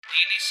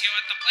Dionisio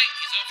at the plate.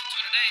 He's over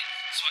 2 today.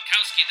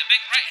 Swakowski, the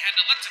big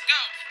right-hander, lets it go.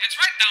 It's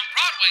right down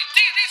Broadway.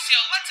 Dionisio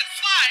lets it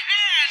fly,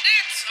 and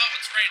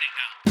it's raining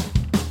now.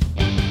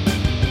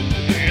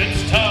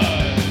 It's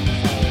time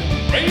for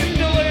Rain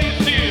Delay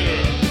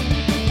Theater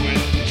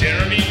with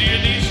Jeremy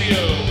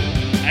Dionisio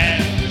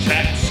and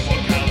Jack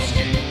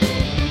Swakowski.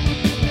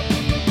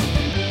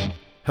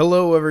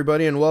 Hello,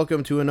 everybody, and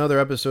welcome to another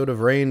episode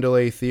of Rain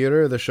Delay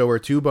Theater, the show where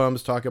two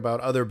bums talk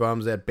about other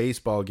bums at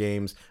baseball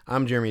games.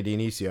 I'm Jeremy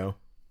Dionisio.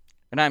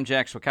 And I'm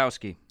Jack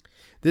Swakowski.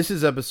 This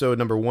is episode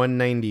number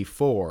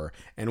 194,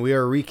 and we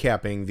are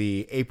recapping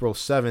the April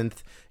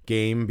 7th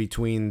game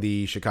between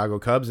the Chicago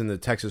Cubs and the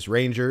Texas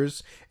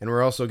Rangers, and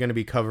we're also going to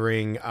be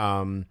covering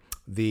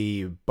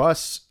the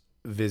bus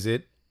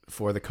visit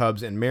for the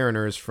Cubs and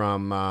Mariners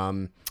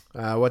from,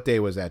 what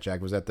day was that,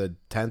 Jack? Was that the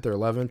 10th or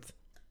 11th?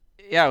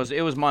 Yeah,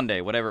 it was Monday,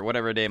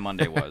 whatever day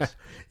Monday was.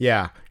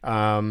 Yeah,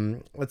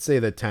 let's say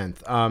the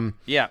 10th.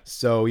 Yeah.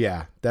 So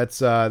yeah, that's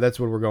what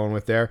we're going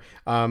with there.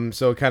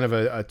 So kind of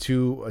a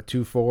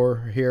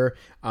 2-4 here.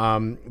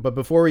 But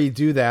before we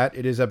do that,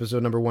 it is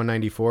episode number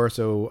 194.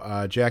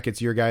 So Jack,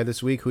 it's your guy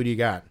this week. Who do you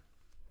got?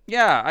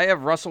 Yeah, I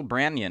have Russell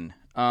Branyan.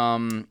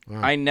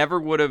 I never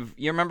would have.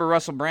 You remember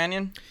Russell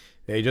Branyan?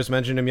 They just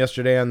mentioned him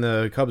yesterday on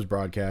the Cubs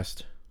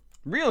broadcast.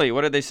 Really?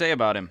 What did they say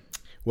about him?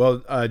 Well,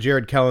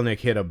 Jarred Kelenic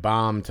hit a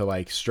bomb to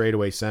like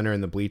straightaway center in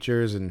the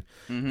bleachers, and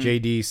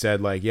JD said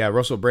like, yeah,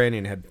 Russell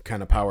Branyan had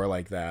kind of power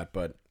like that,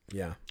 but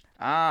yeah.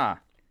 Ah,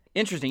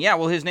 interesting. Yeah,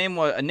 well, his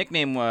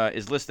nickname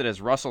is listed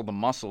as Russell the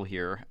Muscle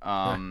here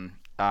on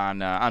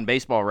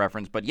Baseball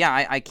Reference, but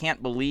yeah, I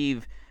can't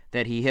believe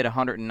that he hit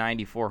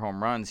 194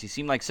 home runs. He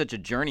seemed like such a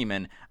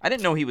journeyman. I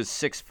didn't know he was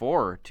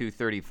 6'4",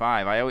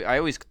 235. I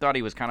always thought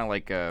he was kind of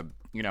like a,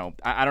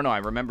 I don't know. I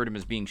remembered him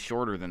as being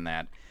shorter than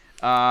that.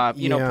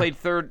 Played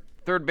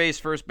third base,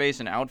 first base,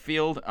 and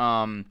outfield.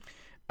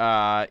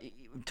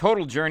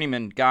 Total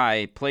journeyman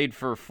guy. Played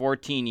for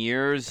 14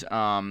 years.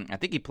 I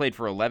think he played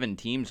for 11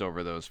 teams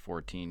over those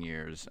 14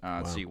 years.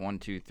 Let's see, 1,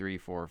 2, 3,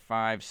 4,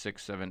 5,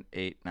 6, 7,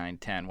 8, 9,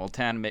 10. Well,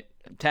 10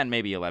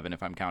 maybe 11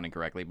 if I'm counting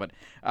correctly. But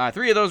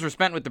 3 of those were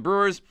spent with the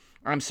Brewers.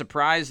 I'm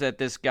surprised that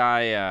this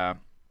guy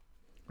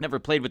never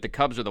played with the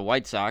Cubs or the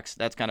White Sox.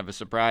 That's kind of a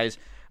surprise.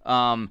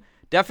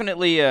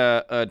 Definitely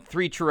a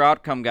 3 true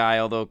outcome guy,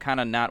 although kind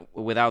of not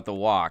without the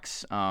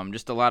walks.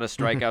 Just a lot of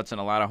strikeouts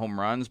and a lot of home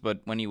runs, but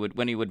when he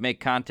would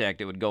make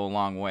contact, it would go a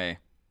long way.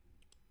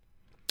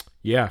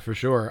 Yeah, for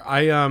sure.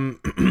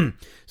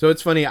 So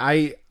it's funny.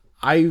 I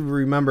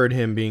remembered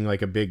him being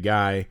like a big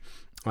guy,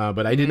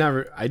 but I did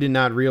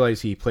not realize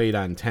he played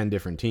on 10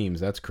 different teams.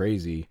 That's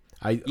crazy.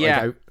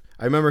 I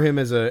remember him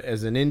as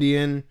an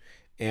Indian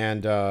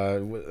and a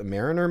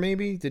Mariner.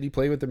 Maybe did he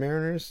play with the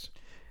Mariners?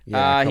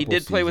 Yeah, he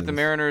did play with the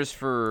Mariners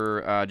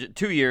for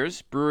 2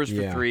 years, Brewers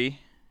for 3.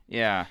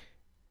 Yeah.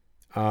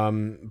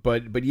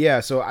 But yeah,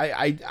 so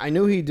I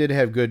knew he did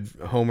have good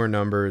homer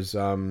numbers.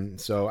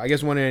 So I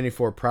guess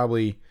 194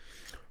 probably,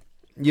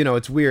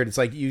 it's weird. It's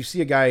like you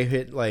see a guy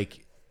hit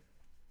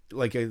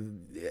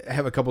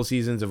have a couple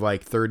seasons of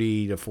like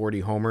 30 to 40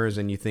 homers,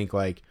 and you think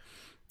like,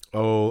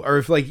 or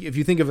if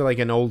you think of like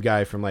an old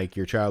guy from like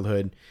your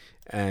childhood,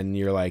 and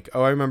you're like,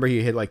 oh, I remember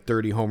he hit like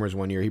 30 homers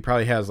one year. He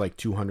probably has like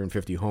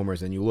 250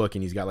 homers, and you look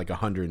and he's got like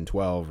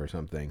 112 or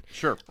something.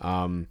 Sure.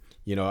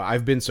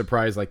 I've been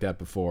surprised like that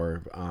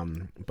before.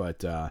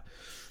 But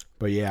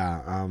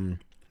yeah,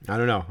 I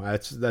don't know.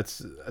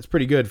 That's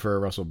pretty good for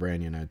Russell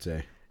Branyan, I'd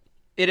say.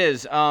 It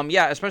is.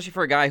 Especially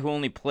for a guy who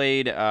only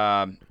played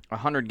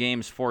 100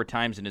 games 4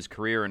 times in his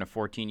career in a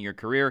 14-year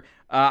career.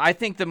 I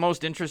think the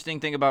most interesting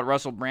thing about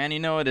Russell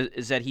Branyan,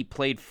 is that he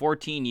played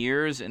 14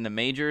 years in the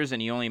majors and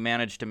he only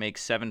managed to make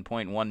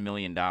 $7.1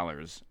 million.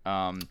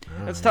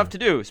 That's tough to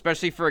do,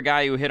 especially for a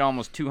guy who hit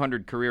almost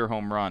 200 career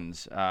home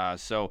runs.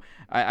 So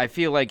I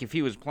feel like if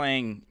he was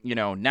playing,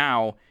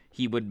 now,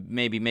 he would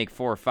maybe make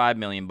 $4 or $5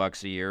 million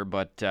a year.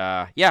 But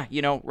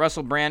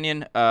Russell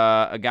Branyan,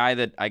 a guy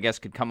that I guess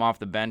could come off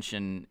the bench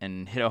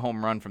and hit a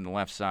home run from the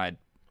left side.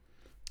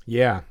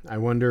 Yeah, I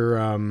wonder.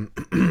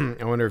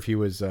 I wonder if he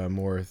was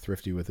more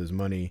thrifty with his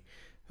money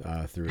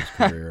through his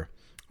career.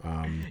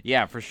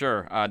 Yeah, for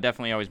sure.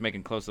 Definitely always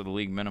making close to the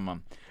league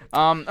minimum.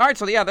 All right,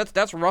 so yeah,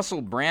 that's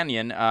Russell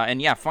Branyan, and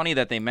yeah, funny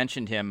that they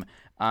mentioned him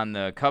on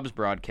the Cubs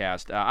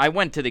broadcast. I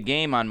went to the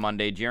game on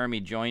Monday. Jeremy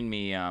joined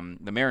me,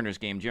 the Mariners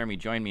game. Jeremy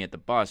joined me at the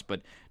bus,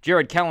 but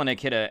Jarred Kelenic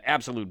hit an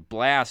absolute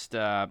blast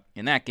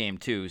in that game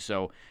too.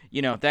 So,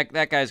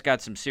 that guy's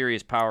got some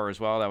serious power as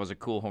well. That was a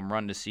cool home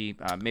run to see.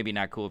 Maybe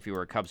not cool if you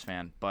were a Cubs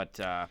fan,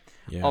 but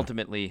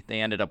ultimately they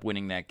ended up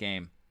winning that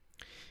game.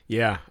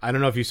 Yeah, I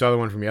don't know if you saw the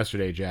one from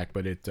yesterday, Jack,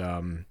 but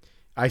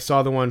I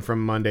saw the one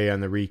from Monday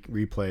on the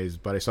replays,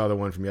 but I saw the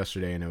one from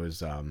yesterday, and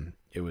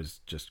it was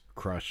just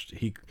crushed.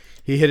 He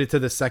hit it to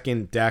the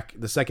second deck,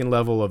 the second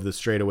level of the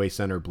straightaway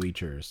center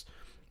bleachers.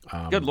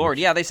 Good Lord.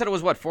 Yeah, they said it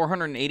was,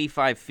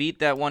 485 feet,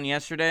 that one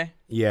yesterday?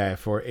 Yeah,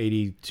 for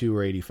 82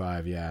 or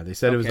 85, yeah. They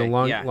said it was the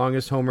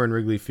longest homer in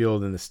Wrigley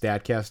Field in the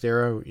StatCast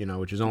era,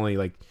 which is only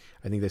like,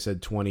 I think they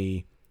said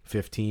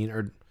 2015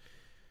 or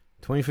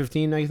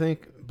 2015, I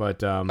think.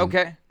 But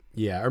Okay.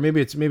 yeah, or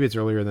maybe it's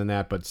earlier than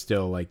that, but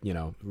still like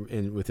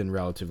within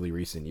relatively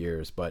recent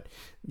years. But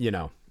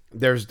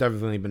there's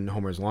definitely been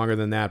homers longer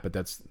than that, but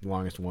that's the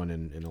longest one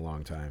in a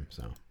long time.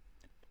 So,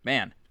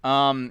 Man.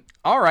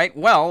 All right.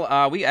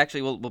 Well,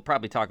 we'll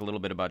probably talk a little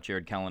bit about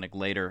Jarred Kelenic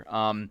later.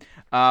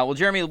 Well,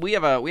 Jeremy, we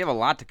have a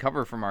lot to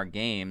cover from our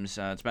games.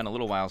 It's been a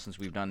little while since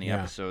we've done the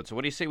episode. So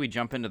what do you say we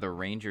jump into the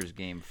Rangers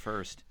game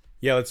first?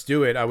 Yeah, let's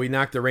do it. We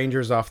knocked the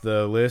Rangers off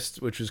the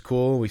list, which is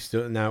cool. We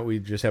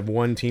just have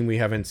one team we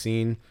haven't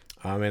seen.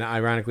 And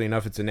ironically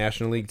enough, it's a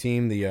National League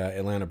team, the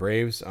Atlanta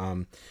Braves.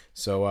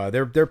 So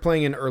they're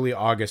playing in early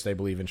August, I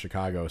believe, in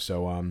Chicago.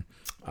 So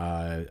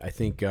I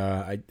think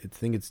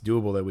it's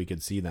doable that we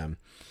could see them.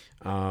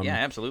 Yeah,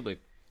 absolutely.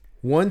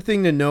 One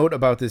thing to note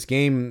about this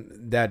game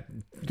that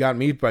got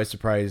me by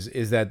surprise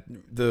is that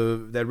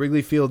that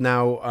Wrigley Field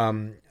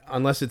now,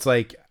 unless it's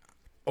like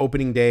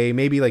opening day,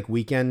 maybe like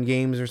weekend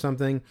games or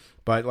something,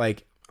 but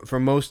like for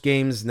most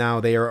games now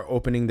they are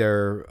opening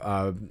their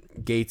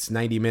gates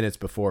 90 minutes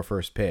before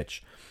first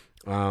pitch.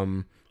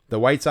 The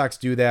White Sox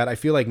do that. I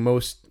feel like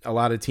a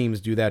lot of teams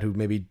do that who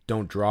maybe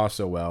don't draw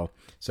so well.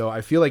 So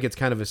I feel like it's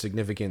kind of a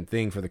significant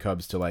thing for the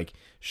Cubs to like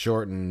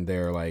shorten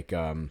their like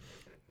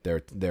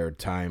their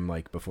time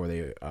like before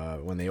they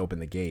when they open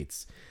the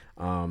gates.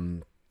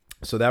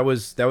 So that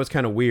was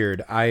kind of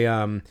weird.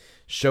 I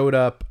showed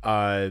up.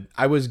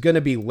 I was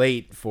gonna be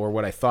late for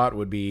what I thought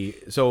would be.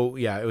 So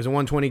yeah, it was a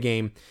 1:20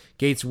 game.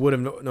 Gates would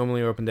have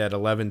normally opened at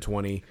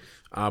 11:20,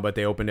 but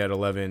they opened at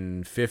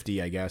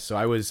 11:50, I guess. So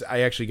I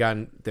actually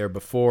got there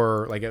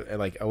before at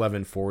like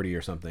 11:40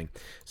 or something.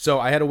 So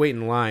I had to wait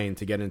in line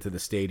to get into the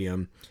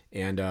stadium.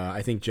 And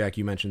I think Jack,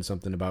 you mentioned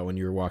something about when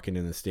you were walking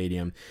in the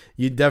stadium.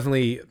 You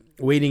definitely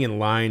waiting in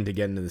line to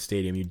get into the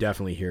stadium. You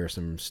definitely hear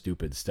some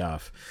stupid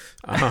stuff.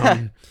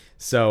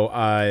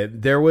 So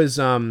there was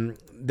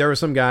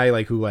some guy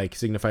like who like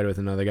signified with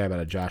another guy about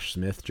a Josh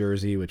Smith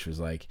jersey, which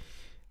was like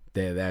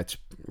that's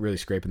really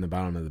scraping the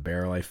bottom of the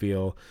barrel, I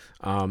feel.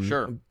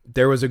 Sure.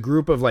 There was a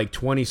group of like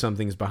 20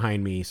 somethings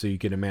behind me, so you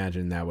could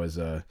imagine that was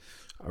a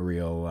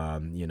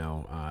real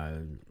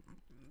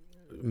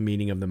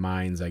meeting of the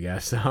minds, I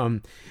guess.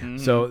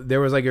 So there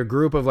was like a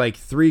group of like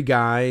 3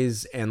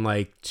 guys and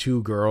like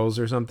 2 girls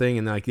or something,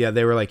 and like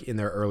they were like in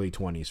their early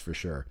 20s for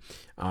sure.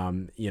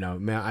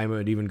 I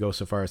would even go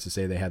so far as to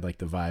say they had like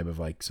the vibe of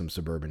like some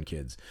suburban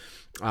kids.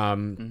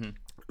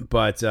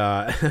 But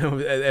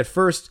at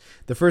first,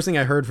 the first thing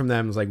I heard from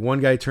them was like one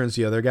guy turns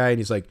to the other guy and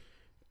he's like,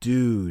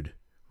 "Dude,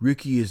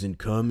 Ricky isn't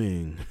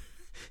coming."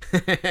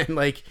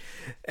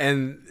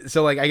 and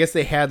so like I guess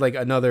they had like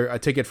a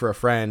ticket for a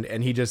friend,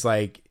 and he just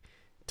like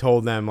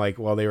told them like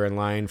while they were in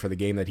line for the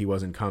game that he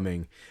wasn't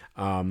coming.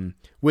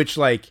 Which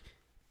like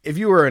if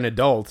you were an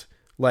adult,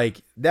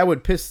 like that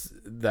would piss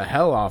the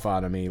hell off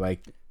out of me.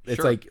 Like it's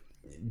Sure. like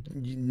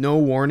no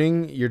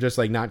warning, you're just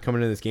like not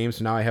coming to this game,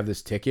 so now I have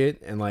this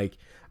ticket, and like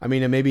I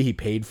mean, and maybe he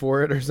paid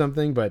for it or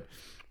something, but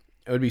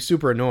it would be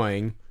super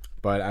annoying.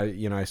 But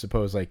I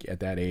suppose like at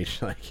that age,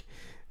 like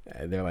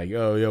they're like,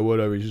 oh yeah,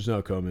 whatever, he's just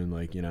not coming,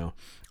 like,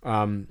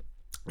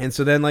 and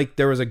so then like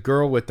there was a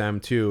girl with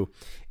them too,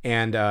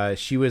 and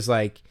she was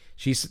like,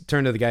 she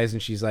turned to the guys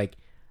and she's like,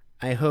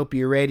 "I hope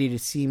you're ready to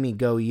see me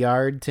go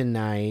yard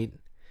tonight."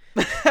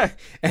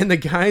 And the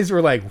guys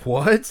were like,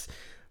 "What?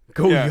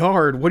 Go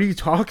yard? What are you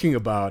talking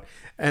about?"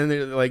 And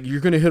they're like,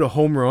 "You're gonna hit a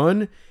home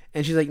run?"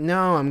 And she's like,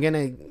 "No, I'm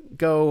gonna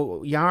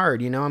go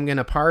yard. I'm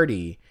gonna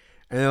party."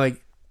 And they're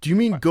like, "Do you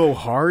mean go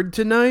hard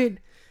tonight?"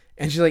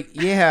 And she's like,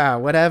 "Yeah,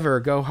 whatever,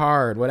 go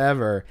hard,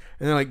 whatever."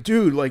 And they're like,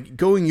 "Dude, like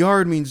going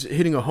yard means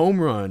hitting a home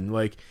run.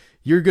 Like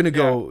you're gonna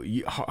go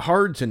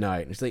hard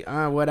tonight." And she's like,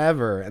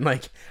 whatever. And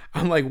like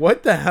I'm like,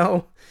 what the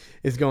hell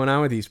is going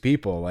on with these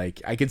people?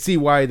 Like I could see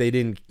why they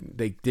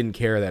didn't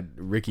care that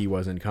Ricky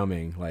wasn't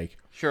coming. Like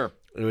Sure.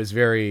 it was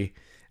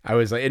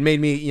it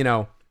made me,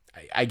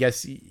 I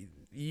guess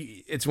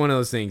it's one of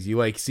those things. You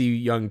like see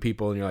young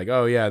people and you're like,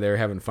 oh yeah, they're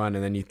having fun,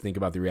 and then you think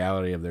about the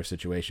reality of their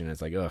situation. And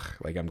it's like, ugh,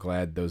 like I'm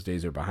glad those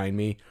days are behind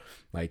me.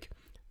 Like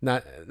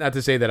not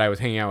to say that I was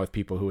hanging out with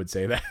people who would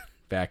say that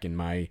back in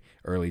my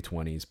early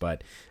 20s,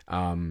 but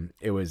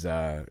it was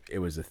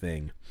a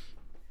thing.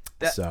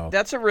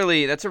 That's a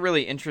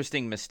really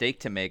interesting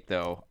mistake to make,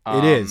 though.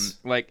 It is.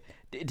 Like,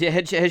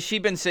 has she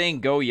been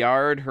saying "go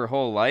yard" her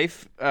whole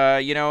life?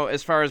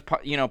 As far as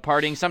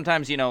partying.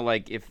 Sometimes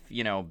like if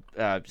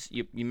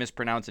you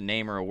mispronounce a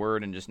name or a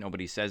word and just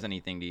nobody says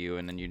anything to you,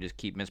 and then you just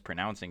keep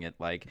mispronouncing it.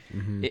 Like,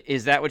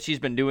 is that what she's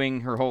been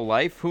doing her whole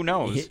life? Who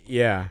knows?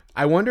 Yeah,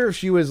 I wonder if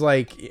she was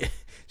like,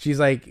 she's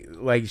like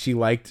she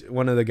liked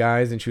one of the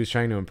guys and she was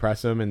trying to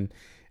impress him,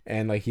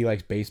 and like he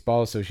likes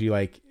baseball, so she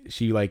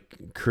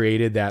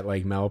created that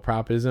like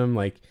malapropism,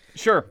 like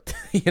Sure,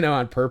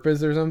 on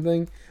purpose or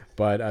something.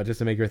 But just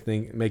to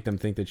make them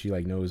think that she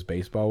like knows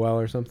baseball well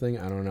or something.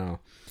 I don't know.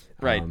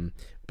 Right.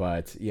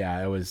 But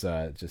yeah, it was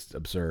just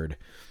absurd.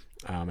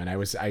 And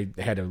I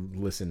had to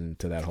listen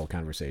to that whole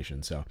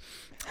conversation. So,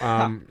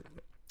 I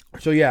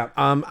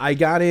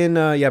got in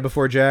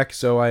before Jack.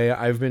 So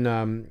I've been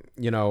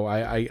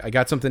I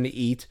got something to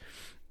eat,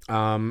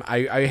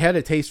 I had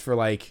a taste for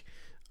like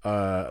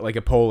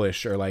a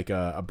Polish or like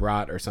a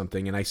brat or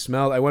something, and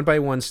I went by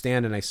one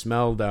stand and I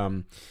smelled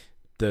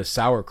the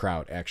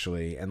sauerkraut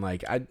actually, and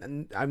like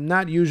I'm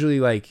not usually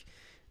like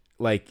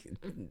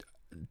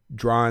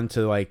drawn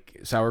to like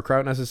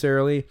sauerkraut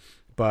necessarily,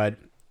 but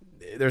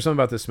there's something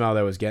about the smell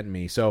that was getting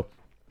me. So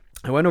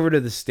I went over to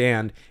the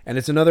stand, and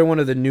it's another one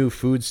of the new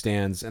food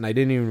stands, and I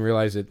didn't even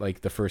realize it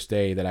like the first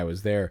day that I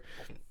was there,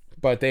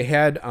 but they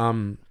had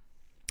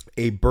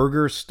a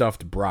burger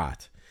stuffed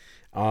brat.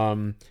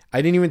 I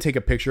didn't even take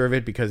a picture of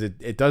it because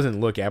it doesn't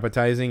look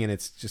appetizing, and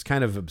it's just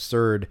kind of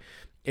absurd.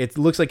 It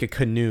looks like a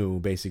canoe,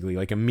 basically,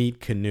 like a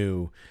meat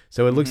canoe.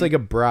 So it looks like a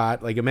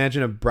brat. Like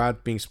imagine a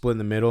brat being split in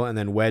the middle and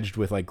then wedged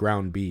with like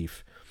ground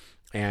beef,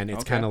 and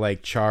it's kind of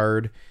like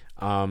charred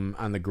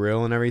on the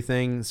grill and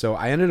everything. So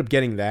I ended up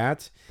getting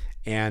that,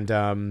 and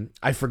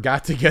I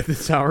forgot to get the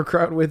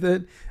sauerkraut with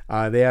it.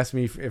 They asked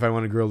me if I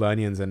wanted grilled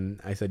onions, and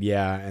I said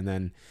yeah, and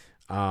then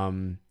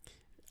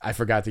I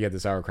forgot to get the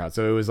sauerkraut.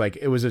 So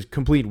it was a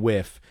complete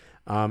whiff.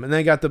 And then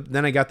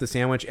I got the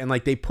sandwich, and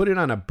like they put it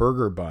on a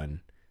burger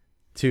bun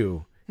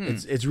too.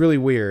 It's really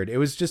weird. It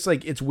was just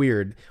like, it's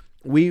weird.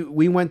 We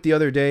went the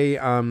other day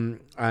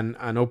on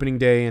opening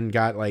day and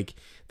got like,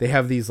 they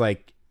have these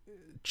like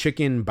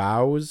chicken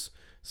baos.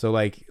 So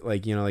like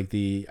you know, like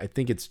I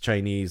think it's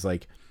Chinese,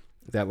 like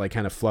that like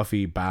kind of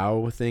fluffy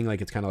bao thing,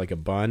 like it's kind of like a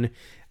bun,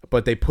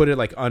 but they put it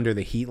like under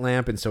the heat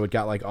lamp, and so it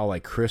got like all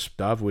like crisped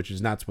up, which is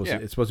not supposed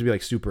to. It's supposed to be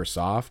like super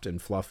soft and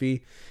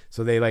fluffy.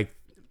 So they like,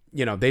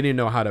 you know, they didn't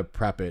know how to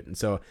prep it, and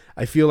so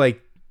I feel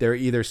like they're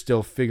either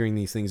still figuring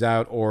these things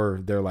out, or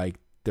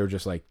they're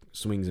just like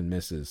swings and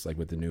misses like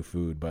with the new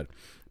food. But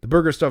the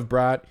burger stuffed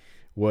brat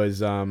was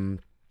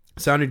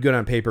sounded good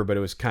on paper, but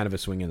it was kind of a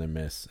swing and a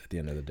miss at the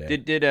end of the day.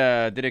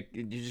 Did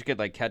you just get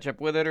like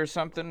ketchup with it or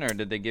something, or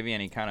did they give you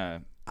any kind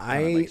of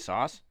like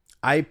sauce?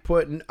 I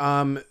put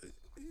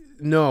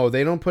no,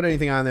 they don't put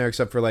anything on there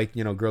except for like,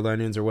 you know, grilled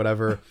onions or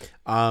whatever.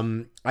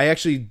 I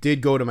actually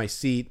did go to my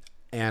seat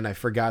and I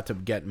forgot to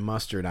get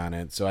mustard on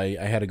it, so I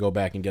had to go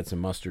back and get some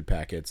mustard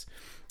packets.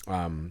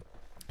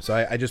 So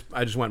I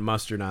just went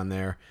mustard on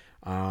there.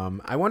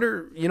 I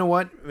wonder, you know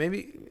what?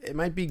 Maybe it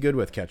might be good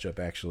with ketchup.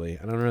 Actually,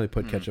 I don't really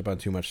put ketchup on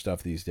too much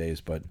stuff these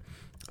days, but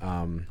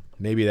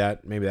maybe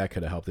that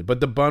could have helped it. But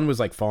the bun was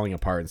like falling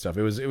apart and stuff.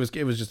 It was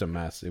just a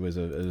mess. It was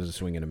a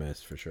swing and a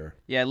miss for sure.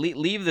 Yeah,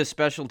 leave the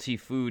specialty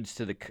foods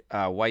to the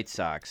White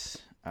Sox.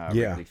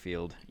 Wrigley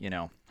Field. You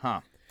know,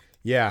 huh?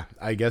 Yeah,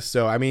 I guess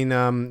so. I mean,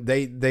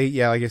 they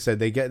like I said,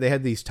 they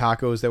had these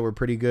tacos that were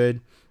pretty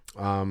good.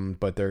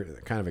 But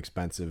they're kind of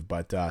expensive,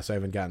 but so I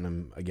haven't gotten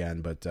them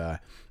again, but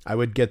I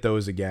would get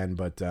those again,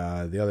 but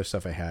the other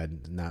stuff I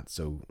had not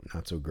so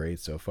great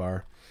so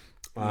far.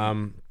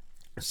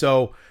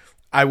 So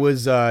I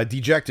was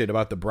dejected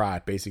about the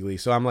brat basically.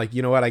 So I'm like,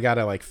 you know what, I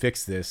gotta like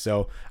fix this.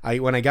 So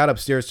when I got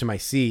upstairs to my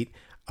seat,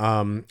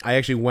 I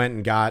actually went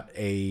and got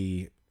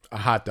a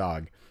hot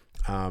dog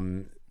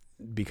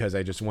because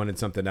I just wanted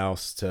something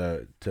else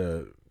to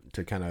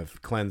kind of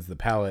cleanse the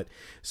palate.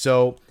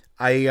 So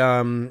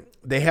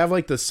they have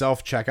like the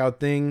self checkout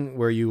thing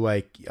where you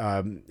like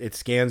it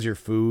scans your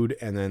food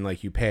and then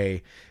like you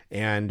pay,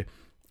 and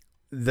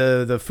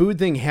the food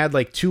thing had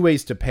like two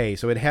ways to pay.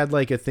 So it had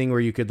like a thing where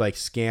you could like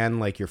scan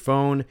like your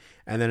phone,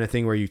 and then a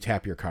thing where you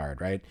tap your card,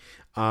 right?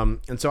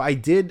 And so I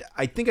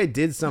think I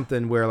did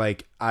something where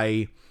like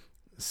I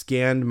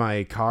scanned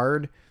my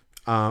card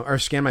or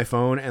scanned my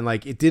phone, and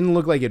like it didn't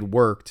look like it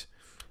worked.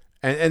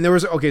 And there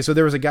was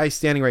a guy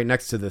standing right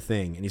next to the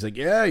thing, and he's like,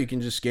 yeah, you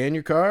can just scan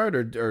your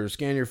card or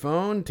scan your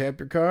phone, tap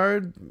your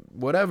card,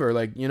 whatever,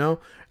 like, you know,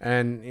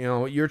 and, you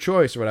know, your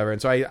choice or whatever.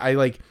 And so I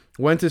like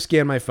went to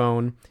scan my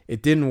phone.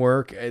 It didn't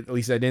work. At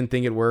least I didn't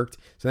think it worked.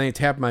 So then I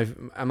tapped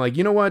I'm like,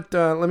 you know what?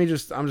 I'm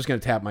just going to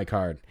tap my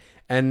card.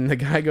 And the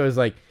guy goes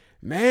like,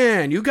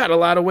 man, you got a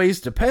lot of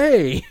ways to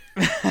pay.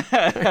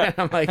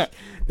 I'm like,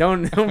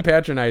 don't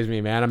patronize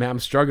me, man. I'm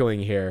struggling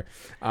here.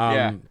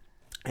 Yeah.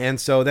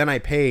 And so then I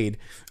paid,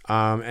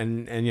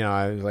 and you know,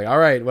 I was like, all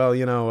right, well,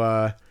 you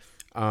know,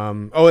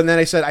 and then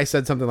I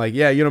said something like,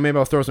 yeah, you know, maybe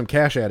I'll throw some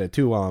cash at it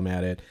too while I'm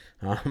at it.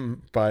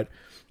 But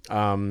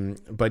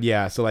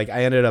yeah, so like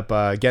I ended up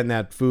getting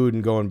that food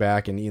and going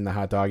back and eating the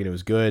hot dog, and it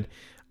was good.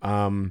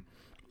 But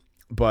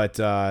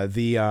what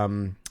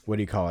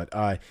do you call it?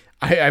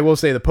 I will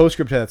say the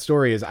postscript to that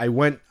story is I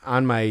went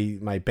on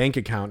my bank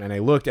account and I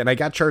looked, and I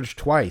got charged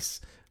twice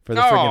for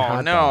the freaking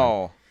hot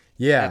dog.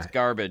 Yeah, that's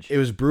garbage. It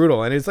was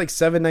brutal, and it's like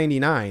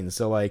 $7.99.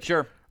 So like,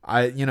 sure,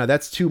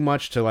 that's too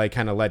much to like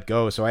kind of let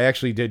go. So I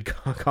actually did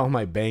call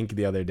my bank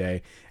the other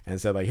day and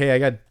said like, hey, I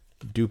got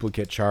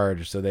duplicate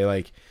charge. So they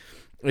like,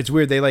 it's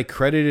weird. They like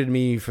credited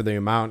me for the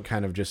amount,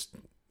 kind of just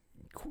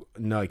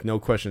no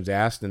questions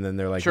asked, and then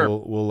they're like, sure,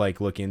 we'll like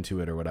look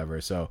into it or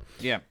whatever. So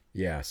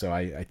yeah. So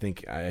I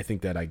think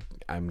that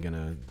I'm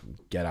gonna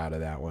get out of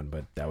that one,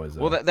 but that was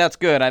that's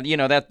good. You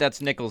know, that's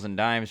nickels and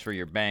dimes for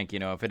your bank. You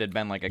know, if it had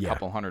been like a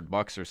couple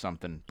 $100 or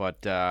something,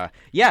 but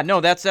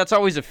that's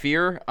always a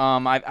fear.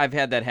 I've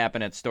had that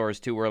happen at stores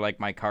too, where like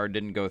my card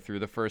didn't go through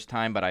the first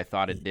time, but I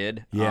thought it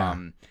did. Yeah.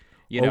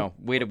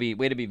 way to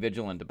be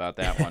vigilant about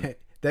that one.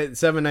 That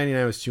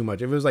 $7.99 was too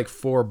much. If it was like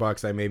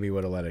 $4, I maybe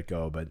would have let it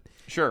go. But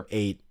sure,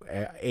 eight,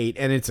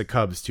 and it's a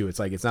Cubs too. It's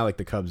not like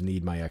the Cubs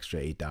need my extra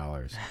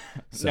 $8.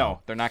 So, no,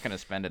 they're not going to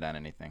spend it on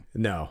anything.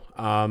 No.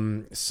 What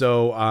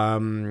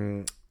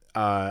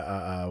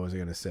was I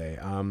gonna say?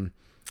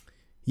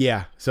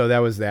 Yeah. So that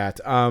was that.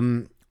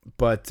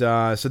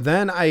 So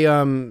then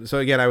so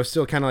again, I was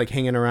still kind of like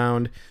hanging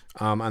around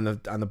on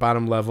the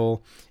bottom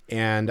level,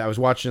 and I was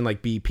watching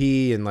like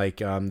BP and like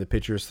the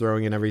pitchers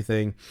throwing and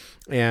everything,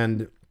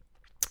 and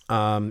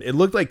it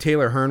looked like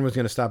Taylor Hearn was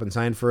going to stop and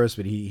sign for us,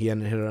 but he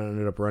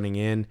ended up running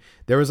in.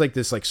 There was like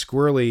this like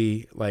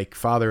squirrely like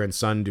father and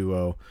son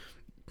duo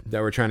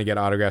that were trying to get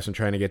autographs and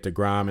trying to get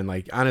DeGrom, and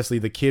like honestly,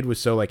 the kid was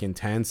so like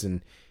intense,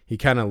 and he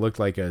kind of looked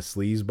like a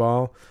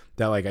sleazeball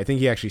that like I think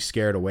he actually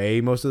scared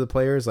away most of the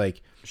players,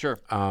 like sure,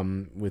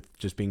 with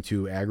just being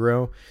too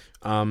aggro.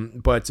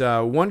 But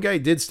one guy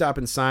did stop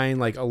and sign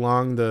like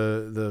along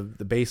the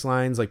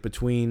baselines, like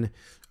between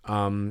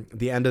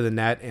the end of the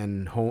net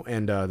and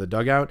the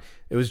dugout.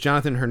 It was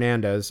Jonathan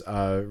Hernandez,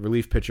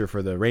 relief pitcher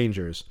for the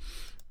Rangers.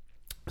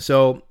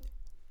 So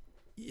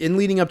in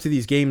leading up to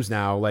these games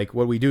now, like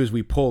what we do is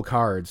we pull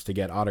cards to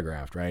get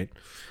autographed, right?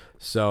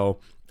 So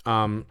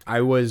I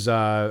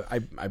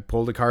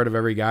pulled a card of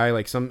every guy.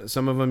 Like some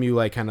of them you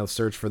like kind of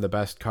search for the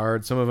best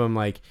card. Some of them,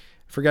 like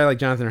for a guy like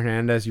Jonathan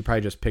Hernandez, you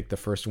probably just pick the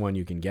first one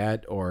you can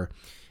get. Or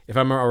if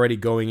I'm already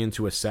going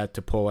into a set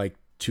to pull like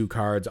 2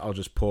 cards, I'll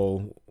just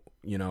pull,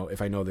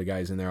 if I know the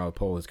guy's in there, I'll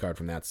pull his card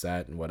from that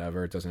set and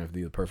whatever. It doesn't have to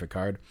be the perfect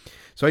card.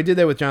 So I did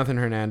that with Jonathan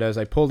Hernandez.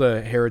 I pulled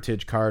a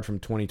Heritage card from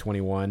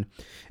 2021,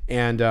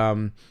 and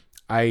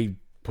I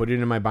put it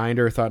in my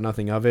binder, thought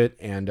nothing of it,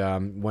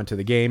 and went to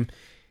the game.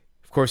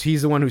 Of course,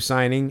 he's the one who's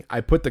signing.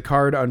 I put the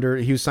card under,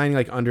 he was signing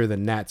like under the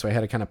net, so I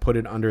had to kind of put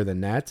it under the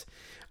net.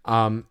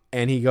 And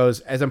he goes,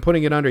 as I'm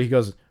putting it under, he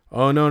goes,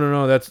 "Oh,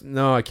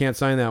 no, I can't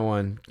sign that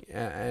one."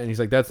 And he's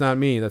like, "That's not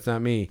me.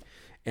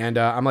 And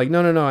I'm like,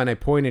 no. And I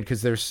pointed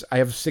because I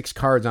have 6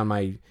 cards on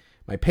my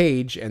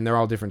page, and they're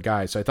all different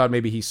guys. So I thought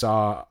maybe he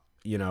saw,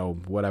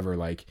 whatever,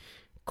 like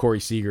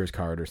Corey Seager's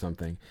card or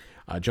something,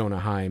 Jonah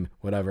Heim,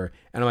 whatever.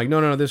 And I'm like,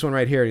 no, this one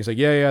right here. And he's like,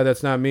 yeah,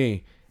 that's not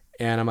me.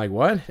 And I'm like,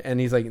 what? And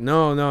he's like,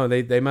 no,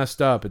 they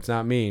messed up. It's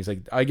not me. He's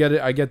like, I get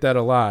it. I get that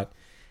a lot.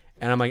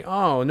 And I'm like,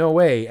 oh, no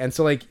way. And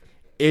so like,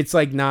 it's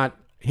like not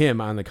him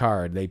on the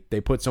card.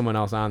 They put someone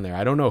else on there.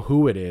 I don't know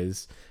who it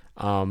is,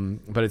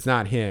 but it's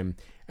not him.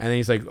 And then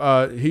he's like,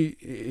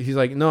 he's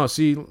like, no,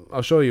 see,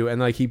 I'll show you.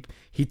 And like he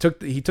took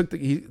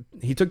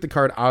the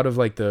card out of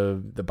like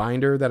the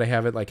binder that I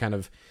have it like kind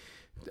of,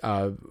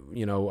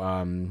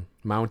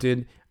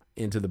 mounted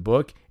into the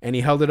book, and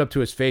he held it up to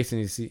his face,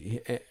 and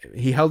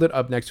he held it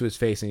up next to his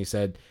face, and he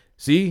said,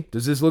 "See,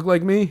 does this look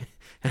like me?"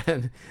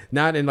 And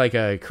not in like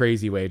a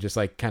crazy way, just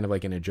like kind of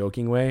like in a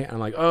joking way. I'm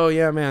like, "Oh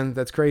yeah, man,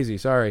 that's crazy.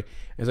 Sorry." And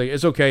he's like,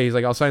 "It's okay." He's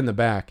like, "I'll sign the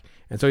back."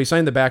 And so he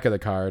signed the back of the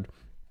card,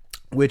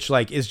 which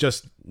like is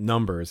just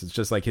numbers. It's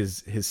just like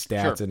his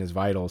stats Sure. and his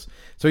vitals.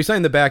 So he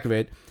signed the back of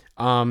it.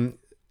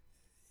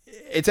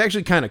 It's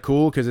actually kind of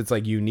cool because it's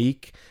like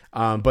unique.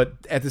 But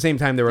at the same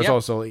time, there was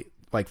also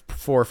like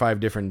 4 or 5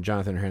 different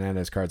Jonathan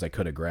Hernandez cards I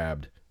could have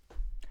grabbed.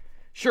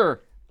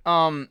 Sure.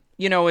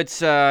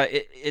 It's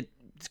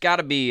got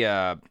to be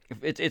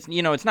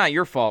it's not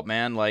your fault,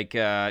 man. Like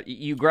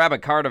you grab a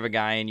card of a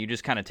guy and you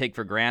just kind of take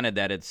for granted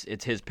that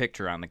it's his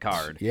picture on the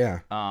card.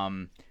 Yeah.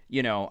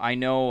 I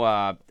know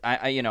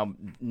I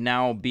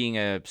now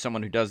being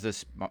someone who does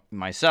this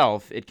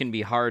myself, it can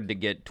be hard to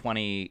get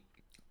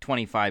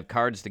 25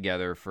 cards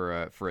together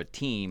for a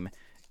team,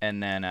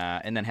 and then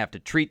have to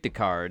treat the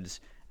cards,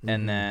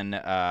 and then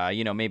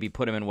maybe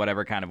put them in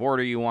whatever kind of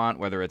order you want,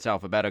 whether it's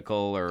alphabetical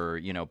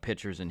or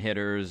pitchers and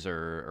hitters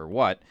or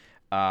what.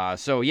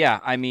 So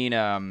yeah, I mean,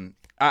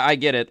 I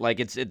get it.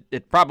 Like it's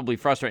probably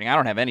frustrating. I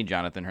don't have any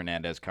Jonathan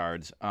Hernandez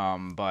cards,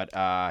 but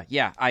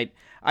yeah,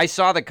 I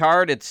saw the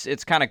card.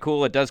 It's kind of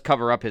cool. It does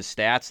cover up his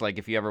stats. Like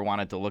if you ever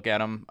wanted to look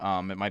at him,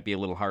 it might be a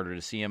little harder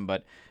to see him,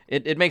 but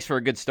it makes for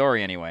a good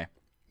story anyway.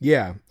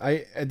 Yeah,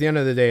 at the end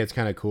of the day, it's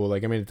kind of cool.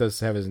 Like, I mean, it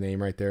does have his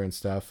name right there and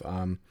stuff.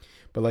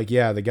 But like,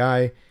 yeah, the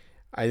guy,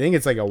 I think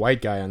it's like a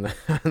white guy on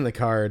the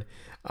card,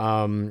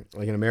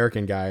 like an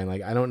American guy, and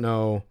like I don't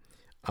know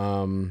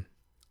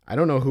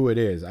who it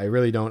is. I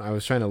really don't. I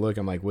was trying to look.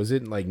 I'm like, was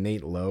it like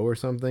Nate Lowe or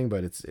something?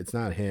 But it's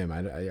not him.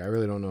 I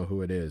really don't know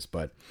who it is.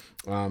 But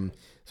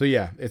so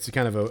yeah, it's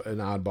kind of an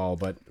oddball.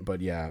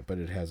 But yeah, but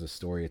it has a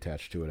story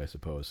attached to it, I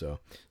suppose. So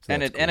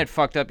and it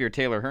fucked up your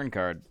Taylor Hearn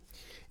card.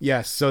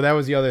 Yes, so that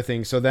was the other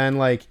thing. So then,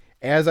 like,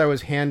 as I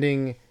was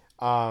handing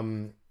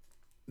the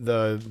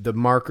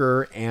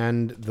marker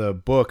and the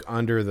book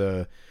under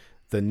the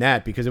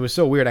net, because it was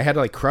so weird, I had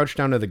to like crouch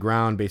down to the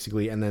ground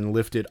basically, and then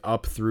lift it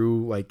up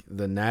through like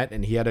the net,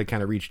 and he had to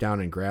kind of reach down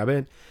and grab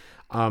it.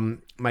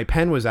 My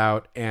pen was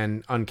out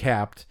and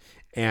uncapped,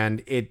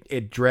 and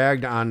it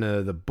dragged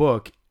onto the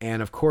book,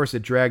 and of course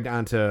it dragged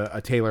onto a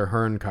Taylor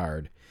Hearn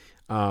card.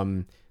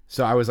 So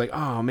I was like,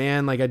 oh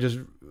man, like I just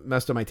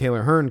messed up my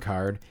Taylor Hearn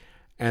card.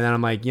 And then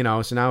I'm like,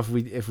 so now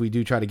if we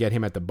do try to get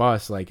him at the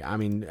bus, like, I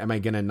mean, am I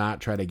going to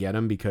not try to get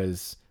him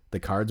because the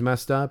card's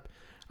messed up?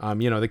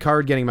 The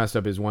card getting messed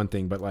up is one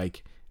thing, but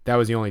like that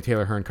was the only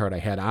Taylor Hearn card I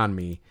had on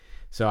me.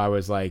 So I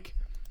was like,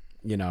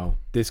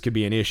 this could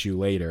be an issue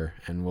later,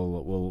 and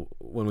we'll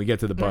when we get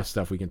to the bus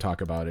stuff, we can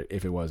talk about it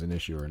if it was an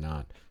issue or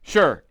not.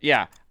 Sure.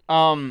 Yeah.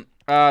 Probably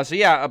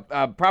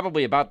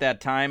about that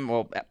time,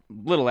 well, a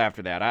little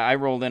after that, I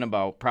rolled in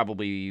about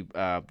probably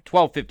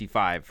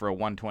 12:55 for a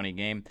 1:20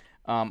 game.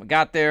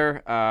 Got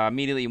there,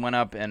 immediately went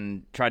up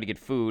and tried to get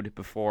food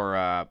before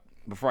I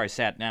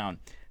sat down.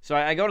 So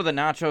I go to the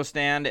nacho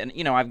stand, and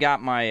I've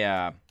got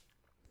my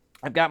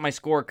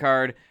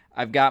scorecard,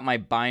 I've got my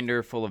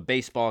binder full of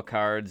baseball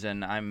cards,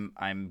 and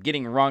I'm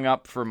getting rung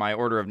up for my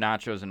order of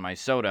nachos and my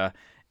soda.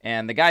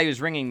 And the guy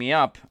who's ringing me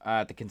up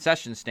at the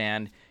concession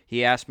stand,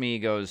 he asked me, he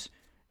goes,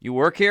 "You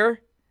work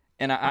here?"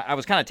 And I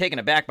was kind of taken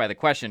aback by the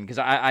question because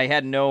I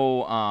had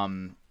no,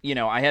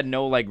 I had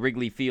no like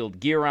Wrigley Field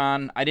gear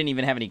on. I didn't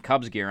even have any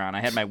Cubs gear on.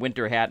 I had my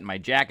winter hat and my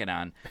jacket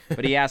on.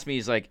 But he asked me,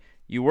 he's like,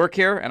 "You work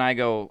here?" And I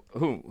go,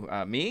 "Who?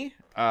 Me?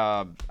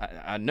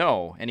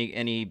 No." And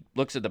he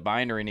looks at the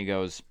binder and he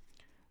goes,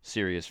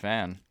 "Serious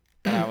fan."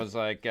 And I was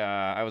like,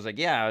 "Yeah,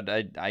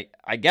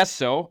 I guess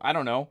so. I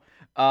don't know."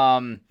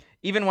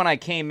 Even when I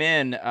came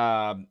in,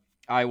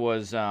 I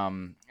was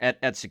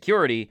at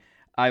security.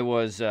 I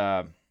was.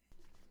 I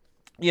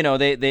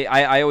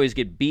always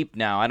get beeped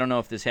now. I don't know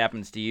if this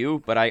happens to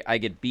you, but I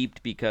get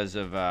beeped because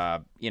of,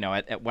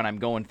 when I'm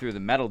going through the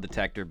metal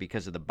detector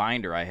because of the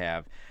binder I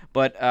have.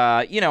 But,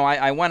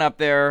 I went up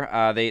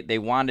there. They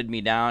wanded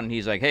me down, and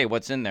he's like, "Hey,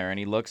 what's in there?" And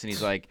he looks, and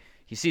he's like,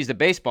 he sees the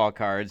baseball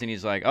cards, and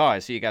he's like, "Oh, I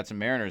see you got some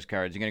Mariners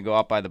cards. You going to go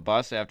out by the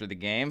bus after the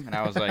game?" And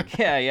I was like,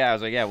 yeah. I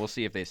was like, "Yeah, we'll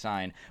see if they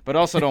sign. But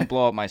also don't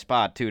blow up my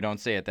spot, too. Don't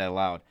say it that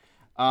loud."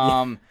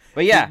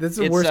 But, yeah. That's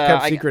the worst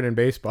kept secret in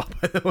baseball,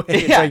 by the way.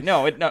 It's yeah, like,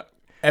 no.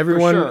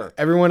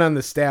 Everyone on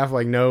the staff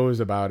like knows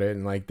about it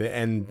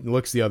and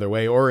looks the other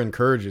way or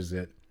encourages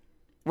it.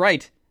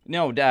 Right.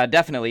 No,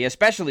 definitely,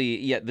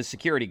 especially the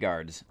security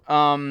guards.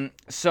 So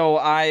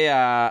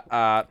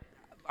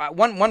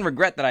one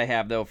regret that I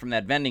have though from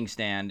that vending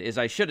stand is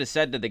I should have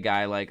said to the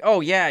guy like,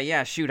 "Oh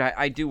yeah, shoot,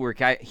 I do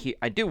work. I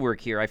do work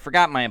here. I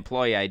forgot my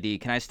employee ID.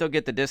 Can I still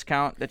get the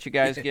discount that you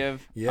guys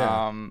give?"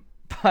 Yeah.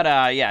 But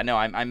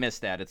I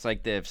missed that. It's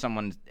like if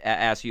someone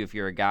asks you if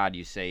you're a god,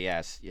 you say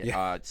yes.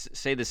 Yeah.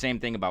 Say the same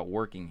thing about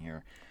working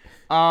here.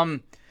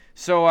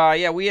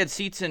 We had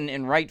seats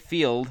in right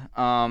field.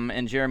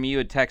 And Jeremy, you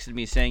had texted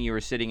me saying you were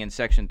sitting in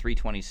section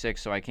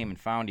 326, so I came and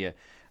found you.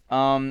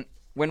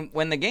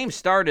 When the game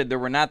started, there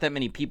were not that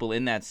many people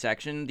in that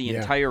section.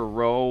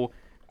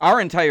 Our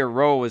entire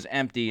row was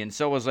empty, and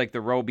so was like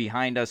the row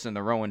behind us and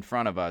the row in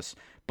front of us.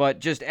 But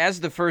just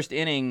as the first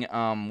inning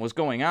was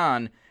going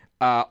on,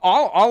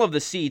 all of the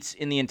seats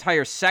in the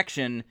entire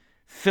section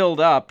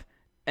filled up,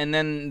 and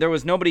then there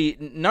was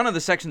none of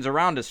the sections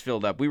around us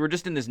filled up. We were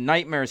just in this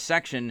nightmare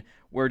section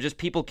where just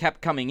people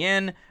kept coming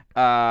in.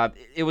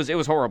 It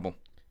was horrible.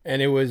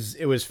 And it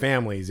was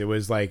families. It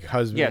was like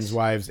husbands, Yes.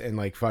 wives, and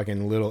like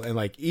fucking little, and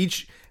like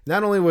each,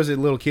 not only was it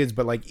little kids,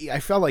 but like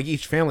I felt like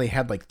each family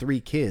had like 3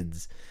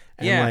 kids.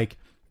 And like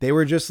they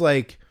were just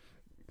like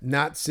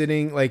not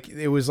sitting, like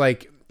it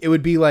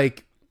would be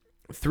like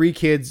 3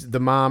 kids, the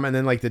mom, and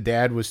then like the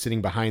dad was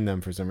sitting behind them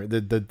for some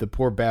reason. The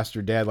poor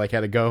bastard dad like had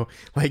to go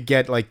like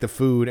get like the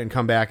food and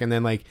come back, and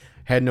then like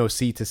had no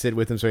seat to sit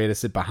with him, so he had to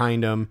sit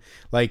behind him.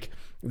 Like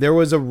there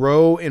was a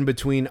row in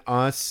between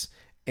us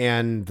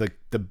and the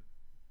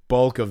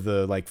bulk of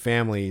the like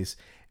families,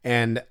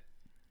 and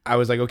I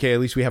was like, okay, at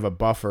least we have a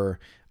buffer.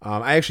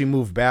 I actually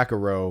moved back a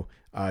row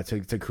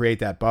to create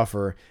that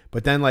buffer,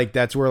 but then like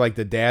that's where like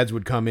the dads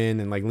would come in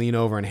and like lean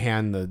over and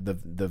hand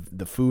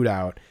the food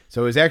out.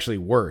 So it was actually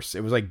worse.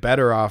 It was like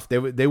better off. They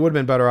would have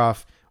been better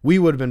off. We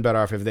would have been better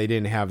off if they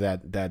didn't have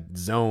that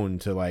zone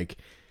to like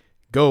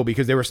go,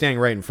 because they were standing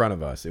right in front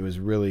of us. It was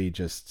really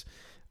just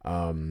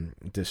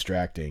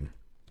distracting.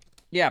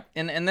 Yeah,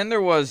 and then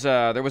there was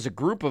a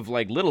group of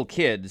like little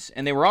kids,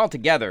 and they were all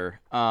together.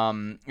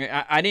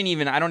 I don't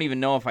even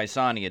know if I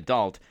saw any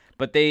adult,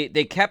 but they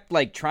kept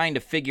like trying to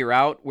figure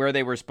out where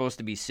they were supposed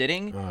to be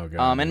sitting. Oh,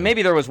 God, and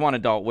maybe there was one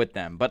adult with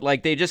them, but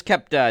like they just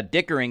kept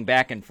dickering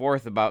back and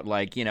forth about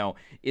like,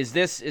 is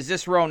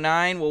this row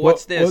 9? Well,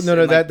 what's this? Well,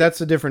 no, like,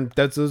 those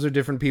are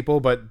different people,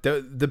 but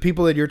the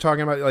people that you're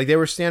talking about, like they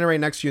were standing right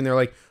next to you, and they're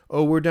like,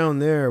 "Oh, we're down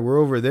there, we're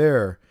over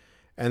there."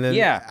 And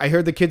then I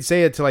heard the kids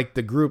say it to like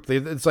the group.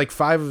 It's like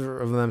 5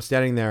 of them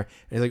standing there,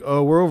 and he's like,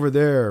 "Oh, we're over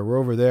there, we're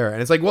over there."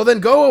 And it's like, well, then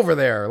go over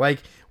there.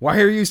 Like,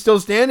 why are you still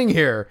standing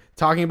here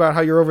talking about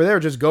how you're over there?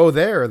 Just go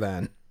there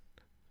then.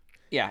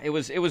 Yeah, it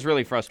was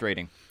really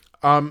frustrating.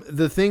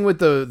 The thing with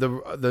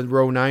the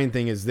row 9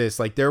 thing is this: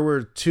 like, there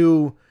were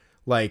 2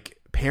 like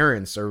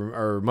parents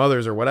or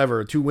mothers or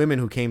whatever, 2 women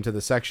who came to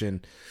the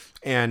section,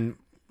 and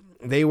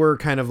they were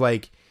kind of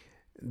like,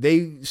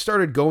 they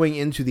started going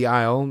into the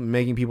aisle,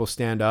 making people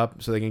stand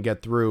up so they can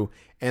get through.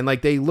 And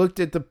like, they looked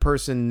at the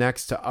person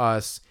next to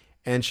us,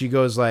 and she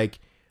goes like,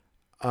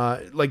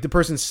 like the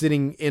person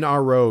sitting in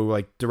our row,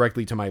 like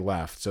directly to my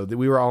left. So that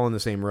we were all in the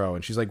same row.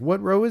 And she's like,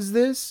 what row is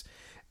this?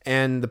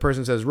 And the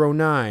person says row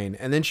 9.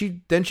 And then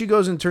she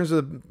goes and turns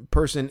to the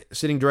person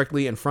sitting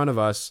directly in front of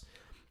us,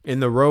 in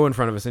the row in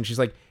front of us. And she's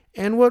like,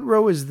 and what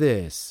row is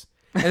this?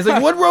 And it's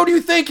like, what row do you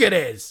think it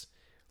is?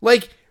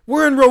 Like,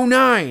 we're in row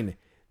 9.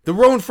 The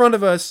row in front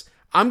of us,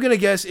 I'm going to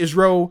guess, is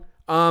row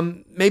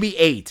maybe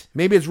 8.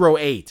 Maybe it's row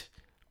 8.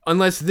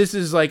 Unless this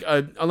is like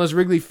unless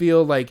Wrigley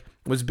Field like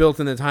was built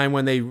in the time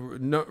when they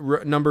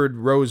numbered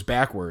rows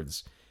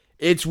backwards.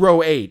 It's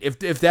row 8.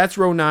 If that's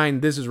row 9,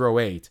 this is row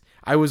 8.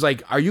 I was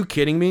like, are you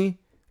kidding me?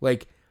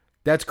 Like,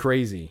 that's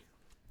crazy.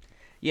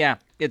 Yeah,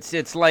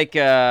 it's like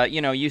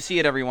you see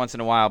it every once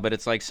in a while, but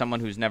it's like someone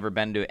who's never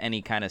been to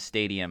any kind of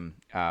stadium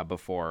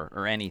before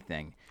or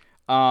anything.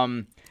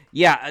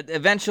 Yeah,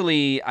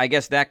 eventually I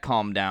guess that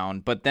calmed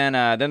down, but then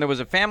there was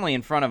a family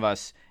in front of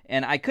us,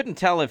 and I couldn't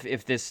tell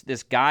if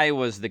this guy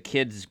was the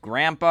kid's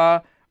grandpa,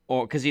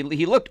 or because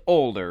he looked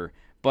older.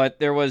 But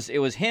it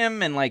was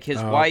him and like his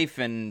wife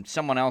and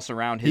someone else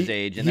around his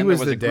age. And he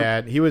was the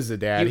dad. He was the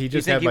dad. He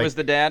was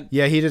the dad?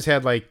 Yeah, he just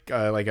had like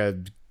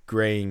a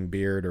graying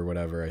beard or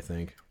whatever, I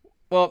think.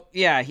 Well,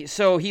 yeah.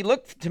 So he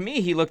looked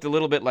a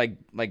little bit like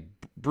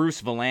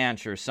Bruce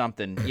Valanche or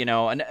something,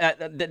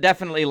 and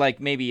definitely like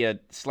maybe a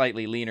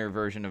slightly leaner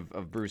version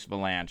of Bruce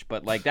Valanche.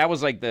 But like that was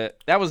the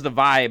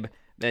vibe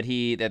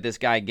that this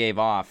guy gave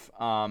off.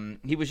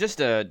 He was just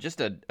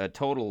a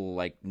total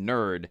like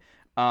nerd.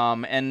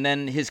 And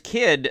then his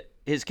kid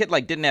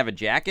like didn't have a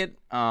jacket.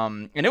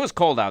 And it was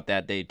cold out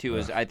that day too.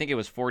 I think it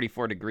was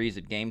 44 degrees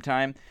at game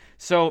time.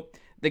 So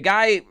the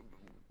guy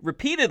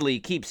repeatedly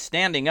keeps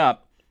standing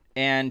up,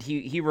 and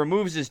he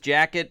removes his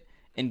jacket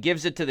and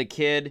gives it to the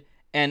kid.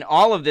 And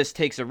all of this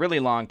takes a really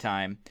long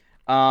time.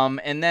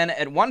 And then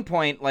at one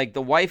point, like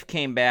the wife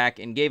came back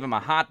and gave him a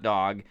hot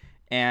dog,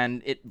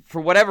 and for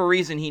whatever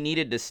reason he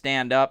needed to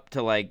stand up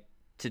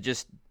to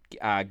just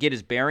get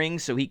his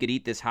bearings so he could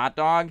eat this hot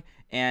dog.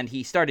 And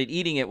he started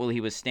eating it while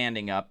he was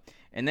standing up.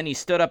 And then he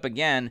stood up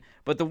again.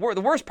 But the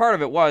worst part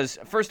of it was,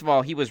 first of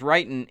all, he was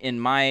right in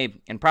my,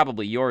 and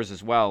probably yours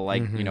as well,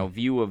 like,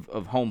 view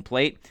of home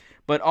plate.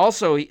 But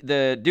also,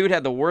 the dude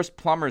had the worst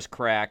plumber's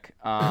crack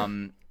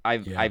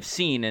I've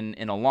seen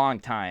in a long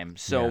time.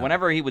 So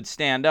whenever he would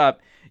stand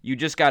up,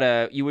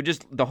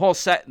 the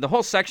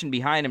whole section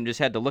behind him just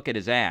had to look at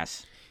his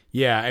ass.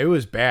 Yeah, it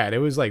was bad. It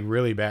was like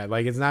really bad.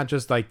 Like, it's not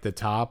just like the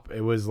top. It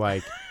was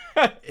like,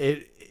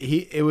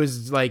 it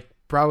was like,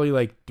 probably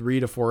like 3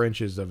 to 4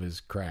 inches of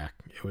his crack.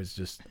 It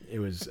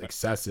was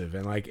excessive.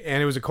 And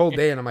it was a cold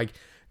day, and I'm like,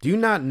 do you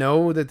not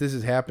know that this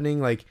is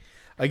happening? Like,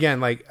 again,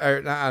 like,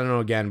 I don't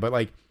know again, but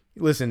like,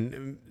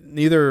 listen,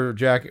 neither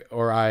Jack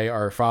or I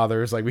are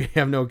fathers. Like, we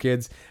have no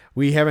kids.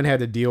 We haven't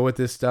had to deal with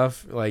this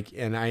stuff. Like,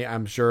 and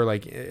I'm sure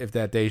like if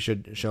that day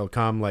shall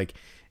come, like,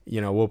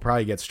 we'll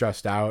probably get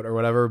stressed out or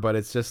whatever, but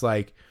it's just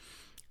like,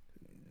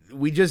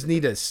 we just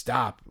need to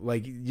stop.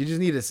 Like, you just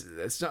need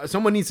to,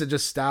 someone needs to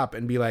just stop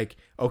and be like,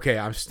 okay,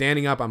 I'm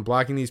standing up, I'm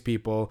blocking these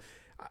people,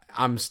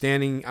 I'm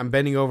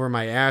bending over,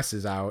 my ass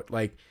is out.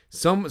 Like,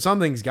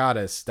 something's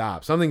gotta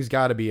stop. Something's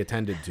gotta be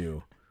attended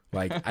to.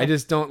 Like, I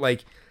just don't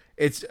like,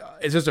 it's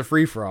just a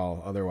free for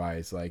all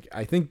otherwise. Like,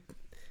 I think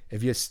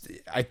if you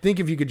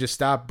could just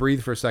stop,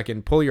 breathe for a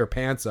second, pull your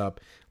pants up,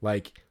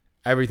 like,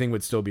 everything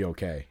would still be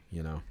okay,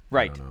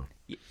 Right. I don't know.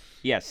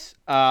 Yes.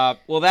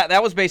 Well,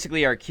 that was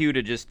basically our cue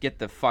to just get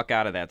the fuck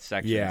out of that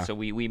section. Yeah. So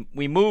we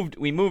moved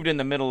in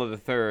the middle of the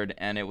third,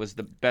 and it was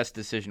the best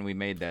decision we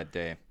made that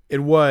day.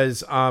 It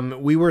was.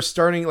 We were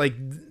starting, like,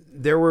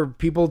 there were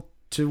people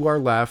to our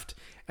left,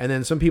 and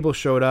then some people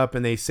showed up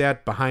and they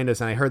sat behind us,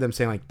 and I heard them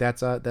saying like,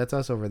 that's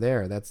us over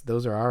there.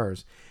 Those are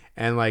ours.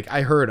 And like,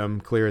 I heard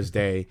them clear as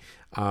day,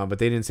 but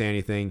they didn't say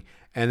anything.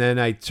 And then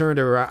I turned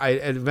around.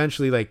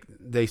 Eventually, like,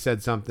 they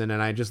said something,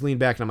 and I just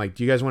leaned back and I'm like,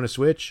 do you guys want to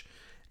switch?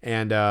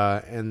 And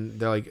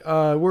they're like,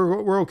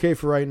 we're okay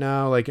for right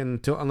now, like,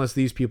 unless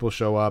these people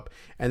show up.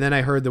 And then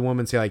I heard the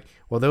woman say like,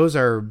 well, those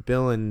are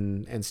Bill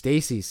and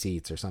Stacy's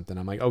seats or something.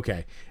 I'm like,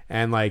 okay.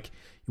 And like,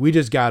 we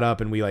just got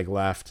up and we like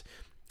left.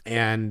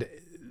 And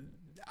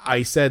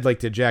I said like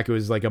to Jack, it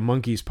was like a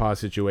monkey's paw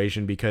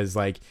situation, because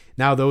like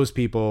now those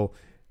people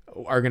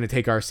are going to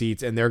take our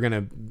seats and they're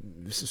going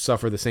to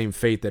suffer the same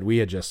fate that we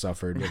had just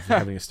suffered of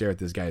having to stare at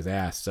this guy's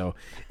ass. So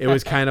it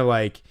was kind of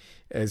like,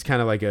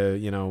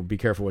 a, be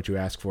careful what you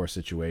ask for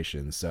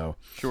situation. So,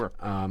 sure.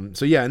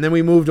 So yeah. And then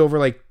we moved over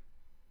like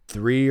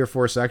 3 or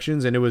 4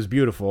 sections, and it was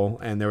beautiful,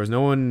 and there was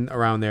no one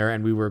around there,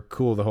 and we were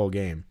cool the whole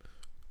game.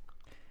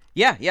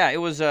 Yeah, it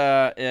was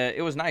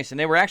nice, and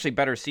they were actually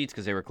better seats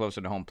because they were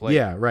closer to home plate.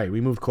 Yeah, right. We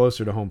moved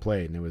closer to home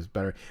plate, and it was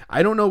better.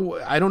 I don't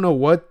know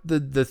what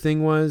the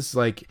thing was.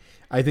 Like,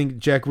 I think,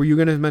 Jack, were you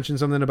going to mention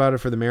something about it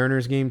for the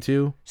Mariners game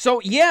too? So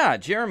yeah,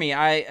 Jeremy,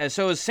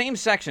 so it was same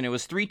section. It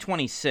was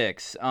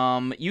 326.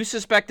 You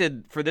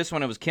suspected for this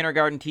one it was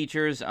kindergarten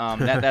teachers.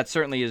 That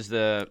certainly is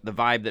the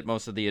vibe that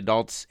most of the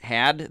adults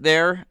had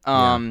there.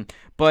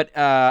 But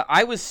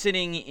I was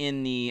sitting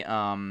in the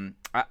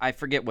I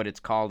forget what it's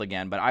called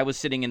again, but I was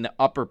sitting in the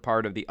upper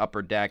part of the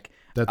upper deck.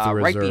 That's the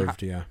right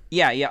reserved,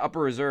 Yeah, upper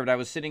reserved. I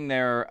was sitting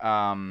there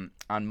on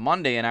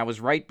Monday, and I was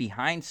right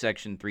behind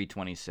section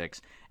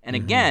 326. And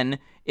again,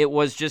 it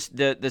was just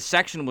the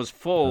section was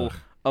full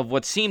of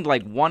what seemed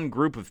like one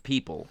group of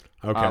people.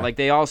 Okay. Like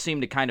they all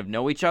seemed to kind of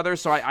know each other.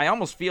 So I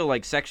almost feel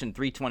like section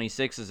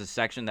 326 is a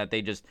section that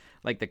they just,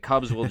 like the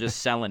Cubs will just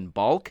sell in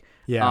bulk.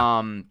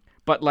 Yeah.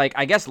 But like,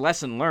 I guess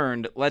lesson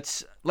learned,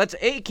 let's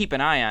keep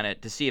an eye on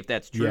it to see if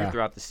that's true Yeah.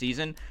 throughout the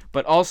season,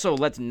 but also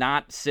let's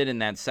not sit in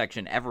that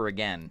section ever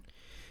again.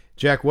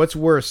 Jack, what's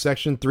worse,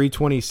 section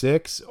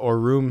 326 or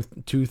room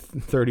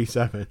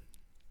 237?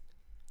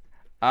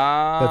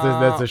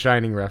 That's a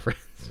Shining reference.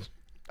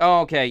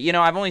 Oh, okay. You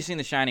know, I've only seen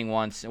The Shining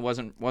once. It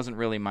wasn't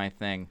really my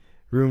thing.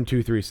 Room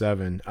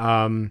 237.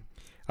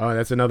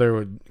 That's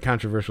another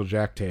controversial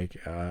Jack take,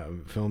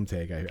 film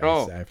take. I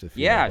have to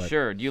feel. Yeah, but,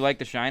 sure. Do you like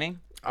The Shining?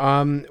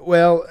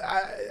 Well,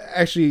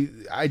 I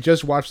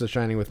just watched The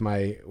Shining with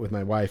my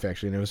wife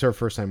actually, and it was her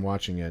first time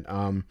watching it.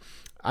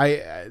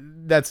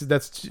 That's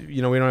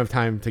we don't have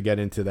time to get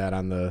into that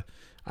on the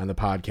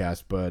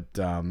podcast, but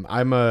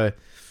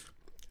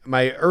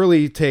my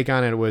early take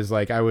on it was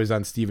like I was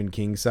on Stephen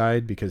King's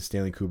side because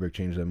Stanley Kubrick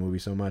changed the movie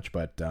so much,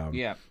 but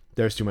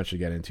there's too much to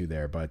get into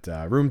there. But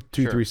room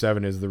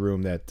 237 is the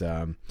room that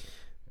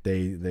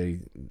they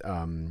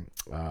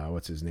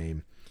what's his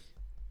name?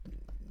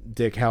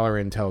 Dick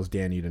Halloran tells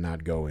Danny to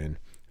not go in.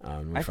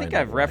 I think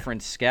I've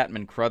referenced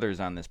Scatman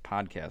Crothers on this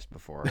podcast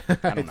before.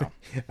 I don't know.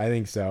 I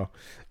think so.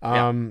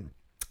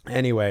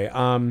 Anyway,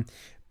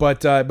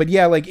 but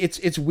yeah, like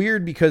it's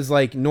weird because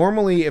like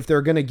normally if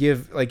they're gonna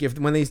give like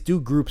when they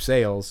do group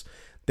sales,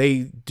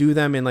 they do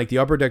them in like the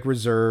upper deck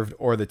reserved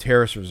or the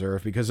terrace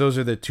reserve because those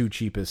are the two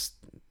cheapest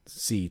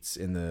seats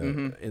in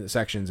the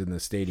sections in the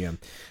stadium.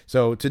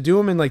 So to do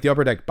them in like the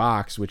upper deck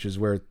box, which is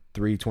where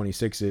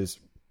 326 is,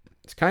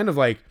 it's kind of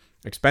like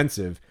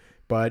expensive,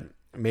 but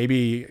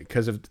maybe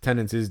because of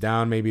attendance is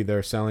down, maybe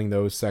they're selling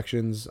those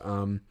sections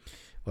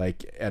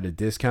like at a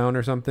discount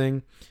or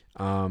something.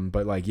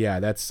 But like,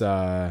 yeah, that's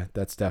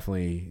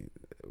definitely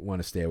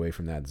want to stay away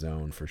from that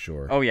zone for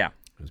sure. Oh yeah,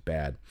 it was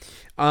bad.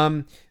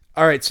 All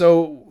right,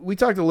 so we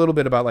talked a little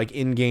bit about like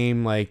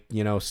in-game, like,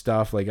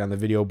 stuff like on the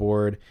video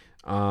board,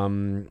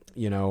 last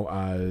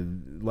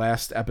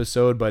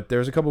episode, but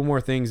there's a couple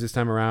more things this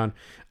time around.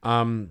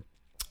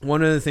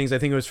 One of the things, I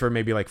think it was for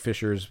maybe like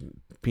Fisher's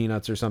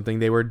Peanuts or something,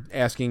 they were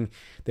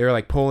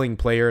like polling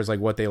players like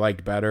what they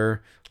liked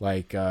better,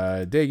 like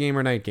day game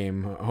or night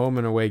game, home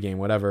and away game,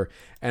 whatever.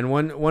 And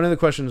one of the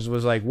questions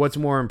was like, what's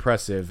more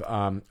impressive,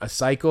 a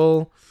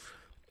cycle,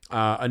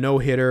 a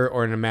no-hitter,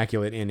 or an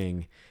immaculate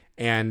inning?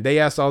 And they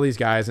asked all these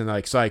guys, and they're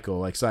like, cycle,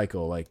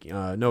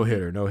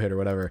 no-hitter,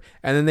 whatever.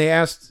 And then they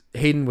asked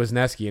Hayden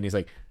Wesneski, and he's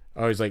like,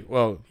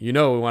 well,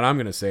 what I'm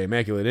going to say,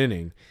 immaculate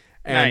inning.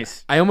 And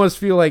nice. I almost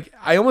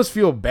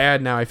feel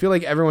bad now. I feel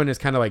like everyone is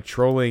kind of like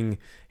trolling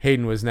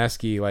Hayden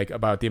Wesneski like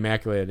about the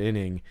immaculate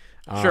inning.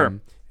 Sure.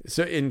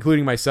 So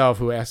including myself,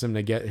 who asked him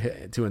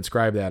to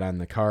inscribe that on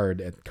the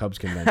card at Cubs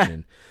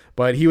convention.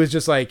 But he was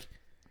just like,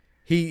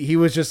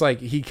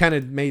 he kind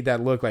of made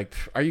that look like,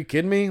 are you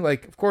kidding me?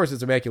 Like, of course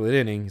it's immaculate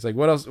inning. He's like,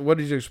 what else? What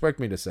did you expect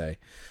me to say?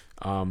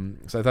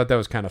 So I thought that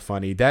was kind of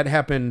funny. That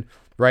happened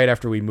right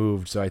after we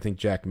moved, so I think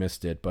Jack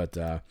missed it, but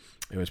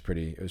it was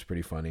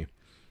pretty funny.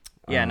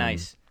 Yeah,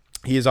 nice.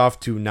 He is off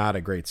to not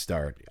a great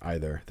start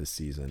either this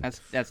season.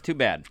 That's too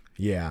bad.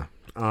 Yeah.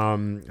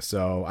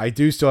 So I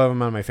do still have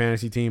him on my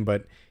fantasy team,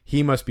 but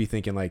he must be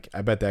thinking like,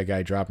 I bet that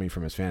guy dropped me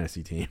from his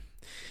fantasy team.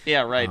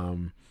 Yeah, right.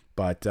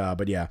 But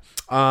yeah.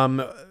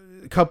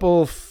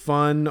 Couple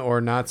fun or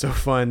not so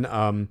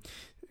fun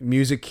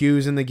music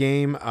cues in the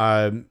game.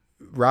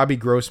 Robbie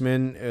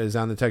Grossman is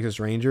on the Texas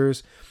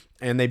Rangers,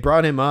 and they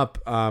brought him up,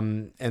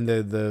 and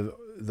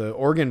the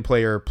organ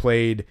player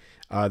played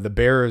the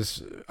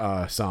Bears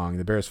song,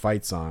 the Bears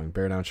fight song,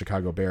 Bear Down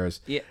Chicago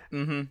Bears. Yeah.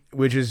 Mm-hmm.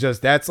 Which is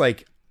just that's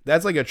like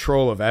a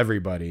troll of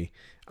everybody,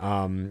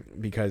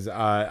 because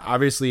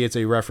obviously it's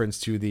a reference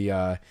to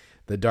the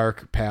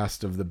dark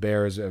past of the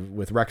Bears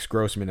with Rex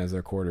Grossman as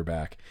their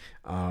quarterback.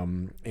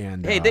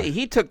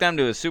 He took them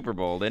to a Super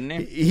Bowl, didn't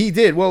he? He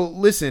did. Well,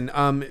 listen,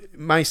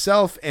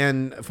 myself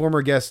and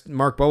former guest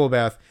Mark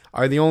Bubblebath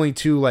are the only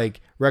two like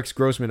Rex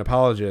Grossman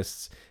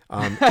apologists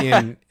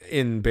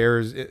in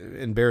Bears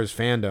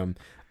fandom.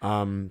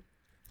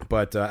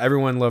 But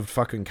everyone loved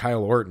fucking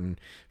Kyle Orton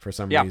for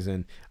some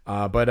reason.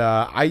 But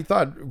I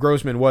thought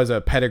Grossman was a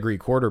pedigree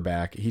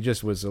quarterback. He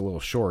just was a little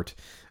short.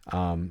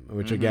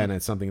 Which again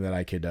is something that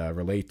I could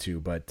relate to,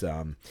 but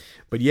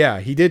yeah,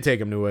 he did take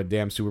him to a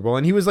damn Super Bowl,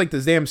 and he was like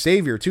the damn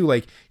savior too.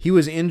 Like he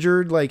was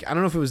injured, like I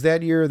don't know if it was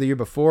that year or the year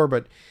before,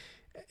 but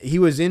he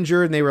was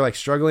injured and they were like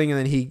struggling, and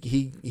then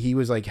he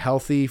was like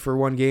healthy for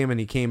one game, and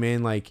he came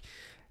in like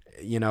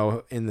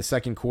in the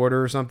second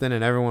quarter or something,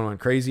 and everyone went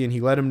crazy, and he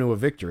led him to a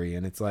victory.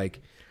 And it's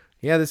like,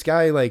 yeah, this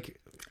guy like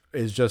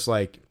is just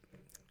like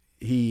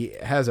he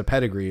has a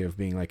pedigree of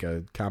being like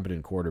a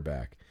competent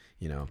quarterback,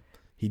 He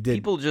did.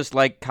 People just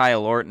like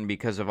Kyle Orton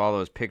because of all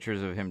those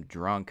pictures of him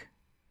drunk.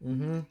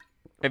 Mm-hmm.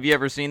 Have you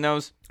ever seen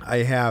those? I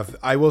have.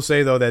 I will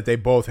say though that they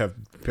both have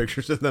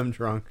pictures of them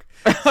drunk.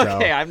 So.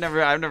 Okay, I've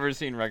never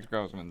seen Rex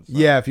Grossman. So.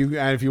 Yeah, if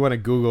you want to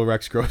Google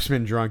Rex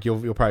Grossman drunk,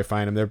 you'll probably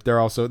find them.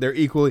 They're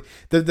equally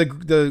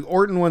the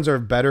Orton ones are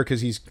better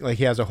because he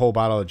has a whole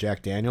bottle of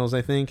Jack Daniels,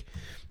 I think.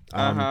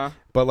 But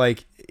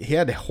like he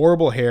had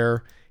horrible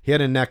hair, he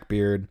had a neck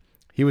beard,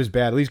 he was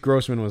bad. At least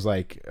Grossman was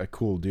like a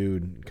cool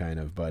dude, kind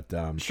of. But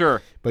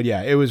sure. But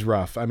yeah, it was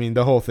rough. I mean,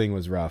 the whole thing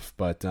was rough.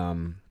 But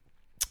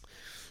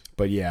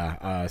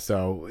yeah,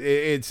 so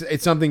it's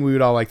something we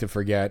would all like to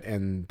forget,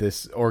 and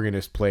this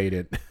organist played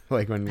it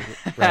like when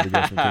Robert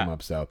Grossman came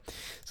up. So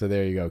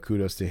there you go.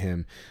 Kudos to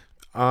him.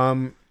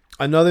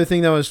 Another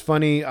thing that was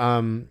funny,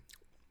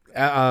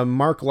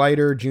 Mark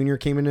Leiter Jr.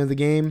 came into the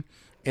game,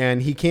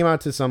 and he came out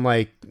to some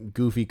like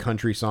goofy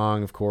country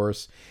song, of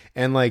course,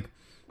 and like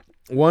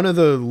one of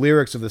the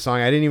lyrics of the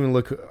song, I didn't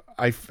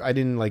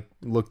like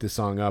look the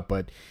song up,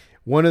 but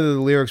one of the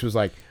lyrics was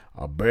like,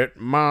 I bet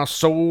my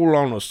soul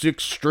on a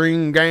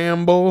 6-string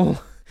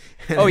gamble.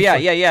 Oh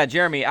yeah,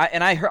 Jeremy.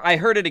 I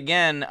heard it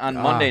again on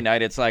Monday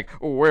night. It's like,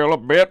 well, I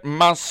bet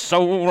my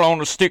soul on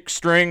a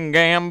 6-string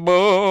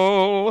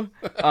gamble.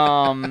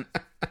 And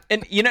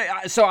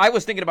so I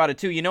was thinking about it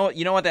too. You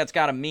know what that's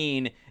got to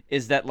mean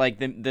is that like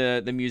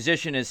the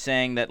musician is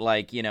saying that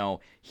like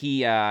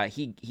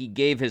he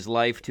gave his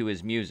life to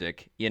his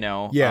music.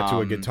 Yeah,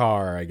 to a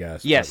guitar, I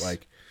guess. Yes. But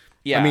like.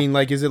 Yeah. I mean,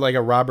 like, is it like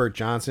a Robert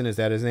Johnson? Is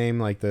that his name?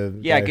 Like the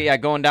guy?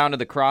 Going down to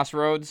the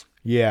crossroads.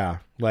 Yeah,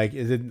 like,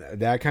 is it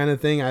that kind of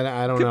thing?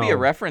 I don't know. Could be a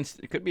reference.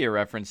 It could be a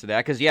reference to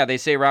that because they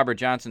say Robert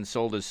Johnson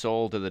sold his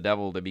soul to the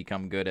devil to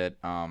become good at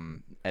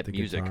the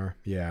music. Guitar.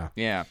 Yeah.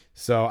 Yeah.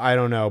 So I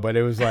don't know, but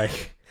it was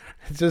like,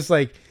 it's just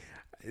like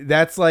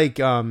that's like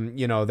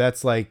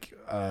that's like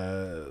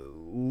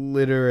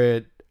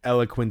literate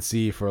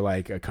eloquency for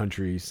like a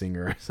country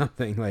singer or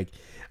something like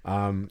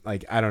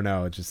I don't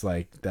know. It's just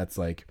like that's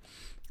like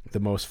the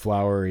most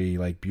flowery,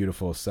 like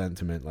beautiful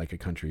sentiment like a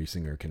country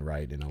singer can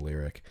write in a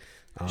lyric.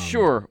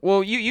 Sure.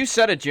 Well, you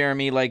said it,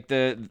 Jeremy. Like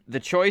the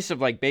choice of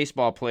like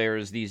baseball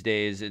players these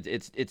days,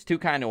 it's two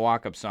kind of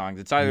walk-up songs.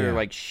 It's either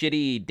like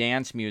shitty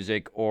dance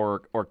music or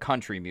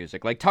country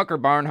music. Like Tucker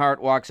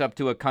Barnhart walks up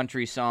to a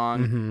country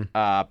song.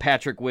 Mm-hmm.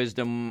 Patrick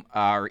Wisdom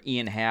or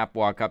Ian Happ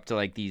walk up to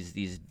like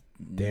these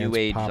new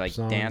age like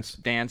songs.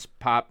 dance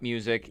pop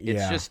music.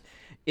 It's just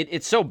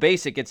it's so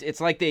basic.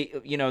 It's like they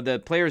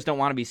the players don't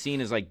want to be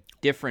seen as like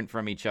different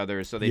from each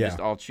other, so they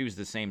just all choose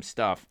the same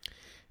stuff.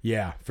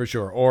 Yeah, for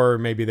sure. Or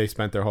maybe they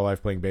spent their whole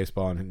life playing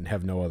baseball and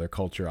have no other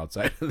culture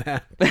outside of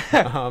that.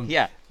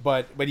 Yeah.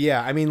 But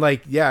yeah, I mean,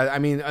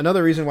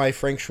 another reason why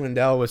Frank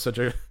Schwindel was such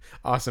a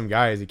awesome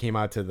guy is he came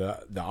out to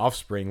the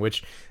Offspring,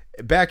 which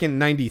back in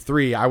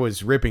 '93 I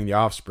was ripping the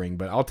Offspring,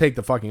 but I'll take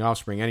the fucking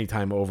Offspring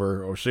anytime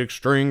over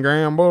 6-string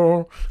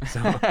gamble.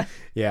 So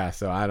yeah,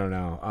 so I don't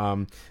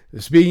know.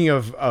 Speaking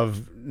of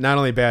not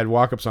only bad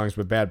walk-up songs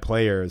but bad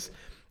players.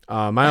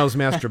 Miles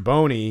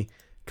Mastrobuoni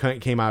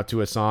came out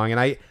to a song, and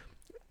I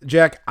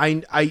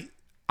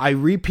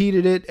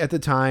repeated it at the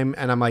time,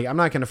 and I'm like, I'm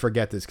not gonna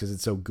forget this because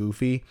it's so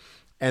goofy,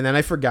 and then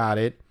I forgot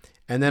it,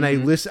 and then I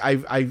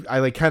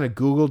like kind of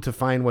Googled to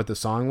find what the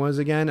song was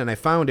again, and I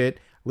found it,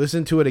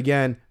 listened to it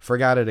again,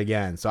 forgot it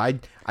again, so I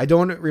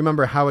don't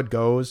remember how it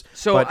goes.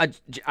 So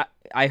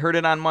I heard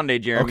it on Monday,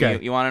 Jeremy.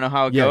 Okay. You want to know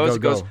how it goes? Go,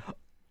 it goes,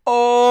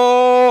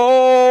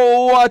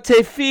 oh, what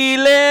a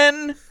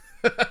feeling.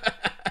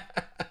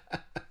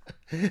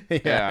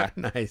 Yeah,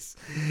 nice.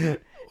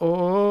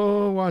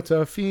 Oh, what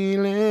a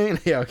feeling.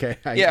 Yeah, okay.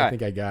 I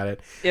think I got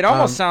it. It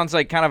almost sounds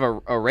like kind of a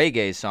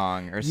reggae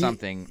song or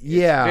something.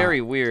 Yeah. It's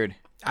very weird.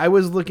 I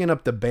was looking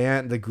up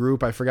the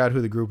group. I forgot who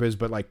the group is,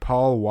 but like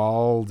Paul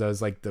Wall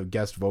does like the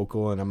guest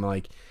vocal, and I'm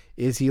like,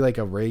 is he like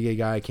a reggae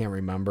guy? I can't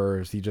remember.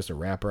 Is he just a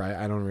rapper?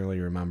 I don't really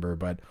remember,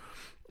 but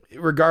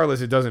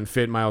regardless, it doesn't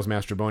fit Miles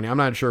Mastrobuoni. I'm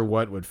not sure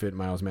what would fit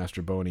Miles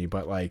Mastrobuoni,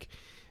 but like,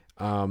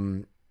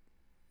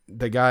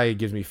 the guy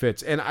gives me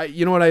fits. And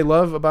you know what I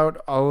love about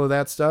all of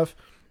that stuff?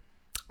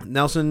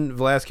 Nelson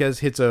Velasquez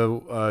hits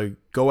a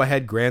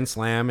go-ahead grand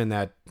slam in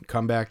that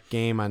comeback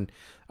game on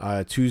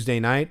Tuesday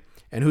night.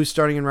 And who's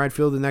starting in right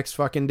field the next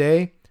fucking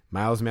day?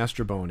 Miles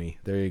Mastrobuoni.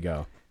 There you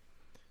go.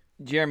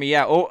 Jeremy,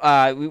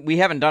 yeah. We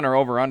haven't done our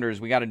over-unders.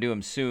 We got to do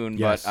them soon.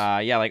 Yes.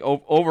 But, like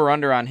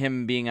over-under on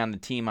him being on the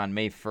team on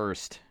May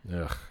 1st.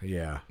 Ugh,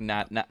 yeah.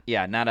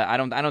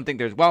 I don't think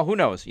there's, well, who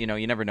knows? You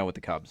never know with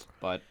the Cubs.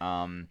 But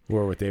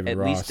or with David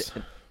Ross.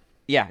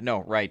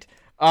 Right.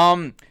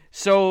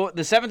 So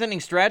the seventh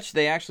inning stretch,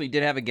 they actually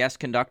did have a guest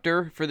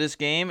conductor for this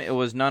game. It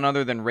was none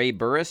other than Ray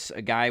Burris,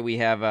 a guy we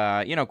have,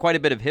 quite a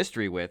bit of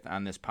history with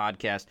on this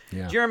podcast.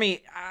 Yeah.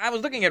 Jeremy, I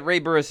was looking at Ray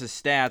Burris's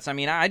stats. I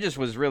mean, I just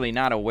was really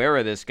not aware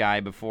of this guy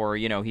before,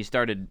 he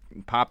started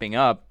popping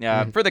up.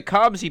 For the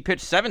Cubs, he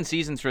pitched 7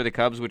 seasons for the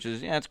Cubs, which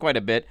is, it's quite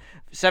a bit.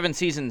 7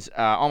 seasons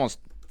almost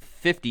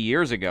 50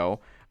 years ago.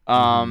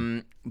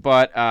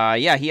 But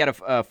yeah, he had a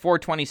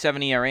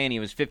 4.27 ERA and he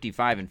was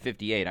 55 and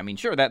 58. I mean,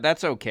 sure,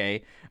 that's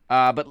okay.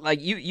 But like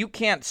you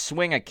can't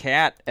swing a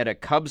cat at a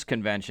Cubs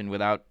convention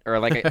without, or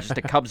like just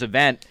a Cubs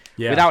event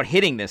without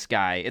hitting this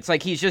guy. It's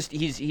like he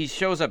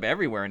shows up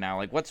everywhere now.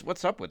 Like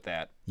what's up with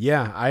that?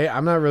 Yeah,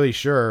 I'm not really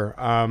sure.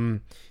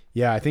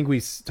 Yeah, I think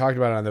we talked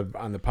about it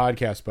on the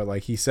podcast, but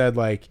like he said,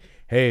 like,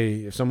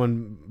 hey, if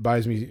someone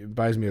buys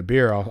me a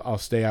beer, I'll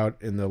stay out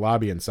in the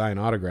lobby and sign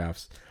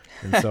autographs.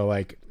 And so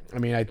like, I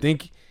mean, I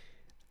think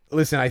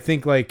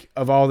like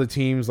of all the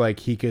teams, like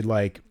he could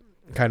like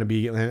kind of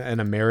be an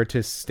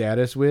emeritus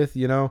status with,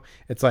 you know,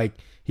 it's like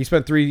he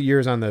spent 3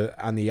 years on the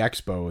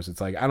Expos.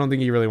 It's like, I don't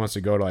think he really wants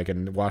to go to like a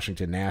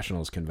Washington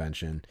Nationals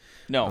convention.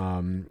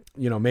 No.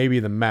 You know, maybe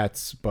the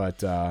Mets,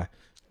 but,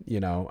 you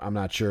know, I'm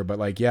not sure, but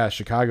like, yeah,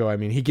 Chicago, I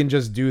mean, he can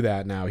just do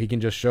that now. He can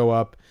just show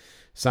up,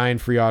 sign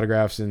free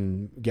autographs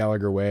in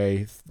Gallagher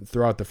Way,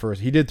 throw out the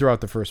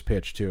first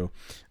pitch too.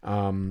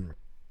 And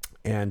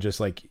just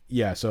like,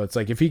 yeah, so it's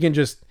like, if he can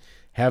just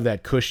have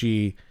that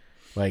cushy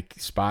like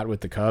spot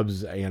with the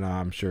Cubs, you know,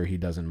 I'm sure he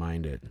doesn't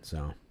mind it.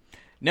 So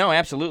no,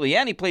 absolutely.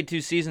 Yeah, and he played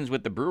 2 seasons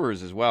with the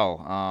Brewers as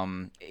well,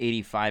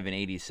 85 and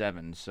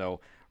 87.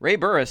 So Ray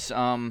Burris,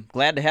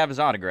 glad to have his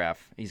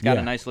autograph. He's got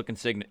a nice looking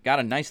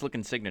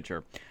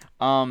signature.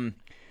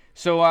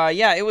 So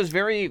yeah, it was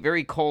very,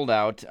 very cold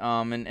out.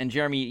 And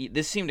Jeremy,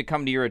 this seemed to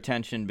come to your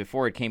attention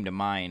before it came to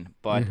mine,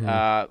 but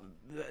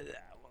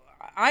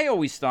I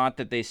always thought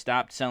that they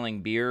stopped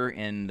selling beer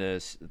in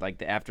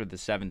after the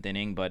 7th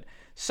inning, but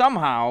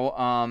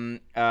somehow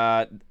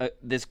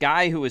this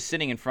guy who was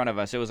sitting in front of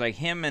us, it was like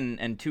him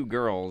and 2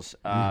 girls.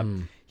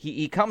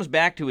 He comes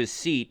back to his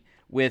seat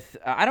with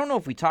I don't know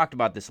if we talked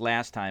about this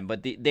last time,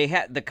 but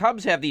the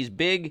Cubs have these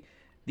big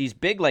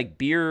like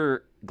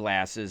beer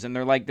glasses, and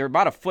they're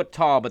about a foot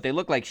tall, but they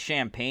look like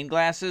champagne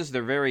glasses.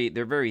 They're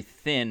very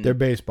thin. They're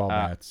baseball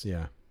bats,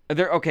 yeah.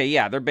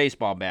 They're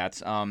baseball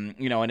bats.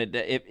 You know, and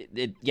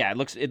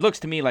it looks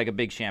to me like a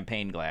big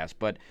champagne glass,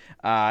 but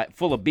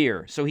full of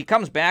beer. So he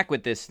comes back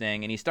with this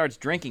thing and he starts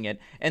drinking it,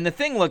 and the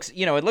thing looks,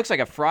 you know, it looks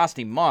like a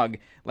frosty mug.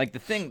 Like the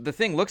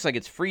thing looks like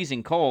it's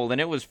freezing cold, and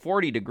it was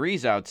 40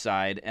 degrees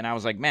outside, and I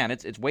was like, man,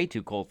 it's way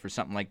too cold for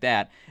something like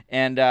that.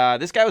 And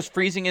this guy was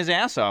freezing his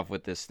ass off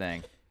with this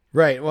thing.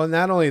 Right. Well,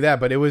 not only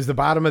that, but it was the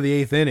bottom of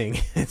the 8th inning.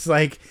 It's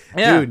like,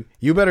 dude,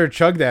 you better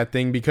chug that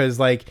thing, because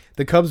like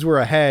the Cubs were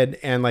ahead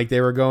and like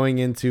they were going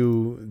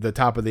into the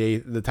top of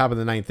the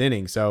 9th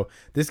inning. So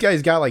this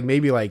guy's got like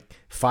maybe like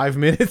 5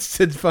 minutes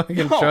to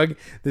fucking chug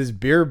this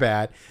beer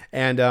bat.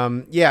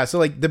 And yeah, so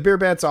like the beer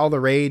bat's all the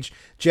rage.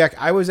 Jack,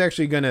 I was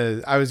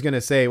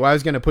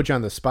gonna put you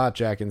on the spot,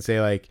 Jack, and say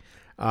like,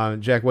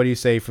 Jack, what do you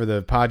say for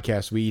the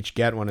podcast? We each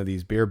get one of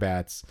these beer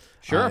bats,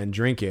 and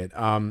drink it.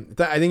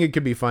 I think it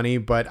could be funny,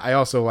 but I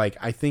also like,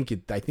 I think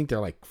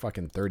they're like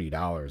fucking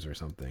 $30 or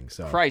something.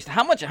 So Christ,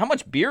 how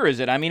much beer is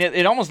it? I mean,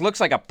 it almost looks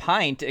like a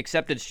pint,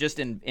 except it's just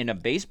in a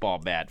baseball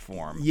bat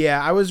form.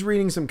 Yeah, I was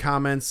reading some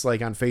comments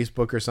like on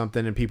Facebook or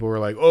something, and people were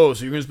like, "Oh,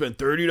 so you're gonna spend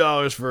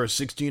 $30 for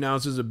 16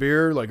 ounces of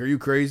beer? Like, are you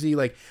crazy?"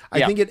 Like,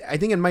 I think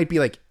it might be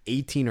like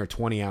 18 or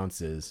 20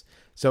 ounces.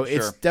 So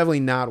it's definitely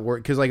not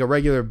worth, because like a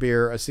regular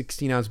beer, a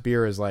 16-ounce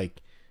beer is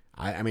like,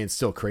 I mean, it's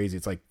still crazy.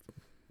 It's like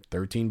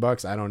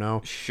 $13. I don't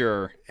know.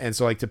 Sure. And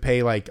so like to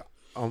pay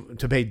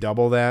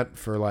double that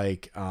for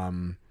like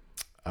 4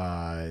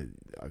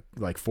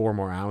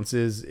 more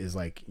ounces is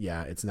like,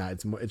 yeah, it's not.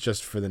 It's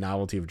just for the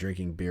novelty of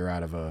drinking beer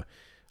out of a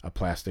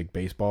plastic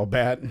baseball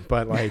bat.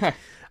 But like,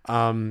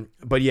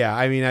 but yeah,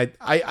 I mean,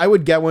 I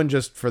would get one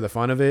just for the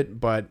fun of it.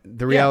 But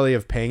the reality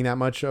of paying that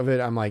much of it,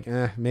 I'm like,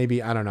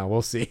 maybe, I don't know.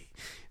 We'll see.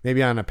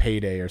 Maybe on a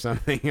payday or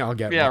something, I'll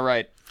get one. Yeah,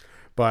 right.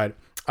 But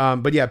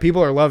yeah,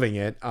 people are loving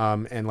it.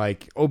 And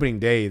like opening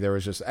day, there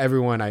was just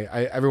everyone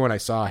I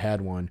saw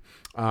had one.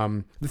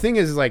 The thing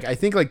is like, I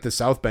think like the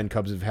South Bend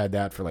Cubs have had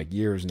that for like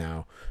years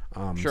now.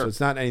 So it's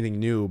not anything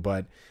new,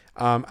 but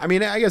I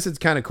mean, I guess it's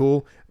kind of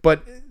cool,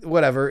 but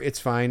whatever,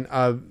 it's fine.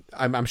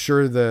 I'm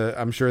sure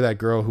that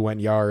girl who went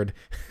yard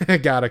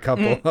got a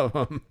couple of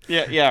them.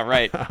 Yeah,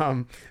 right.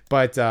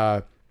 But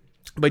to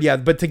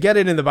get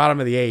it in the bottom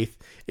of the 8th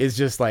is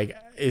just like,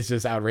 it's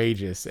just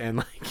outrageous. And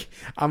like,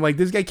 I'm like,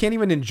 this guy can't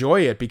even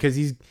enjoy it because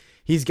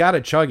he's got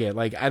to chug it.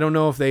 Like, I don't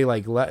know if they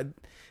like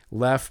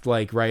left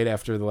like right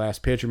after the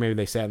last pitch, or maybe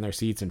they sat in their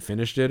seats and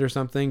finished it or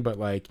something. But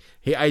like,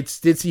 I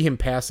did see him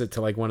pass it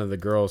to like one of the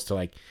girls to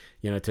like,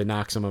 you know, to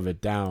knock some of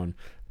it down.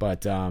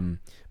 But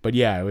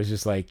yeah, it was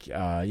just like, you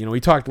know, we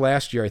talked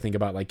last year, I think,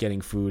 about like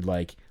getting food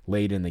like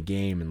late in the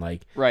game, and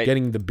like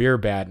getting the beer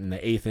bat in the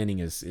 8th inning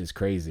is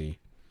crazy.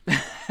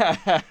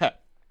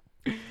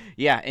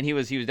 Yeah, and he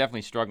was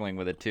definitely struggling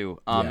with it too.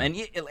 And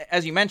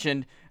as you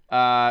mentioned,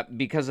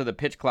 because of the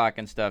pitch clock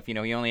and stuff, you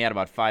know, he only had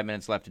about 5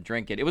 minutes left to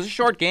drink it. It was a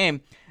short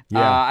game.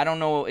 Yeah. I don't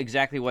know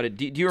exactly what it.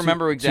 Do you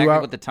remember exactly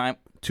what the time?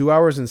 2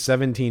 hours and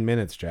 17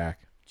 minutes, Jack.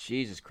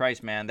 Jesus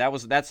Christ, man,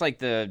 that's like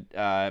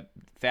the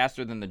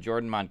faster than the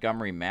Jordan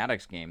Montgomery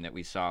Maddox game that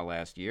we saw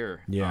last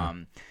year. Yeah.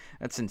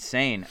 That's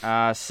insane.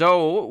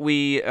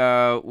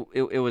 So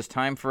it was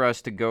time for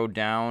us to go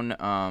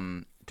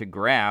down to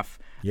graph.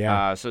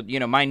 Yeah. So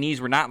my knees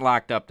were not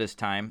locked up this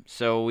time,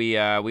 so we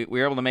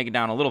were able to make it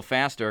down a little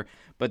faster.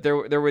 But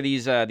there were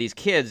these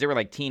kids. They were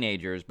like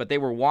teenagers, but they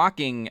were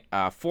walking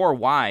 4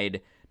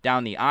 wide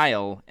down the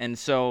aisle, and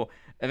so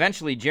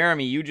eventually,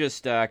 Jeremy, you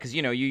just because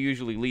you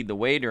usually lead the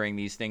way during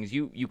these things,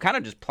 you kind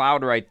of just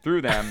plowed right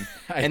through them,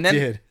 and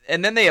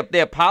then they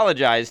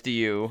apologized to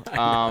you.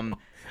 I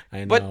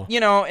know. But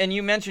and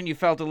you mentioned you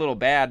felt a little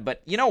bad,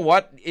 but you know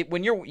what?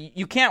 When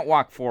you can't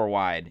walk 4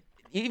 wide.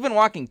 Even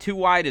walking 2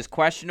 wide is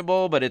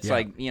questionable, but it's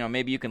like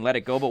maybe you can let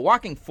it go. But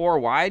walking 4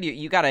 wide,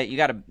 you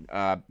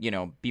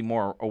gotta be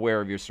more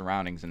aware of your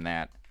surroundings than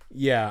that.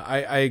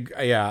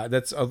 Yeah,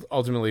 that's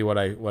ultimately what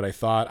I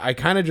thought. I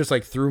kind of just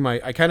like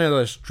I kind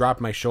of just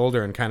dropped my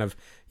shoulder and kind of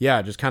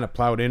just kind of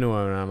plowed into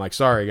him, and I'm like,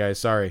 sorry guys,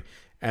 sorry.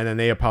 And then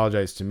they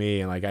apologized to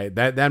me, and like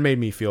that made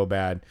me feel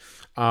bad.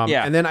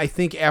 And then I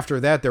think after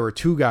that there were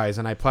 2 guys,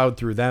 and I plowed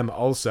through them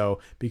also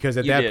because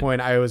at that point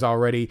I was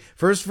already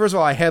first of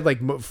all I had like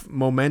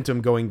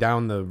momentum going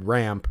down the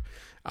ramp,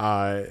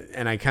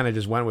 and I kind of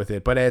just went with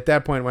it. But at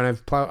that point, when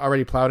I've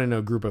already plowed into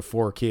a group of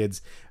 4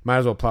 kids, might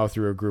as well plow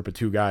through a group of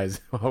 2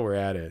 guys while we're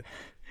at it.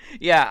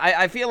 Yeah,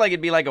 I feel like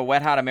it'd be like a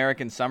Wet Hot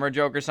American Summer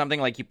joke or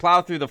something. Like you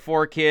plow through the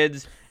 4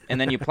 kids, and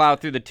then you plow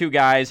through the 2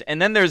 guys,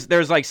 and then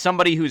there's like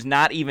somebody who's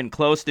not even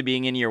close to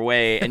being in your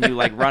way, and you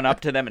like run up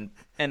to them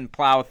and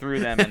plow through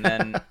them, and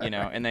then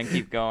and then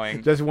keep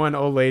going. Just one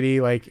old lady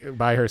like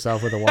by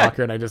herself with a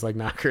walker, and I just like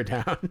knock her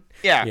down.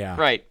 Yeah.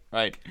 Right.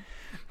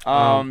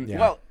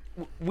 Well,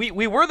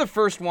 we were the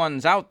first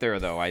ones out there,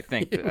 though, I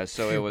think.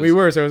 So it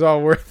was. So it was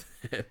all worth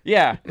it.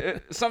 Yeah,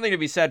 something to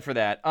be said for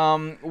that.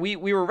 We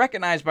were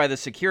recognized by the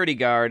security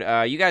guard.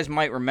 You guys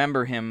might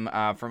remember him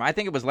from, I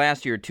think it was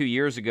last year or 2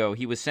 years ago.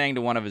 He was saying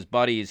to one of his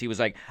buddies, he was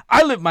like,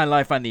 "I live my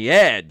life on the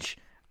edge."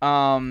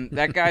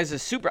 That guy's a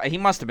super. He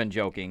must have been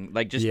joking,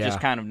 like just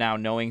kind of now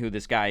knowing who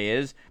this guy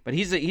is. But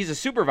he's a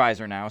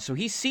supervisor now, so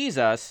he sees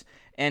us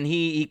and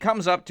he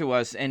comes up to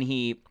us and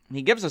he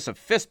gives us a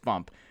fist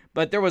bump.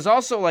 But there was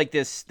also like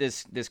this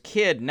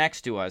kid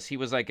next to us. He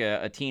was like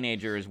a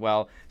teenager as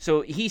well.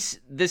 So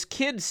this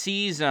kid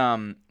sees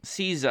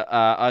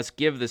us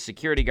give the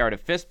security guard a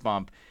fist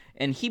bump,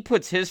 and he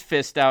puts his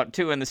fist out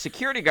too, and the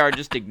security guard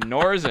just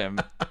ignores him.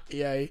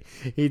 Yeah,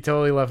 he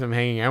totally left him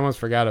hanging. I almost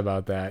forgot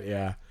about that.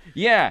 Yeah.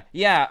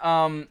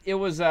 It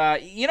was.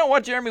 You know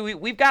what, Jeremy?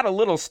 We've got a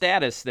little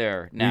status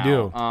there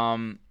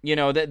now. We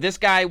do. This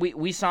guy,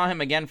 we saw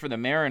him again for the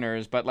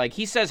Mariners, but like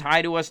he says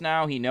hi to us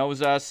now. He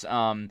knows us.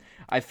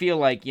 I feel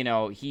like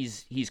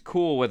he's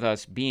cool with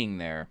us being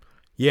there.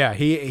 Yeah,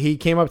 he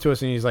came up to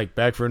us and he's like,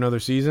 "Back for another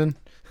season."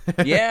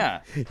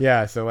 Yeah.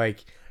 Yeah. So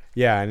like.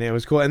 Yeah, and it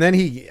was cool. And then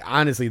he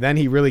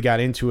really got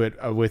into it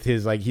with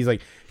his, like, he's like,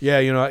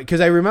 yeah,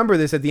 because I remember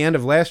this at the end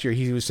of last year.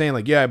 He was saying,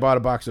 like, yeah, I bought a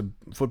box of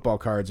football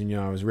cards, and,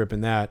 I was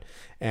ripping that.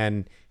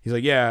 And he's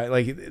like, yeah,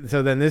 like,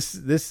 so then this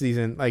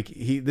season, like,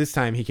 this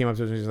time he came up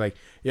to us and he's like,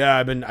 yeah,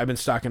 I've been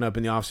stocking up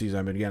in the offseason.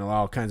 I've been getting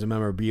all kinds of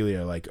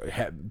memorabilia, like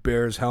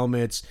Bears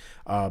helmets,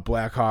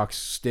 Blackhawks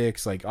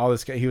sticks, like, all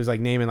this. He was,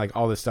 like, naming, like,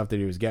 all this stuff that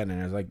he was getting.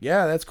 And I was like,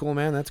 yeah, that's cool,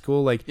 man. That's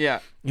cool. Like, yeah,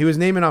 he was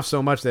naming off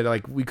so much that,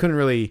 like, we couldn't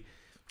really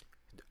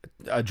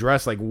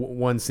address like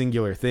one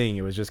singular thing.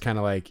 It was just kind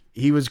of like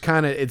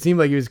it seemed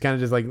like he was kind of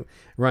just like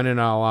running it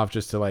all off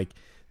just to like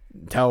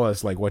tell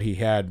us like what he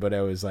had. But I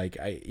was like,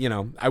 I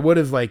would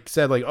have like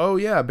said like, oh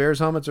yeah, Bears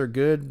helmets are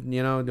good,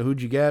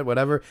 who'd you get,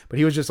 whatever. But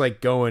he was just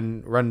like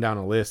running down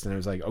a list, and it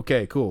was like,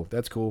 okay, cool,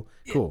 that's cool.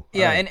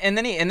 Yeah, right. and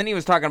then he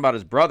was talking about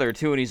his brother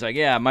too, and he's like,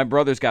 yeah, my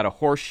brother's got a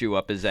horseshoe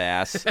up his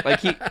ass.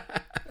 Like he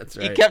That's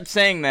right. He kept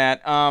saying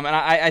that, and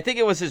I think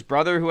it was his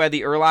brother who had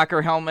the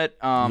Urlacher helmet,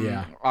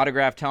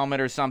 autographed helmet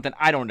or something.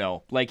 I don't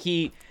know. Like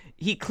he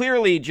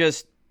clearly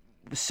just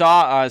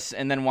saw us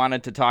and then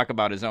wanted to talk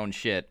about his own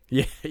shit.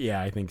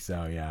 Yeah, I think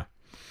so. Yeah.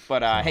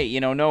 But hey,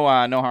 no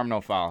harm,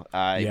 no foul.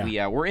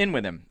 We're in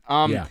with him.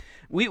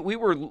 We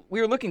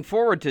were looking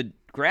forward to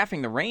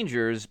graphing the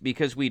Rangers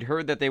because we'd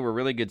heard that they were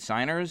really good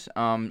signers.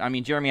 I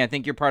mean, Jeremy, I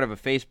think you're part of a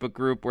Facebook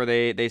group where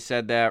they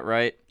said that,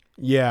 right?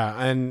 Yeah,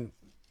 and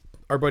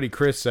our buddy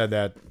Chris said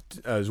that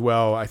as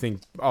well. I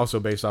think also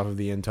based off of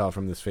the intel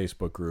from this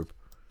Facebook group.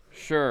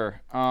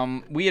 Sure.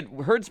 We had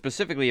heard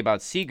specifically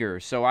about Seager,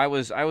 so I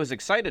was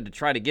excited to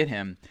try to get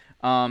him.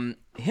 Him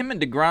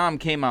and DeGrom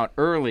came out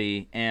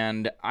early,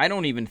 and I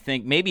don't even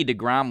think maybe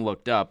DeGrom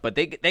looked up, but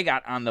they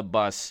got on the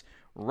bus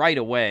right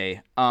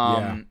away.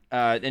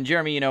 And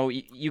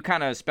Jeremy, you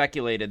kind of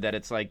speculated that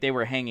it's like they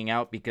were hanging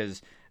out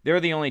because they're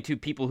the only two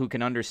people who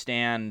can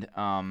understand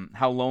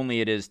how lonely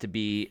it is to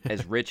be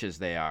as rich as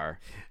they are.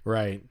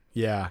 Right.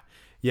 Yeah.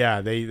 Yeah.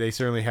 They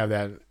certainly have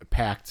that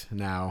packed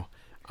now.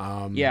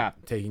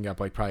 Taking up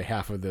like probably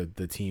half of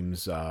the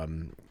team's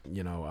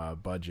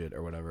budget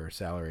or whatever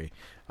salary.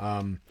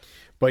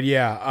 But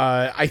yeah,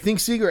 I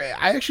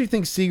actually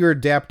think Seager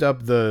dapped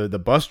up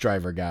the bus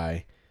driver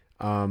guy.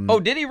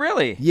 Did he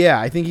really? Yeah,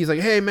 I think he's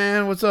like, hey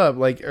man, what's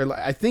up?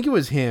 I think it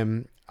was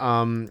him.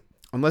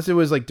 Unless it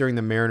was like during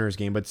the Mariners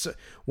game, but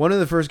one of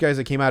the first guys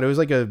that came out, it was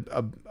like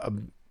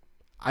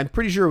I'm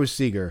pretty sure it was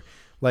Seager.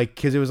 like,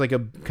 because it was like a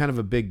kind of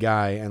a big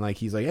guy, and like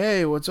he's like,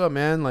 hey, what's up,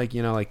 man? Like,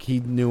 you know, like he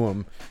knew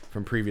him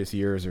from previous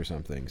years or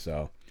something.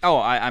 So. Oh,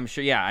 I'm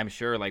sure. Yeah, I'm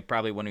sure. Like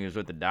probably when he was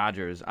with the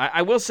Dodgers.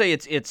 I will say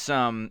it's pretty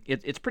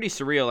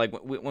surreal. Like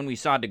when we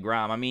saw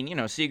DeGrom. I mean, you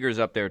know, Seager's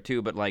up there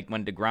too, but like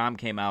when DeGrom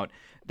came out,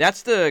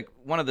 that's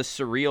one of the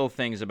surreal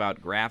things about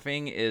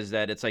graphing is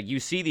that it's like you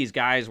see these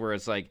guys where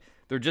it's like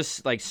they're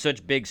just like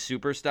such big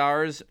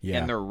superstars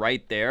and they're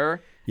right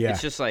there. Yeah.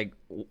 It's just like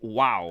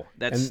wow,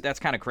 that's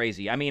kind of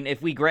crazy. I mean,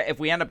 if we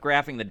end up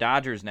graphing the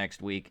Dodgers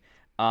next week.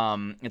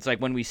 It's like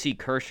when we see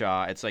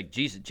Kershaw, it's like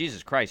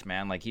Jesus Christ,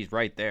 man, like he's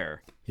right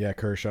there. Yeah,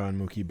 Kershaw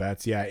and Mookie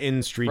Betts. Yeah,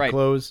 in street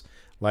clothes.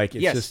 Like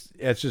it's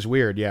just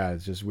weird. Yeah,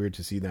 it's just weird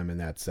to see them in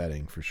that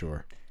setting for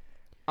sure.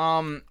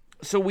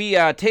 So we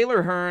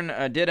Taylor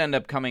Hearn did end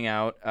up coming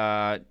out.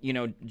 You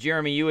know,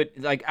 Jeremy, you had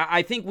like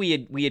I think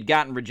we had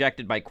gotten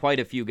rejected by quite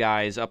a few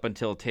guys up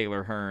until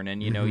Taylor Hearn,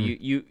 and you know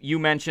you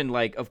mentioned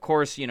like of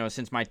course you know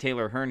since my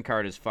Taylor Hearn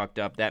card is fucked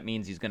up, that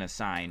means he's gonna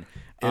sign.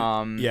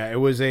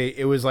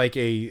 It was like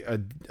a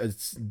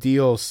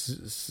deal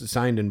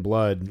signed in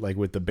blood, like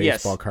with the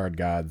baseball card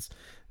gods,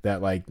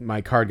 that like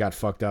my card got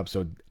fucked up,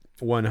 so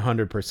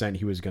 100%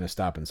 he was gonna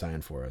stop and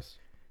sign for us.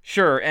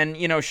 Sure, and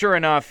you know, sure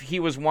enough, he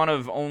was one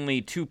of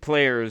only 2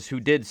 players who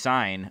did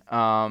sign.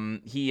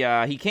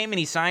 He came and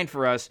he signed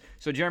for us.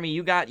 So Jeremy,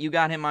 you got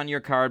him on your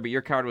card, but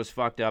your card was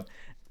fucked up.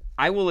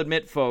 I will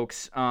admit,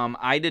 folks,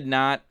 I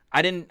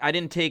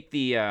didn't take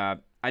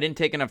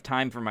enough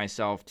time for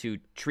myself to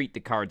treat the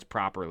cards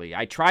properly.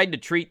 I tried to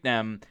treat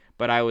them,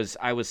 but I was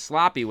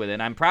sloppy with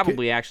it. I'm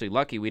probably actually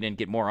lucky we didn't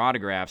get more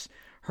autographs.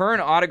 Hearn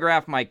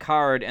autographed my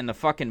card, and the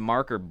fucking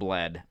marker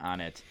bled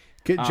on it.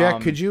 Jack,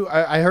 could you?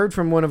 I heard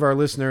from one of our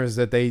listeners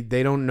that they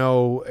don't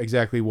know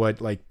exactly what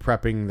like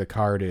prepping the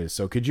card is.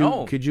 So could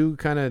you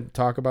kind of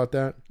talk about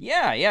that?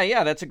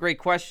 Yeah. That's a great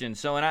question.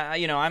 So and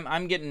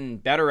I'm getting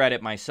better at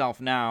it myself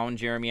now. And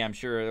Jeremy, I'm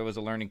sure it was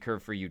a learning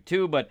curve for you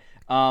too. But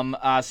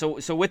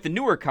so with the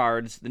newer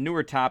cards, the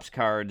newer Topps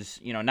cards,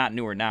 you know, not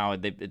newer now.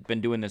 They've been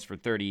doing this for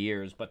 30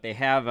 years, but they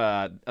have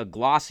a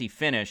glossy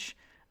finish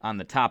on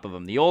the top of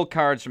them. The old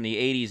cards from the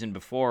 80s and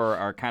before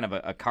are kind of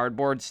a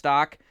cardboard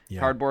stock. Yeah.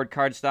 Cardboard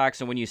card stock.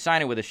 So when you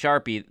sign it with a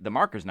Sharpie, the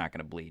marker's not going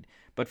to bleed.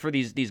 But for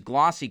these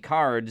glossy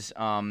cards,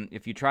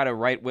 if you try to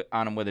write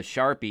on them with a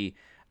Sharpie,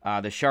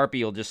 the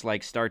Sharpie will just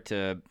like start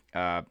to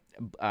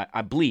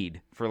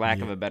bleed, for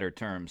lack of a better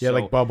term. Yeah, so,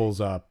 like bubbles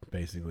up,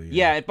 basically.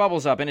 Yeah, it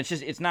bubbles up, and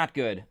it's not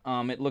good.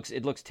 It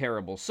looks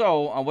terrible.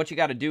 So what you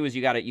got to do is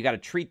you got to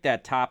treat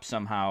that top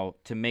somehow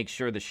to make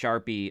sure the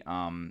Sharpie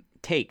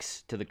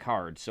takes to the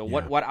card. So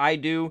what I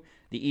do,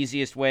 the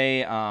easiest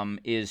way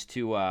is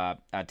to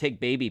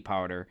take baby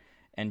powder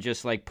and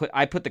just like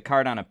put the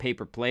card on a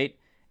paper plate,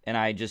 and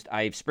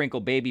I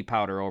sprinkle baby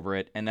powder over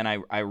it, and then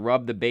I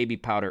rub the baby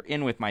powder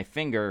in with my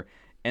finger,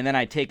 and then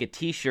I take a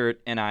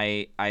T-shirt and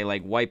I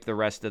like wipe the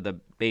rest of the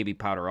baby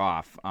powder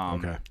off.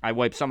 I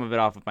wipe some of it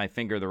off with my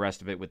finger, the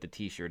rest of it with the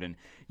T-shirt, and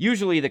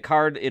usually the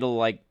card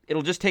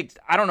it'll just take,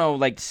 I don't know,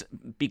 like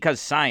because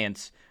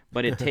science.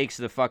 But it takes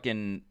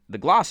the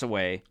gloss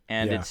away,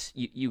 and it's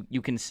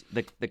you can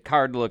the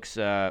card looks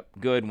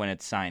good when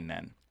it's signed.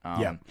 Then,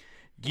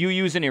 do you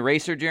use an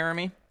eraser,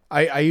 Jeremy?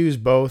 I use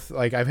both.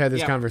 Like I've had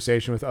this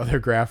conversation with other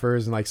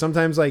graphers, and like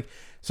sometimes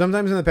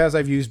in the past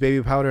I've used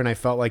baby powder, and I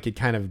felt like it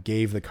kind of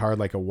gave the card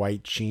like a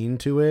white sheen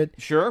to it.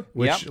 Sure,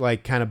 which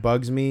like kind of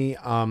bugs me.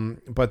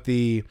 But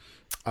the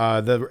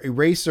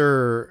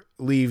eraser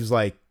leaves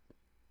like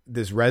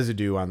this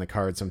residue on the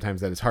card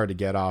sometimes that it's hard to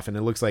get off, and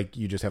it looks like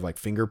you just have like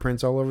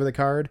fingerprints all over the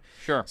card.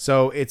 Sure.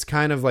 So it's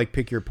kind of like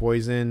pick your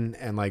poison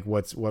and like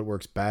what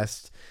works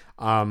best.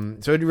 So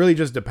it really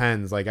just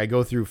depends. Like I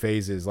go through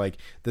phases. Like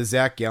the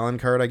Zach Gallen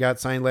card I got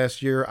signed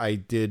last year, I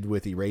did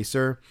with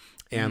eraser,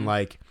 and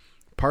like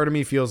part of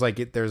me feels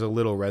like there's a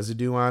little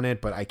residue on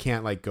it, but I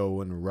can't like go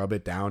and rub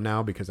it down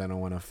now because I don't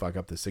want to fuck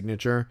up the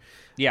signature.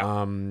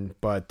 Yeah.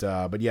 But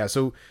yeah.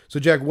 So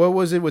Jack, what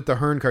was it with the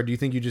Hearn card? Do you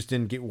think you just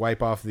didn't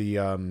wipe off the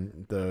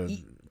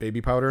baby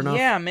powder enough?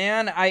 Yeah,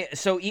 man.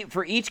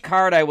 For each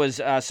card I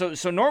was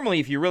so normally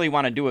if you really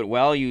want to do it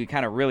well, you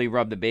kind of really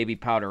rub the baby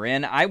powder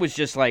in. I was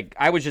just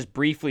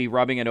briefly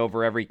rubbing it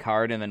over every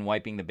card and then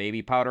wiping the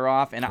baby powder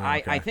off. And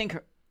I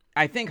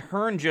think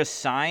Hearn just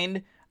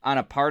signed on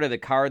a part of the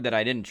card that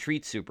I didn't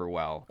treat super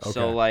well. Okay.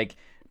 So like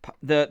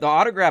the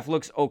autograph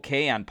looks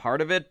okay on part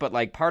of it, but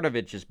like part of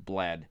it just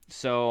bled.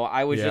 So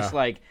I was just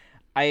like,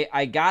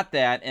 I got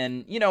that.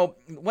 And you know,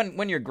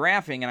 when you're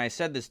graphing, and I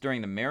said this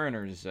during the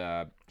Mariners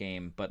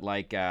game, but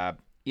like,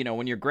 you know,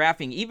 when you're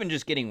graphing, even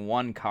just getting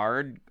one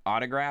card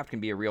autographed can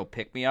be a real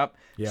pick-me-up.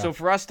 Yeah. So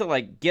for us to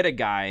like get a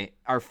guy,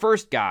 our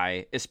first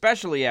guy,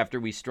 especially after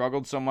we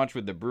struggled so much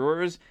with the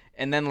Brewers,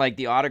 and then like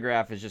the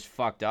autograph is just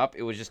fucked up,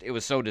 it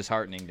was so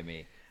disheartening to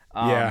me.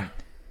 I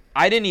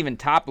didn't even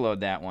top load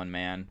that one,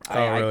 man.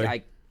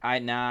 Really?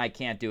 I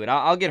can't do it.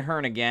 I'll get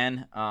Hearn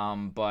again.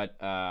 But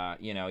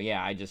you know,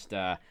 I just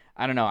I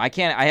don't know. I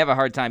have a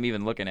hard time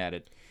even looking at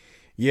it.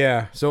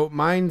 Yeah. So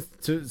mine,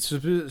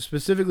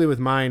 specifically with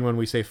mine, when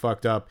we say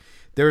fucked up,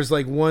 there's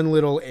like one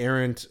little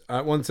errant.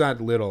 One's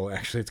not little,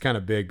 actually. It's kind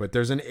of big, but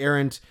there's an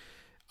errant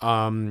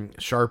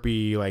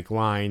Sharpie like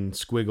line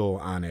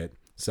squiggle on it.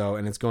 So,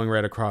 and it's going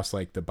right across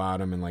like the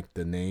bottom and like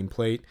the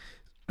nameplate.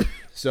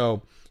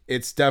 So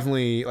it's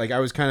definitely like, I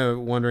was kind of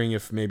wondering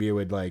if maybe it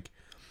would like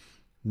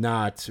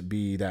not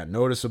be that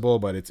noticeable,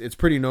 but it's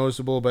pretty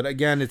noticeable. But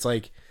again, it's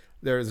like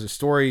there's a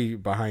story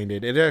behind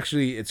it.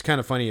 It's kind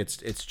of funny.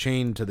 It's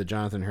chained to the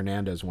Jonathan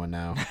Hernandez one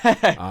now.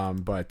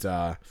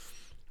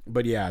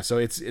 But yeah, so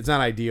it's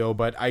not ideal,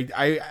 but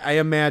I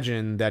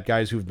imagine that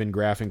guys who've been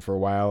graphing for a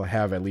while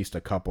have at least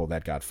a couple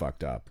that got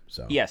fucked up.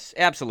 So yes,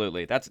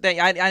 absolutely. I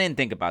didn't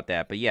think about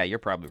that, but yeah, you're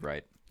probably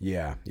right.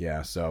 Yeah.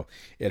 So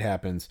it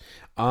happens.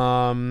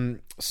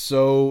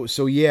 So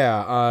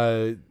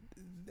yeah.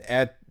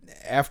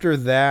 After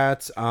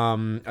that,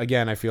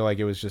 again, I feel like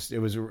it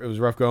was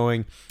rough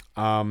going.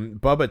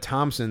 Bubba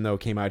Thompson though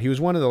came out. He was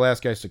one of the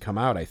last guys to come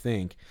out, I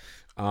think.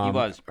 He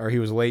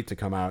was late to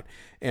come out,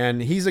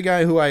 and he's a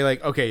guy who I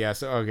like. Okay,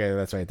 that's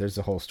right. There's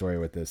the whole story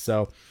with this.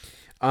 So,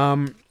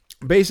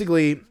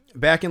 basically,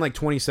 back in like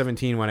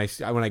 2017, when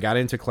I got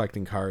into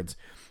collecting cards,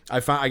 I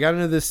got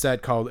into this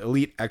set called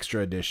Elite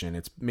Extra Edition.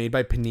 It's made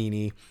by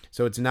Panini,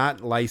 so it's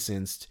not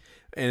licensed,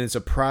 and it's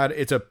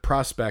a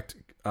prospect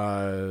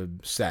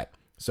set.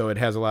 So it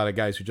has a lot of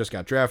guys who just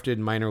got drafted,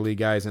 minor league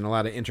guys, and a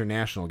lot of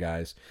international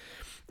guys.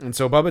 And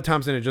so Bubba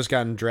Thompson had just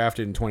gotten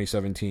drafted in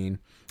 2017.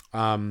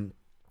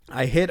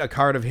 I hit a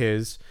card of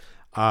his,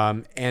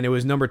 and it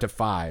was numbered to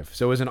 5.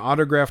 So it was an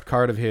autographed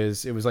card of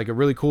his. It was like a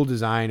really cool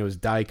design. It was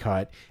die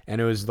cut,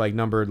 and it was like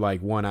numbered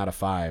like 1 out of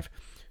 5.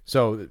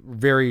 So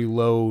very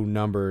low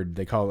numbered.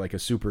 They call it like a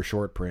super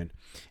short print,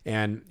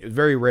 and it was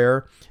very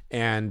rare.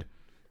 And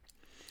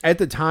at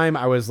the time,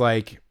 I was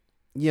like,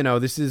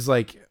 this is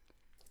like.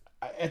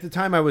 At the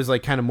time, I was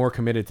like kind of more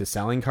committed to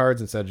selling cards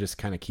instead of just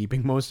kind of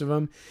keeping most of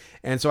them.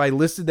 And so I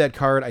listed that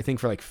card, I think,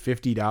 for like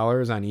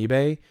 $50 on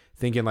eBay,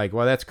 thinking like,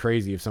 well, that's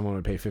crazy if someone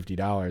would pay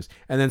 $50.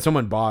 And then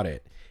someone bought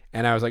it.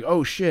 And I was like,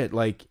 oh shit,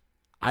 like,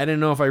 I didn't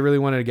know if I really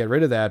wanted to get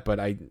rid of that,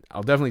 but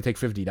I'll definitely take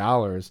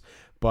 $50.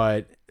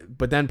 But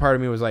then part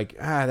of me was like,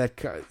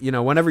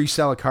 whenever you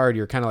sell a card,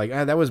 you're kind of like,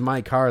 that was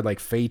my card. Like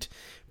fate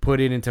put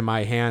it into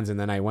my hands, and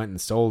then I went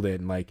and sold it.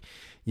 And like,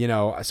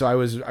 so I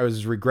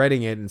was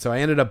regretting it. And so I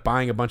ended up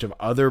buying a bunch of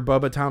other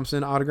Bubba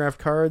Thompson autographed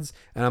cards.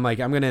 And I'm like,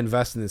 I'm going to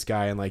invest in this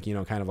guy and like,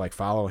 kind of like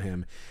follow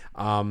him.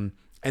 And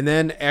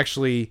then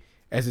actually,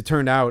 as it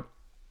turned out,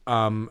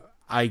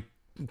 I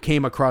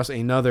came across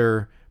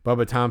another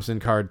Bubba Thompson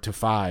card to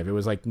 5. It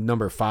was like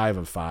number 5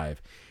 of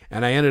 5.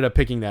 And I ended up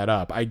picking that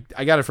up. I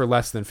got it for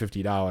less than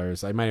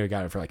 $50. I might have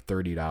got it for like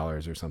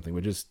 $30 or something,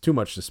 which is too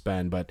much to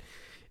spend, but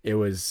it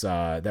was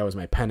that was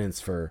my penance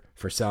for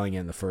selling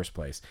it in the first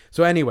place.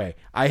 So anyway,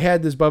 I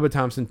had this Bubba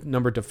Thompson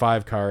numbered to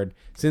 5 card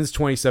since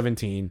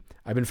 2017.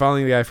 I've been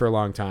following the guy for a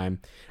long time.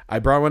 I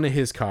brought one of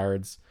his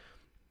cards.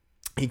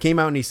 He came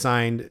out and he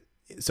signed.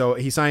 So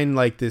he signed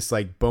like this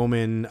like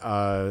Bowman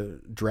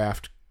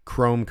draft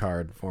Chrome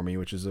card for me,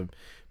 which is a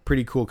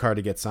pretty cool card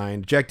to get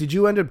signed. Jack, did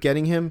you end up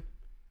getting him?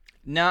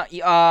 No,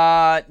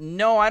 I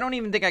don't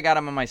even think I got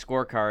him on my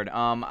scorecard.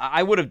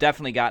 I would have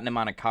definitely gotten him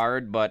on a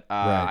card, but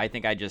right. I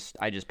think I just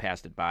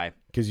passed it by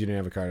because you didn't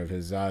have a card of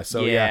his.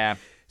 Yeah.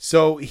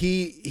 So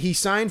he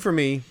signed for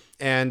me,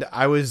 and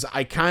I was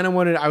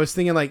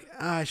thinking like,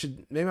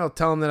 maybe I'll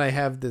tell him that I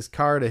have this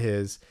card of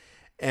his,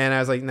 and I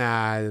was like,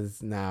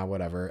 nah,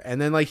 whatever. And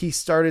then like he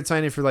started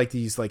signing for like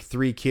these like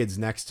 3 kids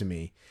next to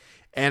me,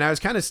 and I was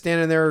kind of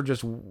standing there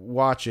just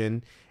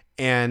watching,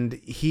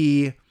 and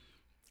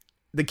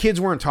the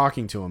kids weren't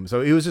talking to him,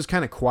 so he was just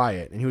kind of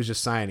quiet, and he was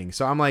just signing.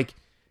 So I'm like,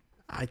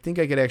 I think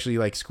I could actually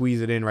like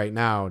squeeze it in right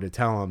now to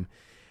tell him.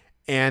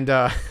 And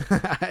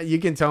you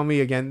can tell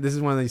me again. This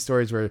is one of these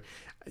stories where,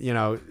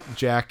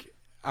 Jack.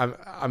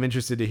 I'm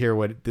interested to hear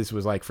what this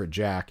was like for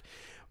Jack.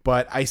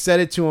 But I said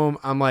it to him.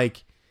 I'm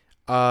like,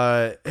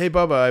 hey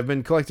Bubba, I've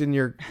been collecting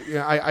your.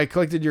 I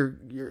collected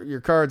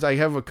your cards. I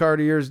have a card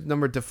of yours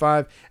numbered to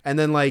 5, and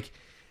then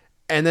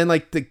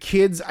the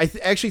kids. I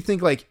actually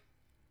think like.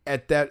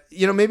 At that,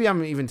 maybe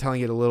I'm even telling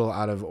it a little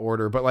out of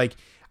order, but like,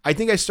 I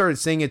think I started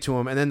saying it to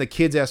him, and then the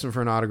kids asked him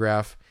for an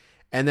autograph,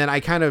 and then I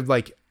kind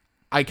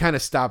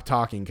of stopped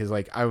talking because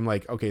like I'm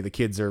like, okay, the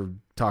kids are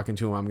talking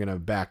to him, I'm gonna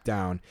back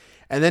down,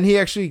 and then he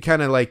actually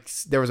kind of like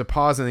there was a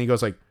pause, and then he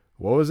goes like,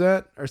 what was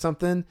that or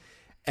something,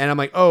 and I'm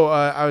like,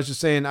 I was just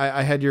saying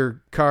I had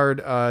your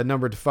card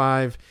numbered to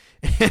 5,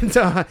 and he's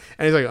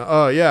like,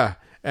 oh yeah,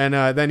 and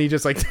then he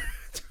just like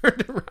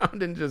turned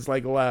around and just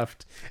like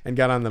left and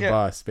got on the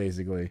bus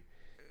basically.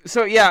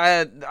 So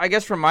yeah, I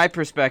guess from my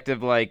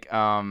perspective, like,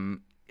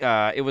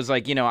 it was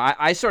like,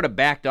 I sort of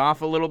backed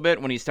off a little bit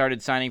when he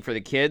started signing for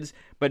the kids,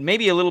 but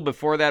maybe a little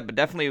before that, but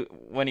definitely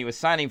when he was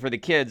signing for the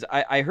kids,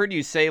 I heard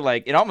you say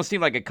like, it almost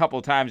seemed like a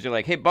couple times you're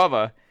like, hey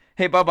Bubba,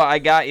 I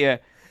got you.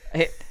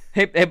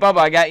 Hey Bubba,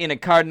 I got you in a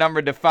card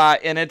numbered to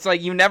 5, and it's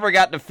like you never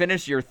got to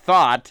finish your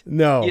thought.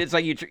 No, it's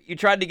like you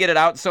tried to get it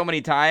out so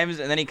many times,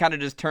 and then he kind of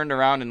just turned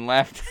around and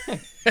left.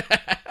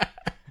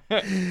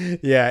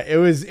 Yeah, it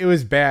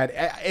was bad.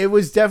 It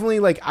was definitely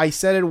like I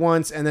said it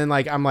once, and then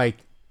like I'm like,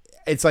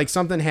 it's like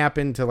something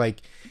happened to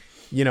like,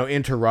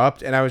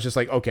 interrupt, and I was just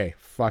like, okay,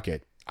 fuck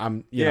it.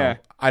 You know,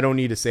 I don't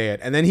need to say it.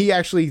 And then he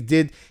actually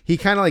did. He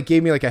kind of like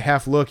gave me like a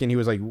half look, and he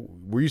was like,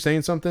 "Were you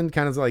saying something?"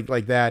 Kind of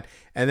like that.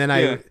 And then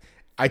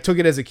I took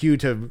it as a cue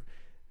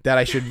that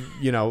I should,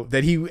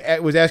 that he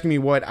was asking me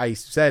what I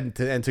said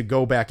and to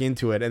go back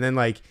into it. And then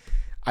like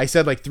I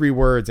said like 3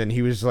 words, and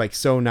he was like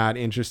so not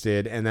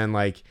interested. And then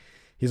like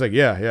he's like,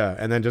 yeah,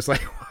 and then just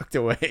like walked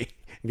away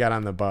and got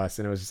on the bus.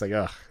 And it was just like,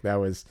 ugh, that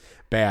was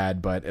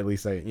bad. But at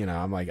least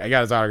I'm like, I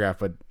got his autograph,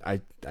 but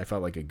I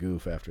felt like a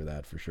goof after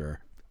that for sure.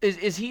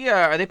 Is he?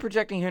 Are they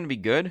projecting him to be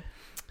good?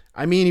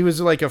 I mean, he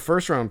was like a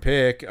first round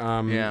pick. He,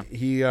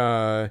 he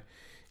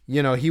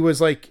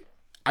was like,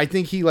 I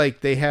think he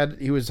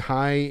was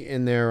high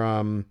in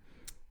their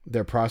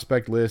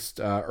prospect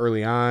list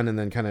early on, and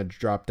then kind of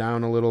dropped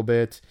down a little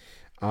bit,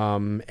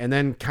 and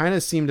then kind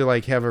of seemed to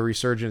like have a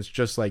resurgence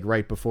just like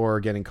right before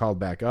getting called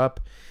back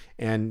up.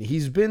 And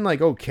he's been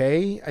like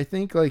okay, I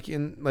think like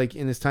in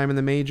his time in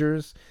the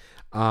majors.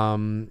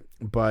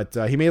 But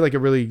he made like a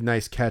really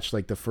nice catch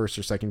like the first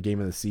or second game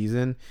of the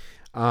season.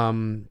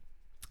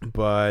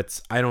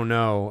 But I don't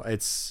know.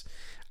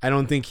 I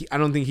don't think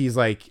he's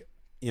like,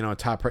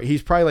 top.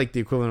 He's probably like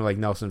the equivalent of like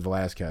Nelson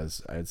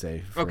Velasquez, I'd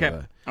say. For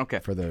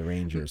the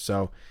Rangers.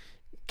 So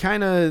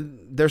kind of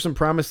there's some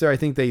promise there. I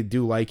think they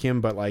do like him,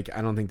 but like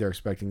I don't think they're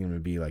expecting him to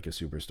be like a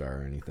superstar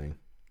or anything.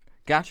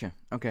 Gotcha.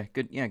 Okay.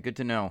 Good. Yeah. Good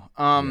to know.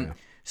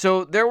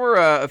 So there were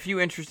a few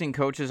interesting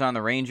coaches on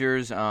the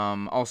Rangers.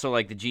 Also,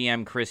 like the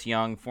GM Chris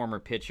Young, former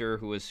pitcher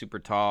who was super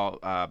tall.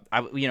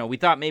 We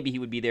thought maybe he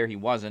would be there. He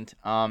wasn't.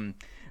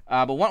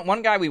 But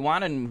one guy we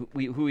wanted, and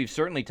who we've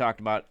certainly talked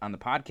about on the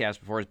podcast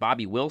before, is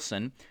Bobby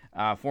Wilson,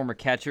 former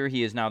catcher.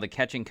 He is now the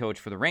catching coach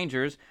for the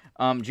Rangers.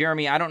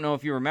 Jeremy, I don't know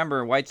if you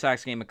remember a White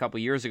Sox game a couple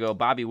years ago.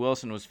 Bobby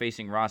Wilson was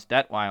facing Ross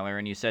Detweiler,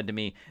 and you said to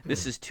me,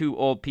 "This is 2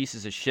 old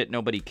pieces of shit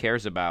nobody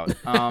cares about."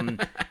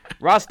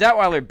 Ross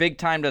Detweiler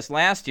big-timed us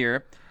last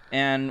year,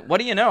 and what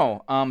do you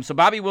know? So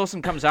Bobby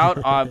Wilson comes out.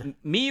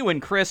 Me, you,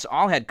 and Chris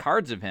all had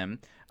cards of him.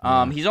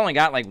 He's only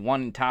got like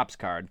 1 Topps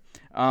card,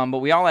 but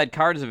we all had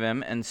cards of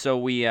him, and so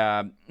we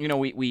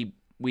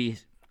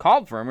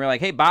called for him. We were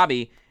like, "Hey,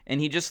 Bobby,"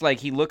 and he just like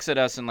he looks at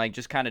us and like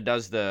just kind of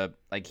does the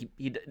like he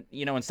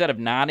instead of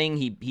nodding,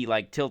 he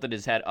like tilted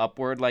his head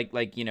upward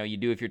like you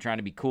do if you're trying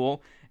to be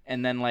cool,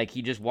 and then like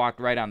he just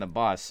walked right on the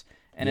bus,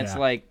 and it's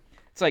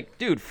like,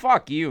 dude,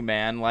 fuck you,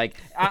 man. Like,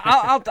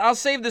 I'll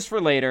save this for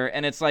later.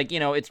 And it's like,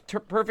 it's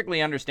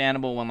perfectly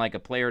understandable when like a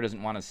player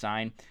doesn't want to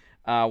sign,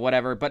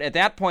 whatever. But at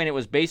that point, it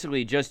was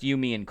basically just you,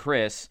 me, and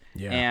Chris.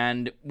 Yeah.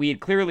 And we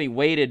had clearly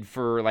waited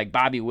for like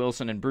Bobby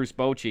Wilson and Bruce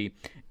Bochy.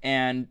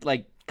 And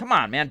like, come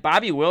on, man,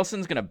 Bobby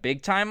Wilson's gonna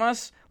big time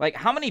us. Like,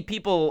 how many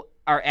people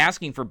are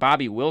asking for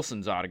Bobby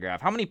Wilson's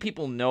autograph? How many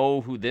people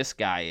know who this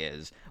guy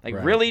is? Like,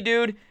 right. Really,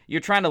 dude?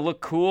 You're trying to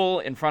look cool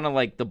in front of,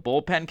 like, the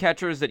bullpen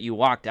catchers that you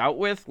walked out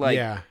with? Like,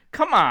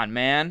 Come on,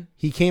 man.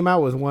 He came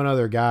out with one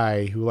other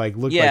guy who, like,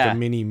 looked like a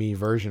mini-me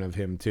version of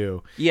him,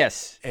 too.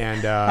 Yes.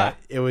 And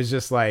it was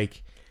just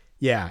like,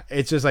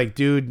 it's just like,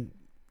 dude,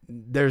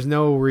 there's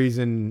no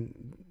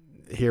reason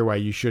here why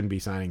you shouldn't be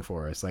signing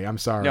for us. Like, I'm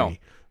sorry,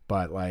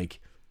 but, like,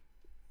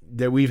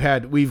 that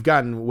we've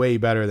gotten way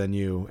better than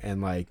you, and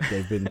like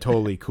they've been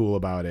totally cool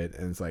about it,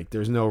 and it's like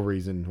there's no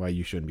reason why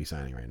you shouldn't be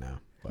signing right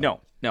now. But.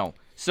 No.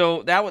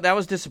 So that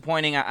was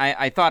disappointing.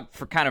 I thought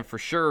for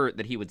sure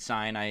that he would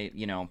sign.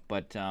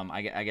 But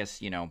I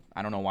guess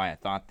I don't know why I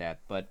thought that.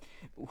 But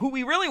who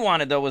we really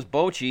wanted though was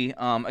Bochy.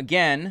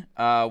 Again,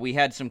 we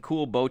had some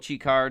cool Bochy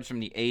cards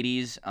from the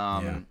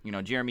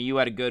 '80s. Jeremy, you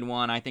had a good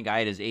one. I think I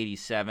had his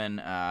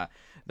 '87.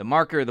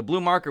 The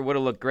blue marker would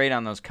have looked great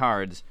on those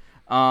cards.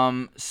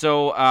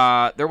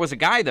 So there was a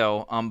guy,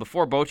 though,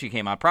 before Bochy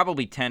came out,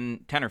 probably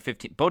 10 or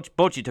 15.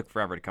 Bochy took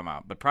forever to come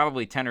out, but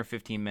probably 10 or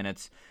 15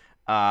 minutes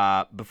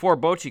before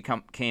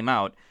Bochy came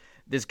out,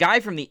 this guy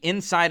from the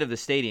inside of the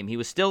stadium, he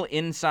was still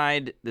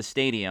inside the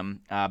stadium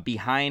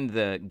behind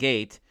the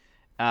gate,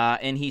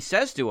 and he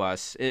says to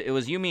us, it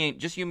was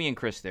just you, me, and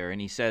Chris there,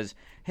 and he says,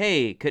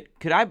 "Hey, could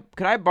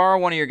I borrow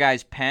one of your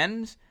guys'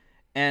 pens?"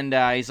 And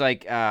he's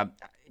like,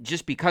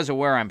 just because of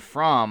where I'm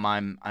from,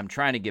 I'm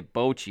trying to get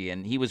Bochy,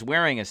 and he was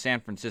wearing a San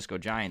Francisco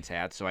Giants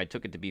hat, so I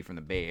took it to be from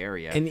the Bay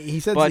Area. And he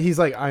said he's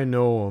like, "I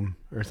know him"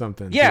 or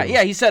something. Yeah,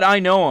 too. He said, "I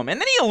know him,"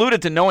 and then he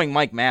alluded to knowing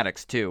Mike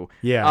Maddox too.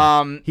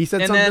 Yeah, he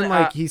said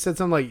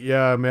something like,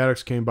 "Yeah,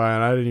 Maddox came by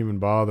and I didn't even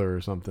bother"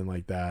 or something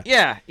like that.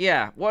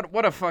 Yeah.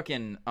 What a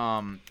fucking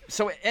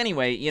So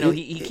anyway,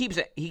 he keeps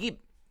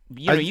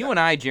you and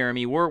I,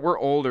 Jeremy, we're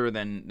older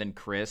than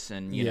Chris,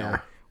 and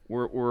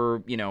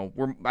we're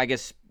I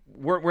guess.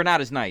 We're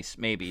not as nice,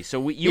 maybe.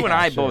 So and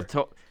I both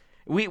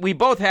we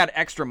both had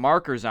extra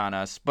markers on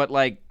us, but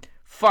like,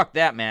 fuck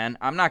that, man.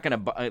 I'm not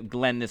gonna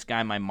lend this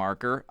guy my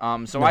marker.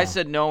 So I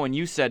said no, and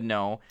you said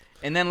no,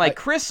 and then like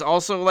Chris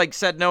also like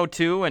said no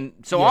too, and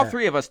so all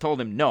 3 of us told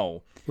him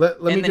no.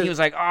 He was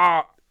like,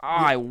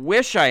 I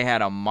wish I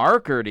had a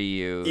marker to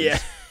use.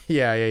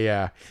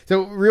 Yeah.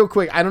 So real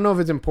quick, I don't know if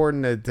it's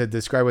important to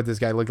describe what this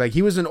guy looked like.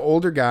 He was an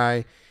older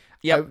guy.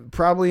 Yep.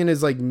 Probably in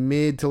his like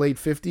mid to late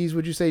 50s,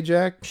 would you say,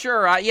 Jack?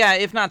 Sure, yeah,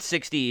 if not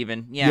 60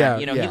 even. Yeah,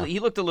 He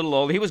looked a little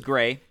old. He was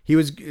gray. He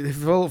was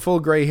full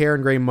gray hair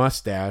and gray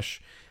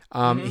mustache.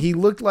 He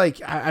looked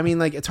like, I mean,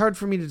 like, it's hard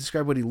for me to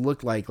describe what he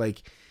looked like.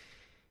 Like,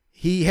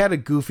 he had a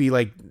goofy,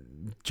 like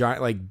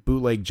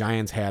bootleg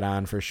Giants hat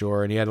on for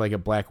sure, and he had like a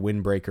black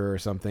windbreaker or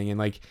something, and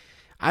like,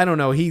 I don't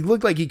know, he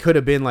looked like he could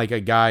have been like a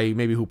guy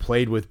maybe who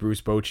played with Bruce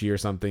Bochy or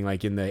something,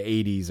 like in the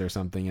 80s or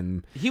something.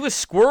 And he was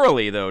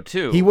squirrely though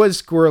too. He was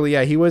squirrely,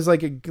 yeah. He was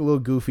like a little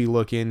goofy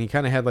looking. He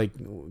kind of had like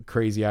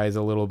crazy eyes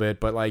a little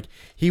bit, but like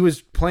he was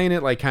playing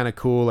it like kind of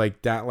cool,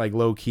 like that, like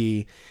low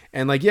key.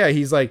 And like, yeah,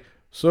 he's like,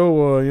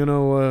 so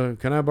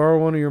can I borrow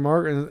one of your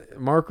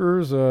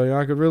markers?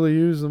 I could really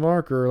use the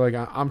marker. Like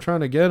I'm trying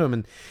to get them,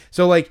 and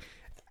so like.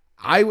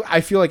 I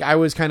feel like I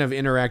was kind of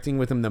interacting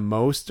with him the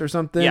most or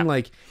something. Yeah.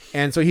 Like,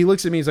 and so he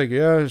looks at me, he's like,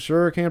 yeah,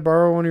 sure. Can't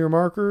borrow one of your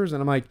markers.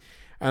 And I'm like,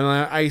 and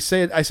I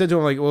said to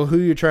him, like, well, who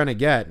are you trying to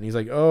get? And he's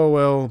like, oh,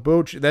 well,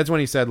 Bochy. That's when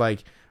he said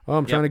like, oh,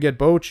 I'm trying to get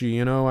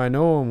Bochy, I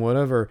know him,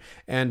 whatever.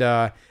 And,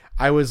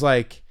 I was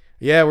like,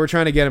 yeah, we're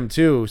trying to get him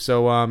too.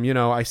 So,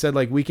 I said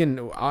like,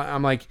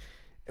 I'm like,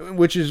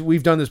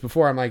 we've done this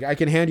before. I'm like, I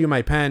can hand you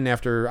my pen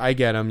after I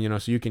get him,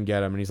 so you can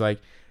get him. And he's like,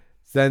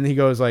 then he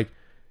goes like,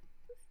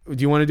 do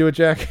you want to do it,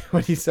 Jack?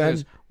 What he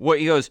said?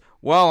 He goes,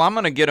 well, I'm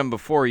going to get him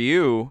before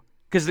you.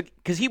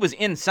 Because he was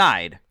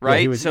inside, right?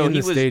 Yeah, he was in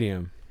the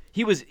stadium.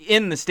 He was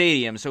in the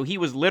stadium, so he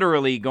was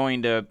literally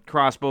going to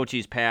cross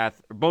Bochy's path.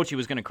 Or Bochy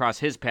was going to cross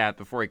his path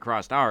before he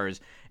crossed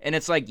ours. And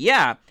it's like,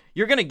 yeah,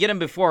 you're going to get him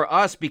before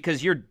us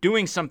because you're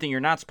doing something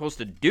you're not supposed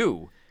to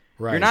do.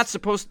 Right.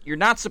 You're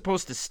not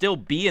supposed to still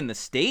be in the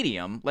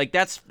stadium. Like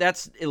that's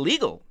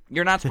illegal.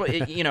 You're not supposed.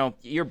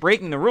 You're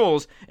breaking the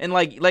rules. And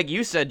like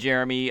you said,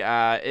 Jeremy,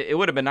 it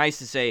would have been nice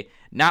to say,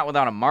 not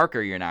without a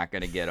marker, you're not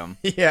going to get them.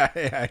 Yeah,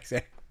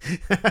 exactly.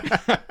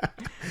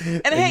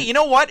 And hey, you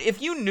know what?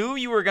 If you knew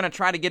you were going to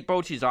try to get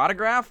Bochy's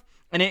autograph,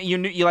 and you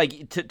knew you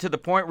like to the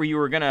point where you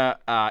were going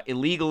to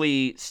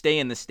illegally stay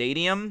in the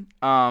stadium,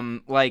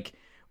 like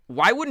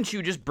why wouldn't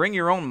you just bring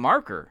your own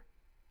marker?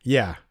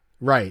 Yeah.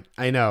 Right.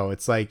 I know.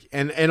 It's like,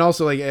 and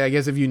also like, I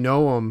guess if you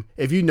know him,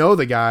 if you know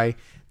the guy,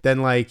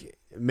 then like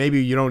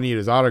maybe you don't need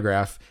his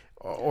autograph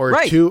or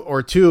right.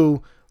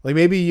 two, like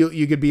maybe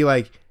you could be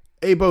like,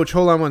 hey, Boch,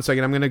 hold on 1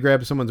 second. I'm going to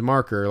grab someone's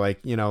marker.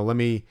 Like, let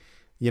me,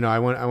 I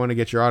want to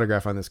get your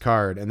autograph on this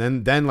card.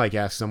 And then like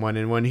ask someone.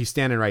 And when he's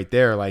standing right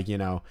there, like,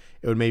 it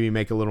would maybe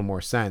make a little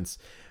more sense.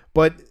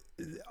 But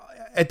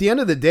at the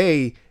end of the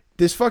day,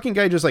 this fucking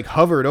guy just like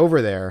hovered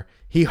over there.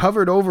 He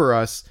hovered over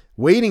us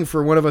waiting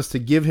for one of us to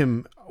give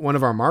him one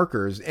of our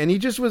markers, and he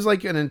just was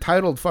like an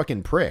entitled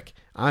fucking prick,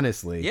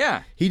 honestly.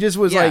 Yeah. He just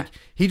was like,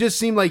 he just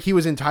seemed like he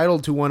was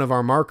entitled to one of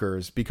our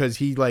markers because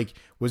he like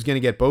was going to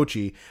get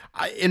Bochy.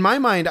 In my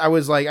mind, I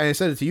was like, I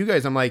said it to you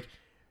guys, I'm like,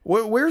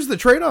 where's the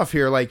trade-off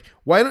here? Like,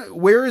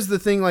 where is the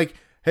thing like,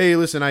 hey,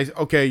 listen,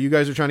 you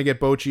guys are trying to get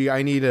Bochy.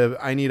 I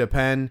need a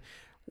pen.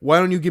 Why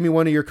don't you give me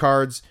one of your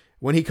cards?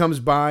 When he comes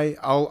by,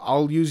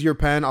 I'll use your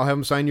pen. I'll have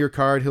him sign your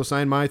card. He'll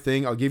sign my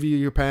thing. I'll give you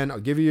your pen. I'll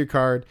give you your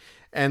card.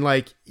 And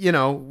like,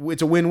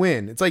 it's a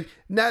win-win. It's like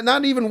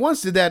not even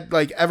once did that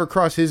like ever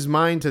cross his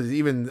mind to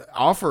even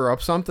offer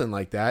up something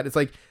like that. It's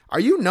like, are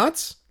you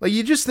nuts? Like,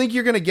 you just think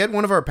you're going to get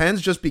one of our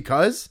pens just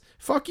because?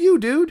 Fuck you,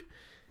 dude.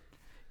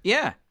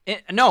 Yeah.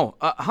 No,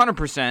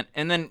 100%.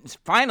 And then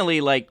finally,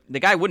 like, the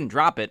guy wouldn't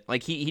drop it.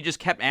 Like, he just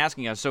kept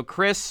asking us. So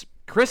Chris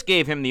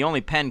gave him the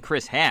only pen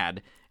Chris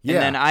had. And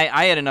then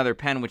I had another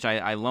pen, which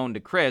I loaned to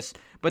Chris.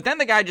 But then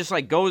the guy just,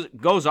 like,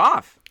 goes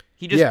off.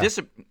 He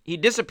just he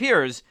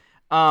disappears.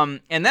 And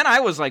then I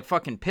was, like,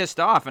 fucking pissed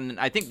off. And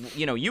I think,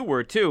 you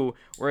were, too,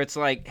 where it's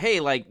like, hey,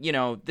 like,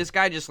 this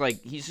guy just,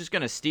 like, he's just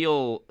going to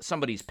steal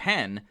somebody's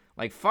pen.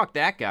 Like, fuck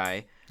that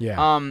guy.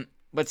 Yeah.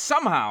 But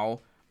somehow,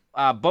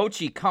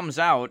 Bochy comes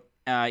out.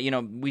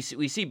 We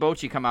see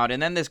Bochy come out,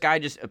 and then this guy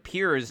just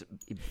appears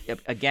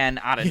again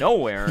out of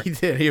nowhere. He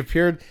did. He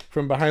appeared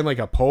from behind like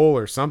a pole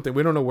or something.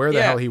 We don't know where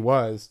the hell he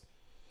was.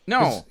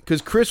 No,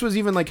 because Chris was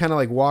even like kind of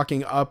like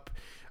walking up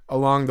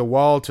along the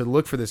wall to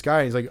look for this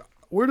guy. He's like,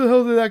 "Where the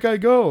hell did that guy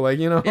go?" Like,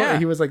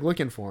 he was like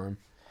looking for him.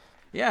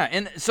 Yeah,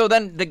 and so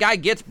then the guy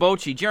gets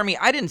Bochy. Jeremy,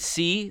 I didn't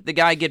see the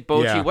guy get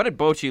Bochy. Yeah. What did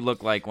Bochy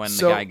look like when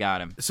the guy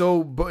got him?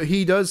 So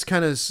he does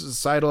kind of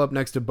sidle up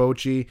next to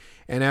Bochy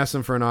and ask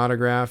him for an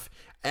autograph.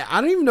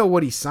 I don't even know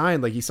what he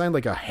signed. Like, he signed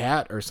like a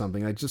hat or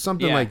something, like just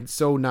something like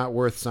so not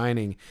worth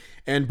signing.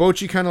 And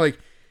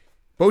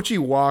Bochy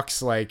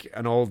walks like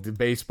an old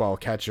baseball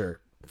catcher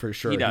for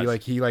sure. He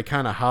does. He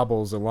kind of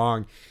hobbles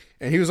along,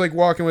 and he was like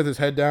walking with his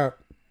head down,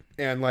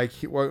 and like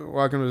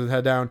walking with his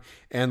head down,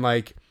 and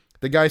like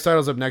the guy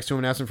sidles up next to him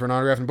and asks him for an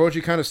autograph, and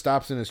Bochy kind of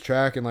stops in his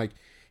track, and like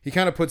he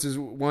kind of puts his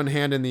one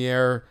hand in the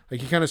air,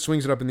 like he kind of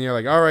swings it up in the air,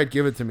 like, all right,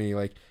 give it to me,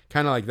 like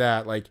kind of like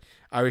that, like.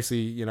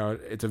 Obviously,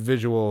 it's a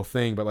visual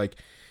thing, but like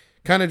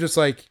kind of just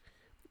like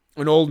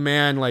an old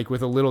man, like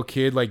with a little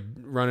kid, like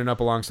running up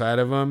alongside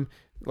of him,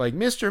 like,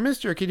 Mister,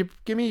 could you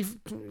give me,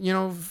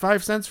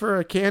 5 cents for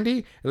a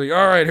candy? Like,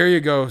 all right, here you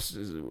go.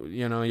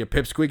 You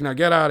pipsqueak, now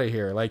get out of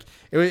here. Like,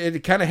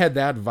 it kind of had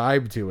that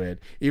vibe to it,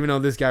 even though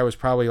this guy was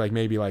probably like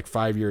maybe like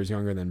 5 years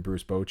younger than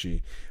Bruce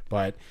Bochy.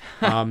 But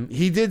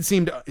he did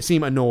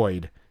seem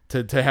annoyed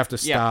to have to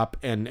stop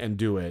and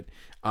do it.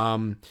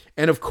 And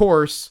of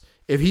course,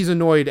 if he's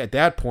annoyed at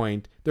that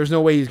point, there's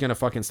no way he's going to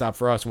fucking stop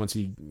for us once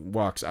he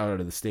walks out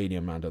of the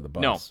stadium onto the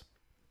bus.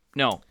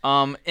 No.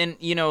 And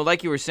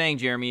like you were saying,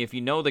 Jeremy, if you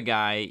know the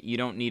guy, you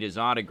don't need his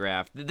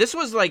autograph. This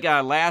was like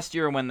last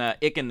year when the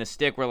Ick and the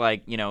Stick were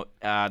like,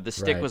 the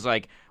Stick was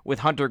like with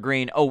Hunter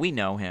Green. Oh, we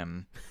know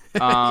him.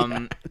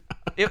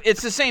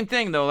 It's the same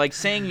thing though, like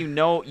saying you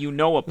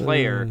know a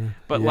player,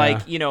 but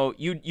like you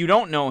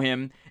don't know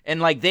him, and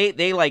like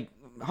they like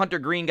Hunter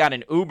Green got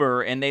an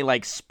Uber and they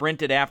like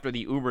sprinted after the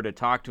Uber to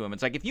talk to him.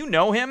 It's like if you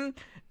know him.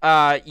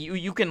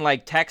 You can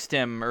like text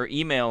him or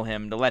email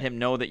him to let him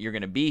know that you're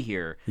going to be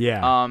here.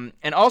 Yeah.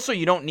 And also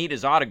you don't need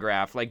his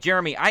autograph. Like,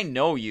 Jeremy, I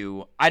know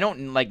you. I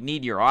don't like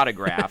need your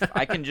autograph.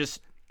 I can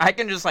just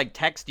like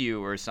text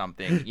you or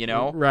something,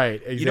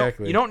 Right,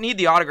 exactly. You don't need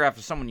the autograph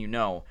of someone you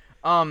know.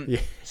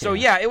 So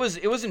yeah, it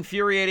was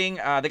infuriating.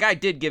 The guy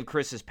did give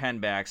Chris his pen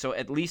back, so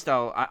at least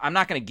I'm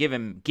not going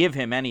to give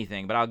him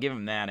anything, but I'll give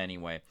him that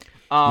anyway.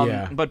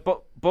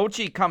 But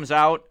Bochy comes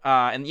out,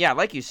 and yeah,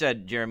 like you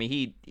said, Jeremy,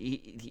 he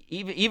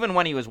even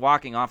when he was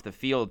walking off the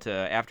field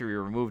after he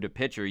removed a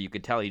pitcher, you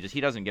could tell he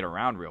doesn't get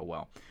around real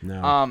well.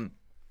 No.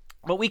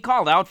 But we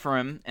called out for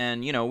him,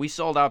 and we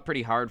sold out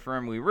pretty hard for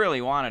him. We really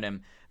wanted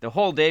him. The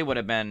whole day would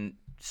have been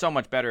so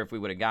much better if we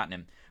would have gotten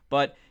him.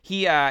 But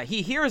he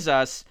hears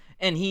us,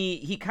 and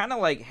he kind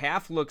of like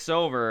half looks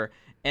over,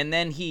 and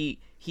then he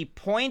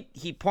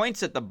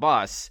points at the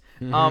bus.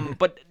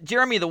 But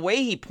Jeremy, the way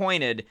he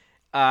pointed.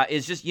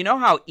 Is just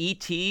how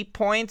E.T.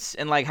 points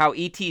and like how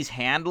E.T.'s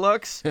hand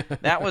looks.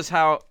 That was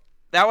how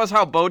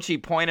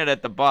Bochy pointed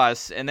at the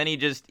bus, and then he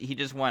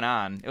just went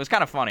on. It was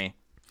kind of funny.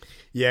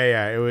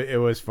 Yeah, it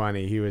was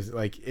funny. He was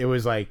like, it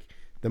was like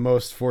the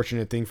most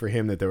fortunate thing for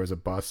him that there was a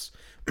bus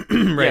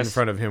right in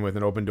front of him with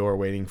an open door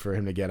waiting for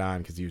him to get on,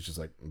 because he was just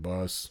like,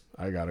 bus,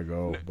 I gotta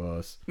go,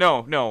 bus.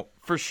 No,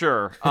 for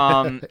sure.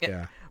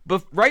 Yeah.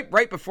 But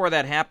right before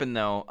that happened,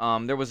 though,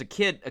 there was a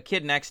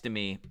kid next to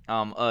me,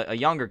 a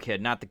younger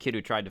kid, not the kid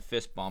who tried to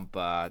fist bump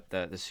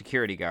the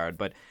security guard,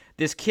 but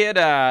this kid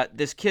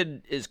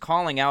is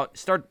calling out,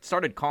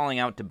 started calling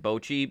out to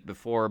Bochy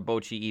before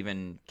Bochy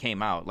even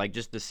came out, like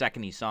just the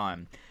second he saw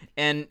him.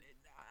 And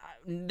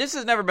this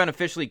has never been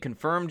officially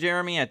confirmed,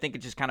 Jeremy. I think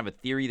it's just kind of a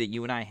theory that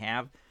you and I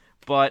have,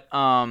 but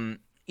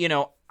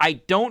I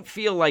don't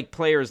feel like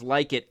players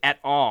like it at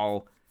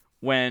all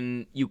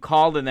when you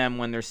call to them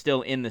when they're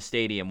still in the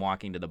stadium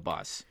walking to the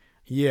bus.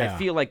 Yeah. I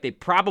feel like they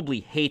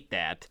probably hate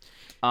that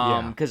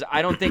because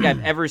I don't think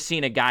I've ever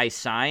seen a guy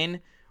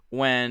sign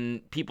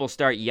when people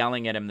start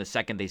yelling at him the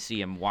second they see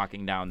him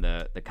walking down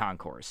the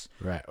concourse.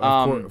 Right.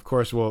 Of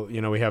course, well,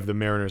 we have the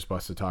Mariners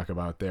bus to talk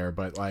about there,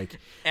 but like,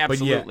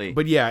 absolutely.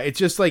 But yeah, it's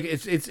just like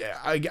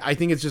I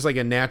think it's just like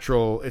a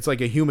natural. It's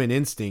like a human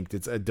instinct.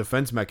 It's a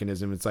defense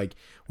mechanism. It's like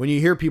when you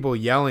hear people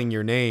yelling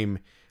your name,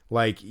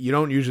 like you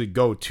don't usually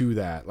go to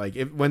that. Like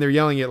when they're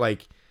yelling it,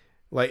 like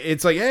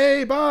it's like,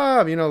 hey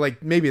Bob,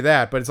 like maybe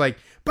that, but it's like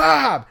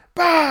Bob.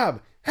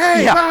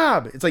 Hey, yeah.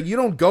 Bob! It's like you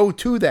don't go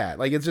to that.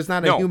 Like it's just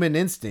not a human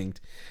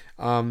instinct.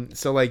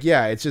 So like,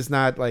 yeah, it's just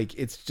not like,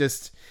 it's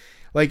just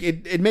like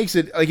it makes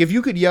it like if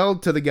you could yell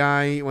to the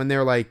guy when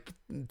they're like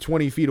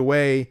 20 feet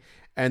away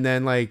and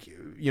then like,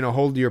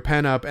 hold your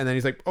pen up and then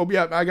he's like, oh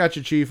yeah, I got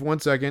you, Chief, 1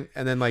 second.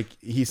 And then like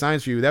he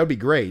signs for you. That would be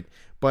great.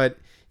 But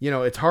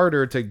it's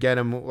harder to get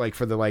him like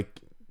for the like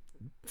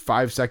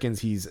 5 seconds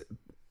he's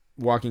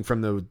walking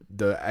from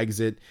the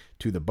exit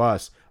to the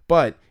bus.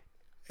 But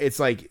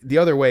it's like the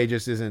other way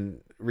just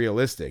isn't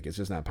realistic. It's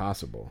just not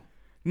possible.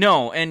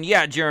 No, and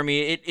yeah, Jeremy,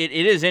 it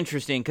is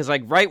interesting because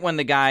like right when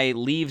the guy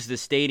leaves the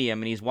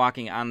stadium and he's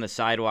walking on the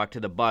sidewalk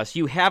to the bus,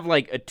 you have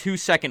like a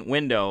 2-second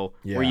window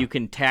where you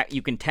can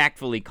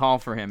tactfully call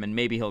for him and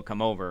maybe he'll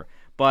come over.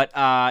 But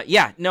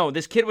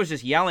this kid was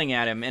just yelling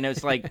at him, and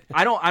it's like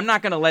I'm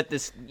not gonna let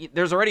this.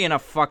 There's already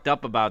enough fucked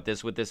up about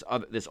this with this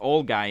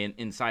old guy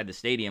inside the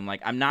stadium.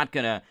 Like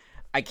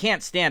I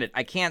can't stand it.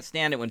 I can't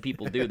stand it when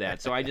people do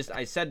that. So I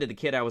said to the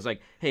kid, I was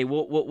like, hey,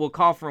 we'll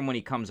call for him when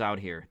he comes out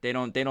here. They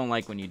don't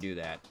like when you do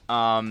that.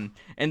 And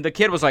the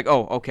kid was like,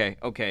 oh,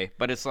 okay.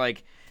 But it's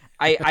like,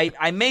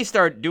 I may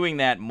start doing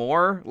that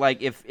more.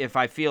 Like if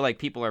I feel like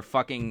people are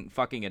fucking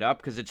it up,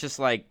 because it's just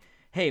like,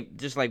 hey,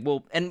 just like,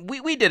 well, and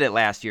we did it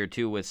last year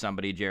too with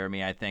somebody,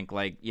 Jeremy. I think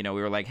like, we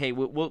were like, hey,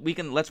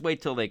 let's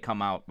wait till they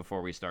come out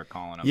before we start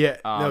calling them. Yeah,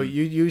 no,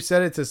 you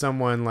said it to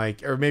someone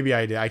like, or maybe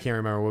I did. I can't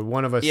remember.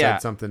 One of us said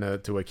something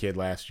to a kid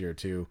last year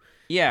too.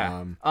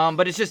 Yeah.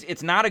 But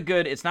it's not a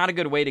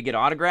good way to get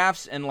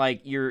autographs, and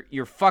like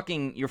you're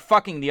fucking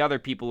the other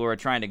people who are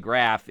trying to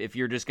graph if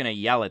you're just gonna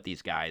yell at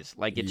these guys.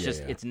 Like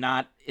it's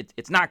not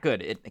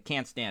good. I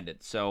can't stand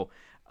it. So.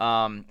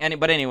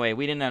 But anyway,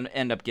 we didn't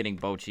end up getting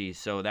Bochy,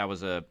 so that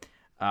was a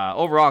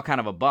overall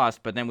kind of a bust.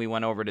 But then we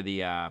went over to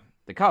the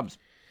Cubs.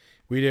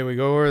 We did. We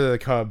go over to the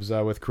Cubs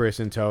with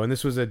Chris in tow, and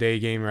this was a day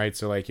game, right?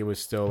 So like it was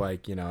still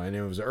like and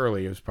it was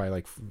early. It was probably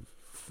like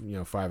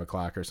 5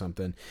 o'clock or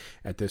something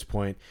at this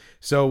point.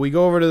 So we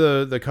go over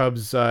to the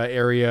Cubs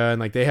area,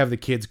 and like they have the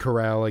kids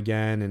corral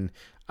again, and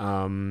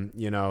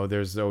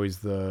there's always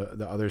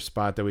the other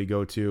spot that we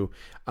go to.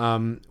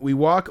 We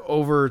walk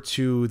over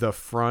to the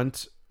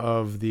front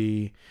of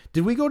the.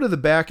 Did we go to the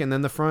back and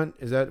then the front?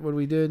 Is that what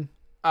we did?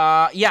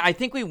 Yeah, I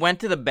think we went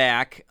to the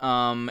back,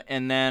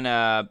 and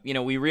then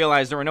we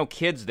realized there were no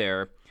kids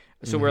there,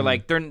 so we're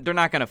like, they're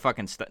not gonna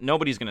fucking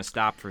nobody's gonna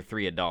stop for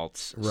 3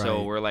 adults. Right.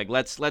 So we're like,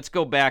 let's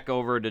go back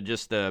over to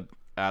just the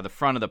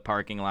front of the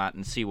parking lot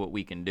and see what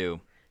we can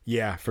do.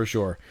 Yeah, for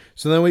sure.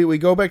 So then we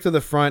go back to the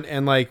front,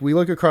 and like we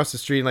look across the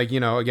street, and like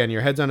again,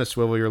 your head's on a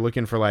swivel. You're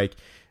looking for like,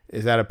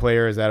 is that a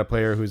player? Is that a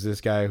player? Who's this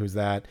guy? Who's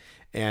that?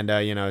 And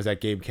is that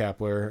Gabe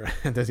Kapler?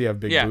 Does he have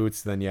big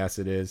boots? Then yes,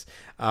 it is.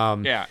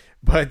 Yeah.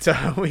 But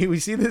we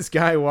see this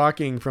guy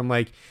walking from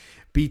like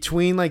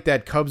between like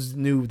that Cubs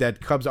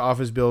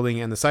office building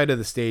and the side of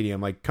the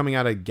stadium, like coming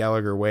out of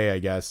Gallagher Way, I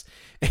guess.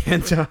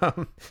 And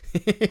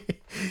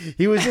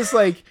he was just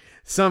like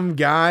some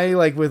guy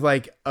like with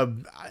like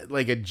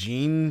a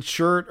jean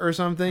shirt or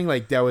something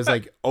like that was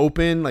like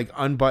open, like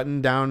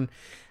unbuttoned down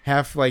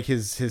half like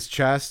his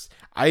chest.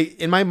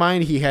 In my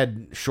mind, he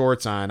had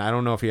shorts on. I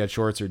don't know if he had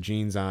shorts or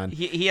jeans on.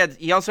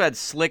 He also had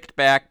slicked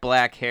back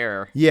black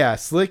hair. Yeah,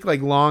 slick,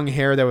 like long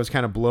hair that was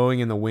kind of blowing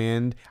in the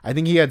wind. I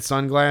think he had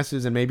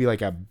sunglasses and maybe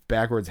like a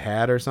backwards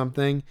hat or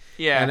something.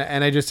 Yeah.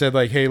 And I just said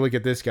like, hey, look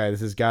at this guy.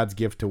 This is God's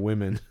gift to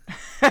women.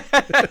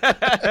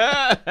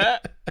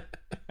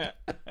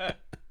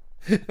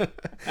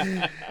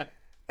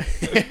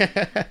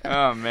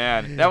 Oh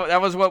man,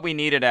 that was what we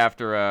needed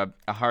after a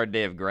hard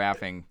day of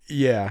graphing.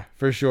 Yeah,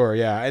 for sure.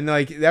 Yeah, and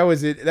like that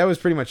was it. That was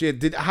pretty much it.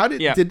 Did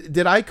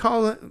I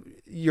call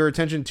your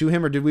attention to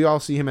him, or did we all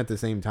see him at the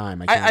same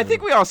time? I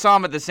think we all saw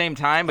him at the same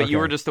time, but Okay. You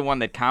were just the one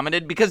that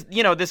commented because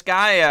this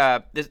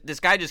guy this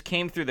guy just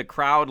came through the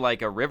crowd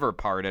like a river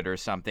parted or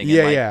something.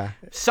 Yeah, and, yeah.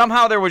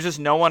 Somehow there was just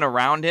no one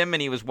around him,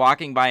 and he was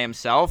walking by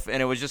himself,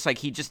 and it was just like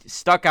he just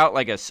stuck out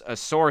like a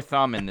sore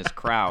thumb in this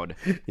crowd.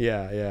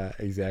 Yeah,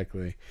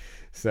 exactly.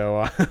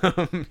 So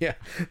yeah,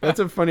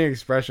 that's a funny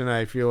expression.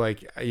 I feel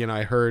like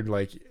I heard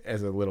like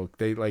as a little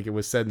it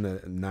was said in the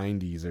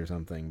 90s or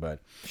something,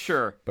 but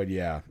Sure. But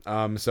yeah,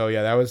 so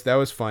yeah, that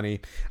was funny.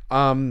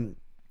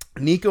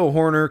 Nico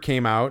Horner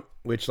came out,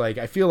 which like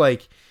I feel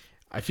like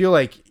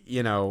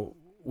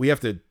we have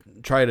to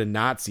try to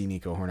not see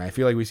Nico Horner. I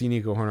feel like we see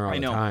Nico Horner all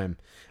the time.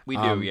 We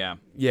do, yeah.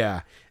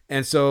 Yeah,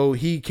 and so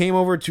he came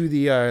over to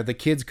the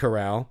kids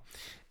corral,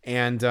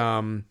 and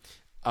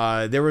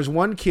there was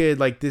one kid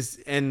like this,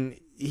 and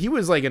he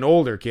was like an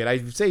older kid.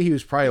 I'd say he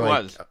was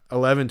probably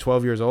 11,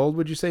 12 years old.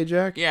 Would you say,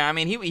 Jack? Yeah, I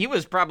mean, he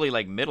was probably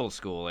like middle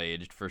school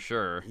aged for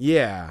sure.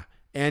 Yeah,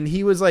 and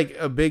he was like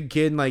a big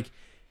kid, and like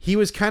he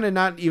was kind of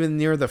not even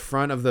near the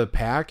front of the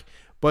pack,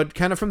 but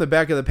kind of from the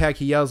back of the pack,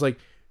 he yells like,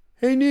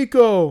 "Hey,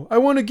 Nico, I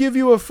want to give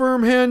you a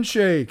firm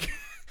handshake."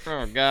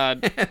 Oh,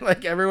 God. And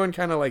like everyone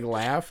kind of like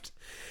laughed.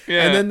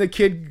 Yeah. And then the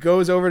kid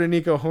goes over to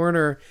Nico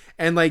Horner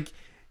and like,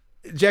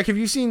 Jack, have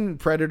you seen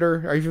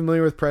Predator? Are you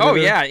familiar with Predator? Oh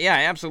yeah,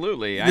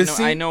 absolutely.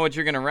 I know what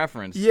you're gonna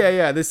reference.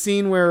 Yeah. The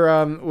scene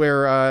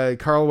where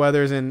Carl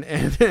Weathers and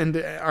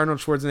Arnold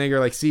Schwarzenegger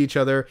like see each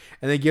other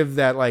and they give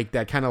that like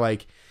that kind of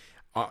like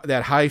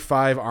that high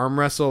five arm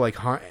wrestle like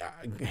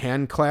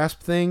hand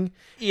clasp thing.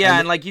 Yeah,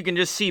 and like you can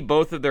just see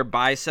both of their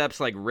biceps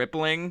like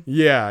rippling.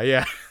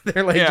 Yeah.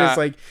 They're like just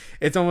like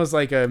it's almost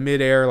like a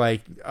midair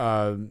like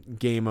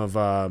game of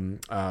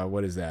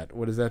what is that?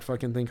 What is that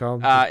fucking thing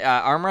called?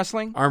 Arm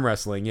wrestling? Arm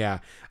wrestling, yeah.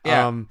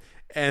 Yeah.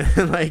 And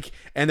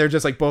they're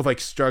just like both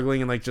like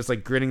struggling and like just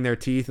like gritting their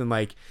teeth and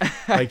like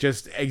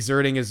just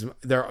exerting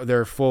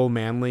their full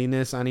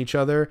manliness on each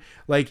other.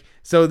 Like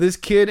so this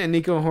kid and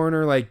Nico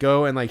Horner like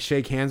go and like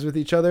shake hands with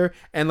each other,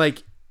 and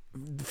like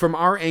from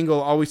our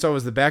angle all we saw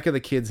was the back of the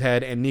kid's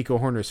head and Nico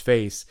Horner's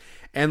face,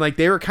 and like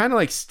they were kind of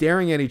like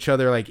staring at each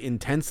other like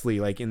intensely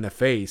like in the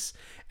face,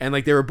 and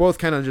like they were both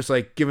kind of just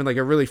like giving like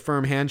a really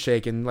firm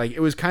handshake, and like it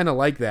was kind of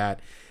like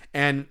that.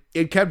 And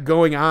it kept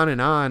going on,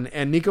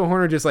 and Nico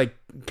Horner just like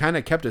kind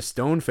of kept a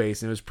stone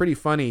face, and it was pretty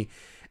funny.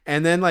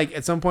 And then like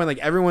at some point, like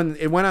it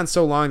went on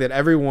so long that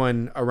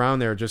everyone around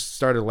there just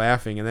started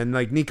laughing, and then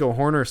like Nico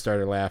Horner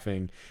started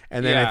laughing,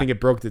 and then I think it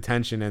broke the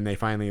tension, and they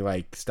finally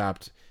like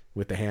stopped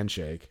with the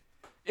handshake.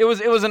 It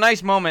was a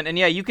nice moment, and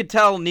yeah, you could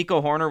tell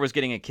Nico Horner was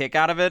getting a kick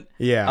out of it.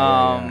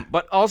 Yeah.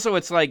 But also,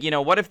 it's like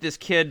what if this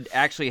kid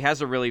actually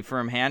has a really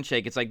firm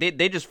handshake? It's like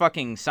they just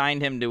fucking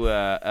signed him to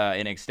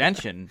an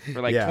extension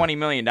for like $20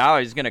 million.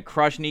 He's gonna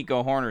crush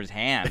Nico Horner's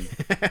hand.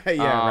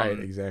 Yeah, right,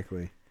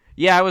 exactly.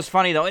 Yeah, it was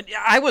funny though.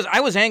 I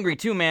was angry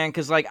too, man,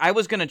 because like I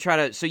was gonna try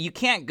to. So you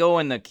can't go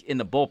in the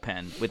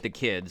bullpen with the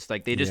kids.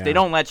 Like they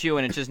don't let you,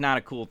 and it's just not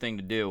a cool thing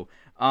to do.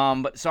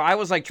 But so I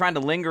was like trying to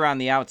linger on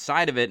the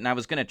outside of it, and I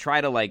was gonna try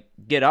to like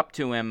get up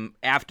to him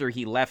after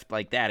he left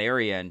like that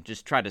area and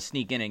just try to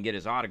sneak in and get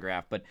his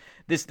autograph. But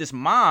this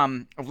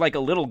mom of like a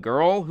little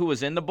girl who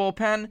was in the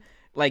bullpen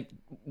like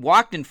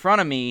walked in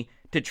front of me,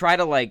 to try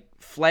to like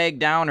flag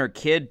down her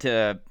kid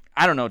to,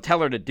 I don't know,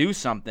 tell her to do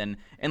something.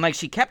 And like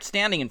she kept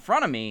standing in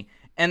front of me,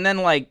 and then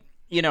like,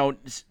 you know,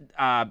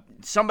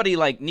 somebody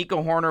like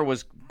Nico Horner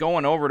was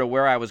going over to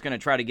where I was going to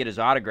try to get his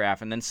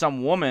autograph, and then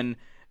some woman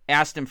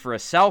asked him for a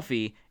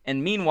selfie,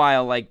 and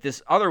meanwhile like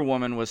this other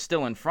woman was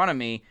still in front of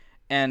me,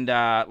 and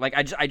like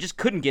I just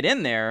couldn't get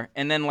in there,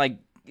 and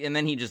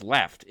then he just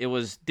left. It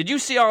was, did you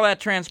see all that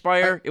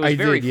transpire? It was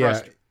very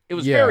frustrating. It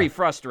was very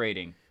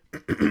frustrating.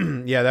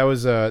 Yeah, that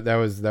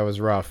was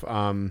rough.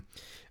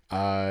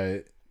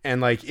 And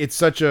like it's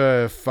such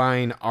a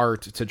fine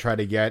art to try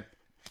to get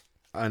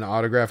an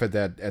autograph at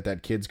that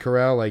kid's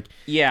corral. Like,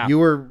 yeah, you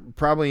were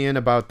probably in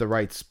about the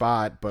right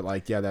spot, but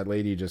like, yeah, that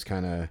lady just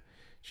kind of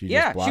she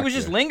was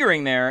just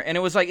lingering there, and it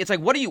was like, it's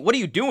like, what are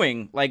you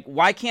doing? Like,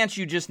 why can't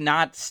you just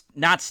not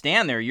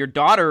stand there? Your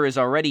daughter is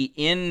already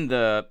in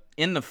the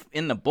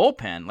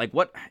bullpen. Like,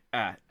 what?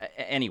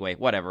 Anyway,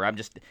 whatever.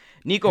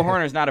 Nico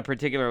Horner's not a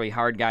particularly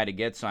hard guy to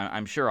get, so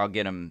I'm sure I'll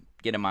get him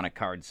on a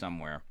card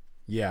somewhere.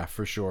 Yeah,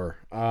 for sure.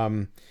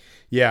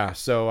 Yeah.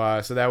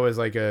 So that was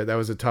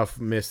a tough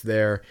miss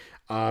there.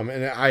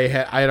 And I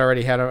had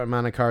already had him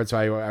on a card, so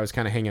I was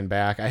kind of hanging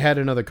back. I had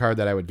another card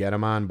that I would get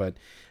him on, but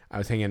I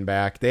was hanging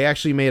back. They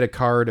actually made a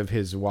card of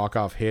his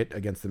walk-off hit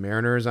against the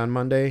Mariners on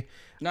Monday.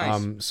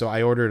 Nice. So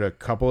I ordered a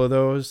couple of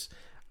those.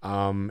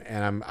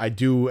 And I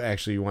do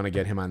actually want to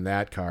get him on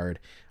that card.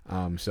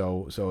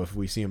 So if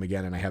we see him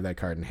again and I have that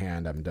card in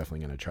hand, I'm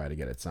definitely going to try to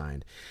get it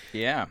signed.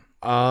 Yeah.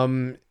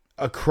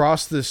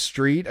 Across the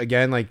street,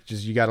 again, like,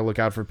 just you got to look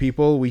out for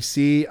people. We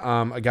see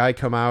a guy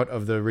come out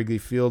of the Wrigley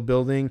Field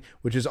building,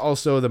 which is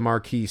also the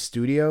Marquee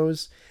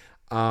Studios.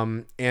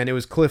 And it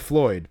was Cliff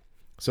Floyd.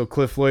 So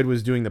Cliff Floyd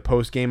was doing the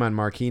post game on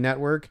Marquee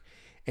Network,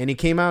 and he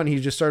came out and he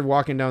just started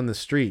walking down the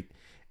street.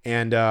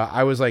 And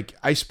I was like,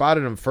 I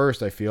spotted him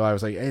first. I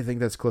was like, hey, I think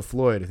that's Cliff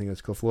Floyd.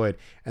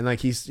 And like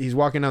he's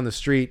walking down the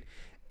street,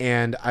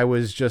 and I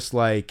was just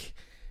like,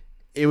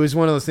 it was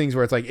one of those things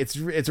where it's like it's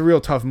a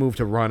real tough move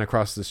to run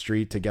across the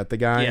street to get the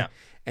guy. Yeah.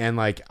 And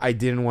like I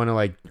didn't want to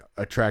like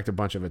attract a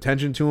bunch of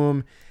attention to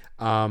him.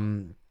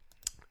 And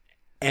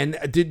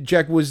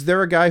was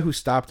there a guy who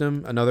stopped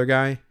him? Another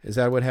guy? Is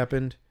that what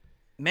happened?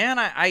 Man,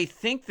 I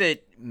think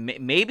that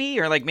maybe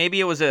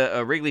it was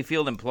a Wrigley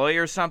Field employee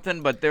or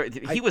something, but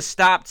he was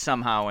stopped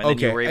somehow, and then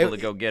you were able to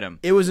go get him.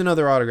 It was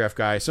another autograph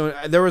guy. So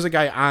there was a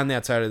guy on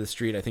that side of the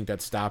street, I think,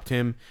 that stopped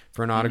him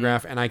for an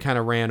autograph, and I kind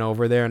of ran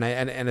over there, and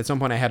at some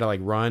point I had to like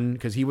run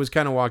because he was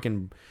kind of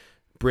walking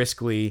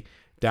briskly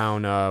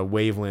down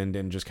Waveland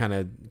and just kind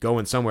of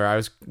going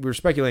somewhere. We were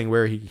speculating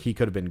where he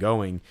could have been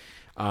going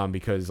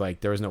because like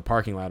there was no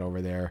parking lot over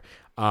there.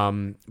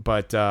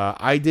 But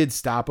I did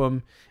stop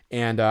him.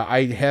 And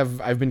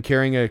I've been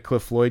carrying a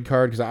Cliff Floyd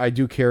card because I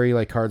do carry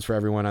like cards for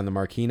everyone on the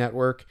Marquee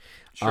Network.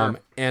 Sure.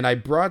 And I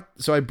brought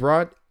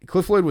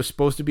Cliff Floyd was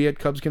supposed to be at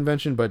Cubs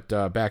convention, but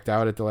backed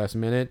out at the last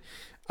minute.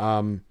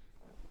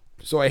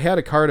 So I had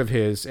a card of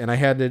his, and I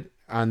had it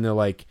on the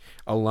like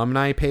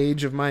alumni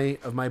page of my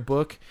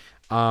book.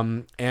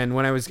 And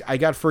when I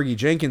got Fergie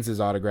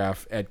Jenkins's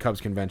autograph at Cubs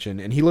convention,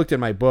 and he looked at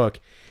my book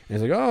and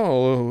he's like,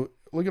 "Oh,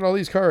 look at all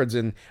these cards."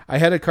 And I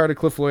had a card of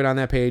Cliff Floyd on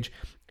that page.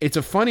 It's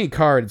a funny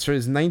card. It's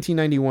his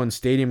 1991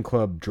 Stadium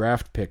Club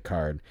draft pick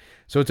card.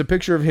 So it's a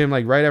picture of him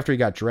like right after he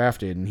got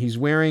drafted, and he's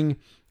wearing.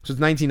 So it's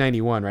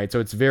 1991, right?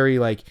 So it's very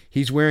like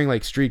he's wearing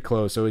like street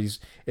clothes. So it's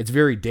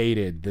very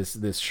dated.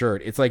 This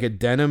shirt. It's like a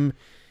denim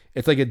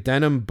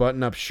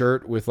button-up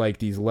shirt with like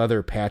these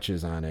leather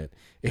patches on it.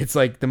 It's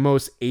like the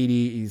most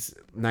 80s,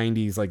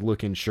 90s like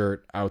looking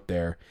shirt out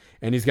there,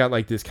 and he's got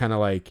like this kind of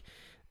like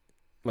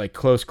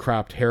close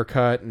cropped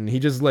haircut, and he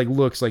just like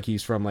looks like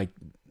he's from like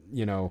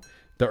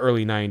the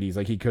early 90s,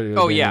 like he could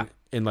have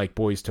in like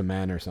Boys to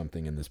Men or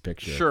something in this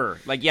picture. Sure.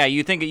 Like, yeah,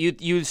 you think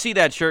you see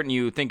that shirt and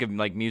you think of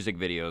like music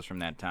videos from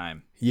that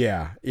time.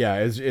 Yeah,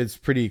 it's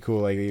pretty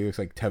cool. Like he looks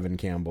like Tevin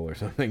Campbell or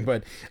something.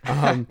 But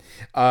and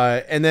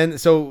then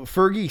so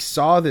Fergie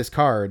saw this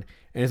card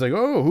and he's like,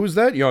 "Oh, who's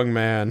that young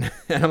man?"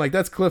 And I'm like,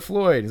 "That's Cliff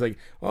Floyd." He's like,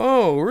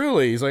 "Oh,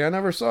 really?" He's like, "I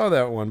never saw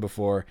that one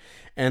before."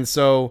 And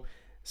so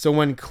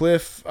when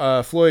Cliff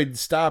Floyd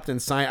stopped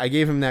and signed, I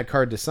gave him that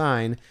card to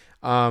sign.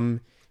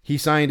 He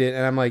signed it,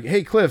 and I'm like,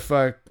 "Hey, Cliff,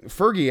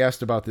 Fergie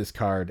asked about this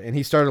card," and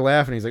he started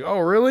laughing. He's like, "Oh,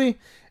 really?"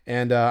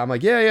 And I'm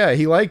like, "Yeah,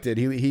 he liked it.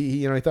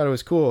 He thought it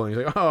was cool." And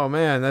he's like, "Oh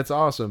man, that's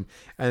awesome."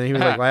 And then he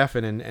was like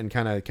laughing and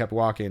kind of kept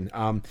walking.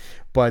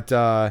 But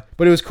it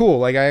was cool.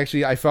 Like I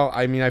feel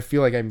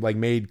like I like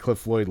made Cliff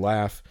Floyd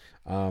laugh.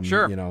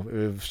 Sure.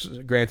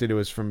 Granted, it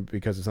was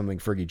because of something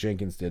Fergie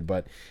Jenkins did,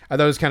 but I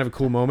thought it was kind of a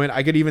cool moment.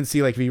 I could even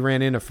see like if he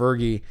ran into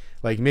Fergie,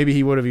 like maybe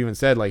he would have even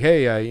said like,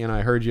 "Hey,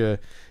 I heard you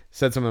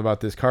said something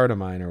about this card of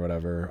mine or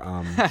whatever."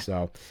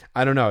 So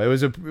I don't know. It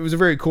was a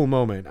very cool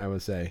moment, I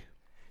would say.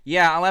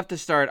 Yeah, I'll have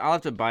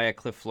to buy a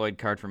Cliff Floyd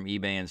card from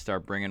eBay and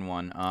start bringing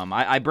one.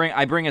 I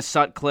bring a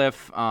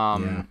Sutcliffe.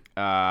 I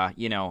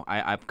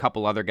a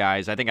couple other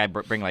guys. I think I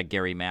bring like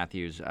Gary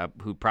Matthews,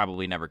 who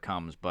probably never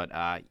comes, but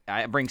I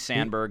bring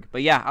Sandberg.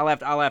 But yeah,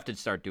 I'll have to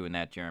start doing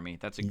that, Jeremy.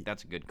 That's a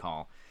good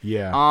call.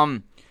 Yeah.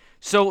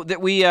 So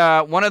that we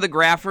one of the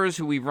graphers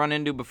who we've run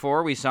into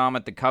before, we saw him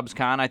at the Cubs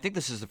Con. I think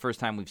this is the first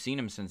time we've seen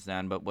him since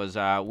then, but was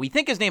we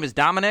think his name is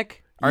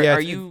Dominic.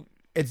 Are you?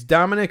 It's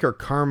Dominic or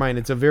Carmine.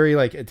 It's a very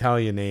like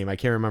Italian name. I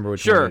can't remember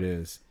which one it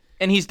is.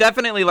 And he's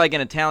definitely like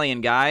an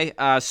Italian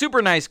guy.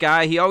 Super nice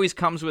guy. He always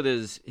comes with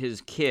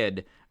his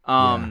kid.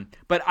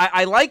 But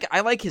I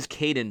like his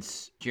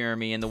cadence,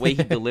 Jeremy, and the way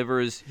he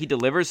delivers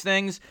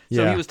things.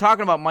 So he was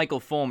talking about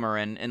Michael Fulmer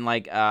and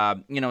like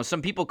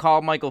some people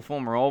called Michael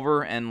Fulmer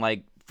over, and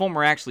like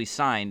Fulmer actually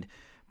signed,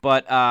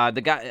 but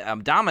the guy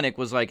Dominic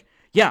was like,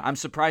 yeah, I'm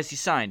surprised he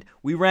signed.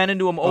 We ran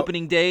into him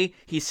opening day.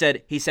 He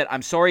said,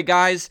 I'm sorry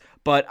guys,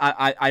 but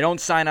I don't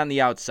sign on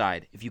the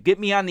outside. If you get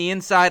me on the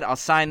inside, I'll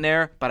sign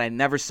there, but I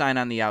never sign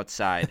on the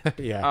outside.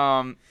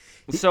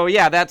 So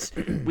yeah, that's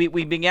we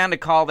began to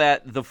call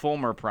that the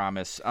Fulmer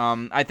Promise.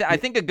 I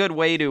think a good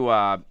way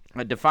to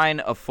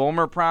define a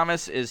Fulmer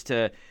Promise is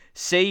to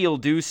say you'll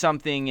do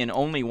something in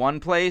only one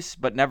place,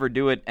 but never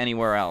do it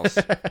anywhere else.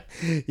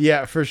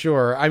 Yeah, for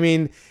sure. I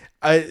mean,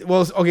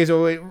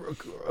 so wait,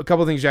 a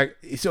couple things, Jack.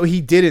 So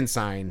he didn't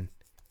sign.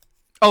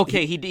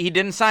 Okay, he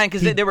didn't sign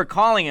because they were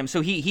calling him,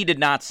 so he did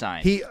not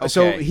sign.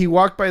 So he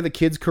walked by the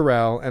kids'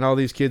 corral, and all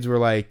these kids were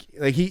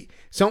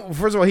first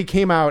of all, he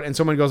came out, and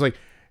someone goes like,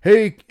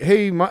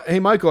 Hey,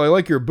 Michael, I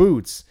like your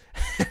boots.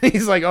 And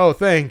he's like, oh,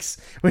 thanks.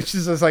 Which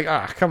is just like,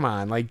 come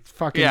on, like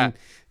fucking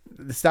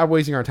stop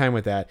wasting our time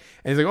with that.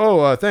 And he's like,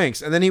 oh,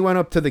 thanks. And then he went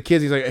up to the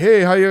kids. He's like,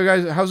 hey,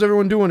 how's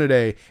everyone doing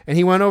today? And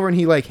he went over and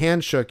he like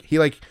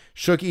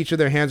shook each of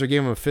their hands or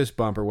gave them a fist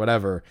bump or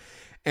whatever.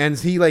 And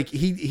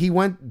he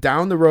went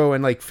down the row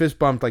and like fist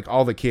bumped like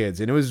all the kids,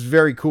 and it was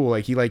very cool.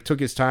 Like he like took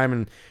his time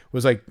and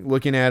was like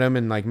looking at him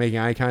and like making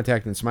eye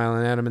contact and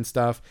smiling at him and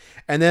stuff.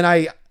 And then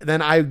I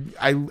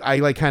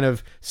like kind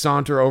of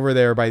saunter over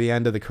there by the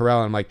end of the corral,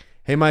 and I'm like,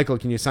 hey Michael,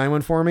 can you sign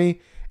one for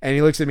me? And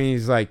he looks at me and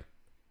he's like,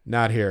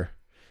 not here.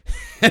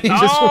 Shit,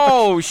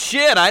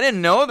 I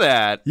didn't know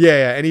that.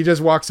 Yeah, and he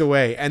just walks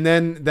away. And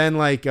then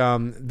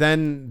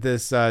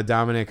this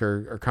Dominic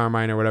or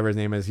Carmine or whatever his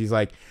name is, he's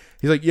like,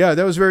 yeah,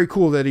 that was very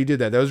cool that he did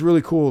that. That was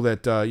really cool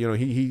that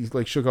he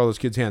like shook all those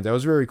kids' hands. That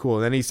was very cool.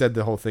 And then he said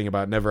the whole thing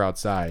about never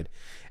outside.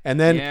 And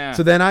then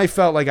so then I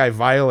felt like I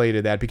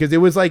violated that because it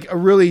was like a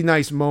really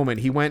nice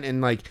moment. He went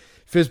and like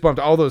fist bumped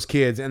all those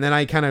kids, and then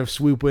I kind of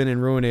swoop in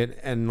and ruin it.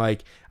 And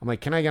like I'm like,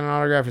 can I get an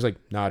autograph? He's like,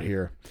 not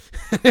here.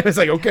 It was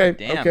like, okay,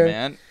 damn, okay,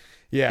 man.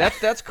 Yeah,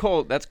 that's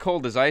cold. That's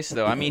cold as ice,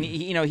 though. I mean,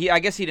 he I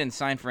guess he didn't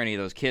sign for any of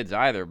those kids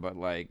either, but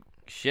like.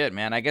 Shit,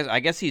 man. I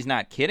guess he's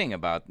not kidding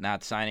about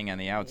not signing on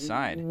the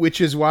outside.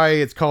 Which is why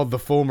it's called the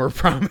Fulmer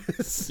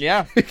Promise.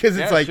 Yeah. Because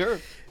it's like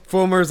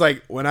Fulmer's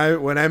like, when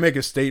I make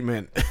a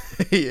statement,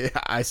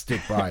 I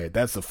stick by it.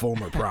 That's the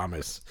Fulmer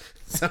Promise.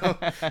 So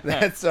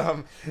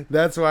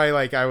that's why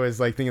like I was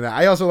like thinking that.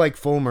 I also like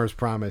Fulmer's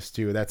Promise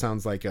too. That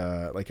sounds like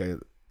a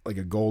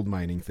gold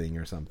mining thing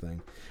or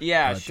something.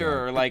 Yeah, but,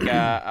 sure. Like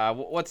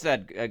what's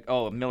that?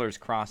 Miller's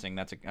Crossing.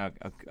 That's a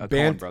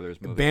Coen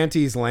Brothers movie.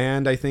 Banty's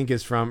Land, I think,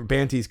 is from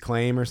Banty's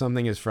Claim or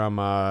something is from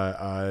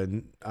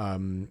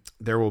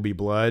There Will Be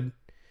Blood.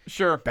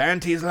 Sure.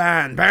 Banty's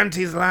Land. I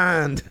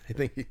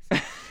think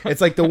it's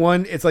like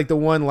the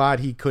one lot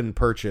he couldn't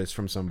purchase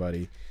from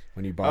somebody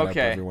when he bought up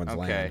everyone's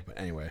land. But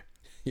anyway,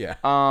 yeah.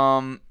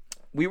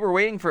 We were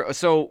waiting for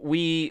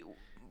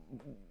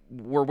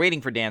we're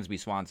waiting for Dansby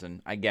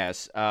Swanson, I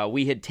guess.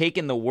 We had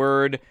taken the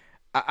word.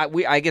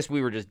 I guess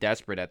we were just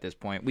desperate at this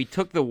point. We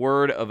took the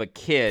word of a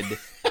kid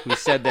who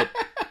said that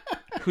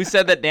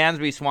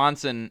Dansby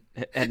Swanson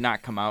had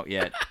not come out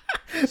yet.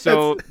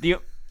 So the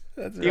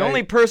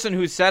only person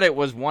who said it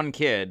was one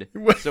kid.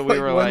 So we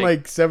were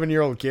like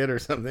 7-year-old kid or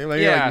something.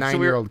 Like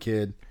 9-year-old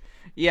kid.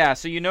 Yeah.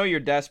 So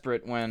you're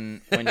desperate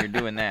when you're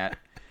doing that.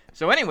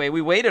 So anyway,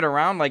 we waited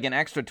around like an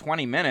extra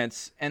 20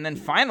 minutes, and then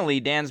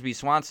finally Dansby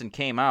Swanson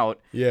came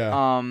out.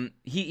 Yeah.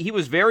 He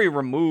was very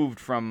removed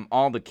from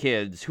all the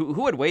kids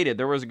who had waited.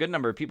 There was a good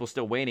number of people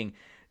still waiting.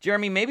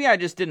 Jeremy, maybe I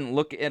just didn't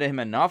look at him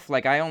enough.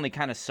 Like I only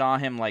kind of saw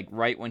him like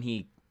right when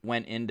he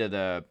went into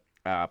the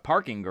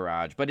parking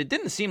garage, but it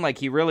didn't seem like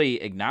he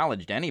really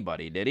acknowledged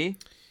anybody, did he?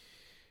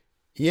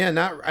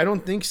 Yeah, I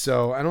don't think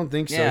so.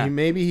 Yeah.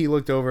 Maybe he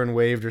looked over and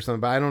waved or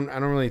something, but I don't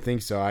really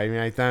think so. I mean,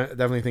 I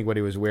definitely think what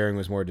he was wearing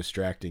was more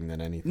distracting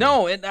than anything.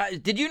 No,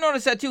 did you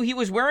notice that too? He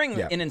was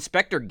wearing an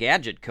Inspector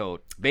Gadget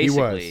coat,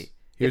 basically.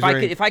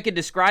 If I could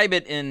describe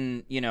it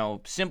in,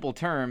 simple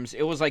terms,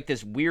 it was like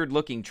this weird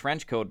looking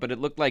trench coat, but it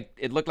looked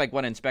like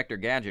what Inspector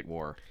Gadget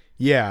wore.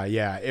 Yeah.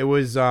 It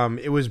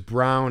was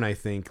brown, I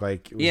think,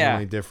 like it was the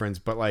only difference,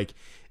 but like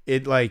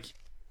it like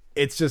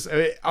it's just,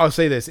 I'll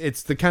say this,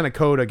 it's the kind of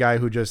coat a guy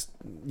who just,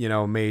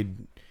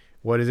 made,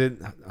 what is it,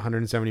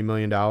 $170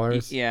 million?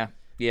 Yeah.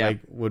 Like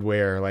would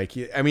wear. Like,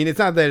 I mean, it's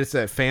not that it's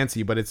that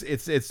fancy, but it's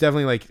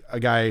definitely like a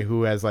guy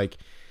who has like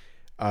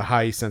a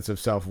high sense of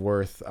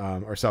self-worth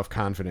or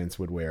self-confidence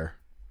would wear.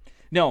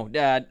 No,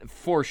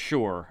 for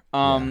sure.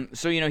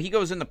 So, he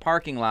goes in the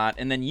parking lot,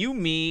 and then you,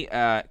 me,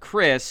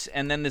 Chris,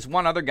 and then this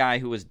one other guy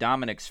who was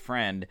Dominic's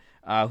friend,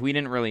 who we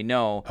didn't really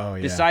know,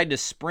 decide to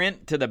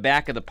sprint to the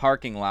back of the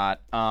parking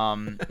lot.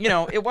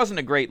 It wasn't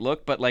a great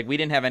look, but, we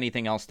didn't have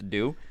anything else to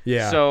do.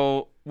 Yeah.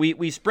 So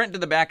we sprint to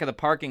the back of the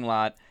parking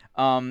lot,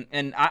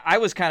 and I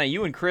was kind of,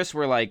 you and Chris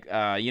were,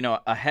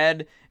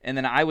 ahead, and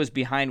then I was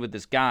behind with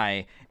this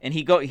guy, and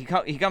he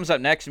comes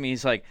up next to me,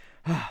 he's like,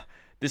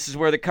 this is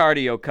where the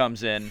cardio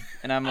comes in.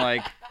 And I'm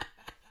like,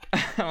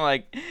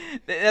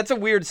 that's a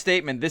weird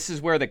statement. This is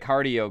where the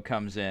cardio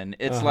comes in.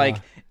 It's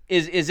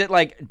is it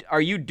like, are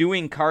you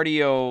doing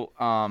cardio,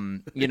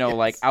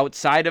 yes.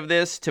 Outside of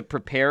this to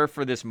prepare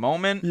for this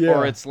moment? Yeah.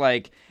 Or it's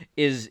like,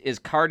 is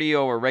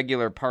cardio a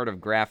regular part of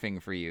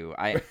graphing for you?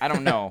 I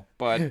don't know,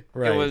 but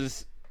right.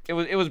 it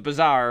was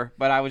bizarre,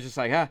 but I was just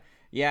like,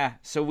 yeah,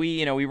 so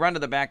we run to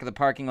the back of the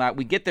parking lot.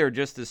 We get there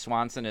just as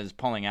Swanson is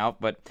pulling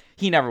out, but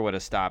he never would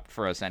have stopped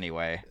for us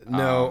anyway.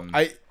 No,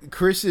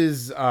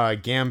 Chris's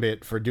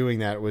gambit for doing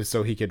that was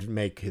so he could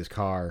make his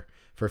car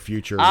for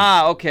future.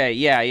 Okay,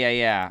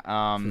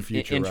 yeah. For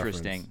future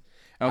interesting.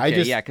 reference.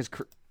 Okay, yeah, because.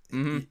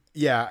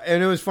 Yeah,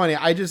 and it was funny.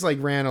 I just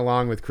ran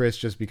along with Chris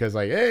just because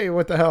hey,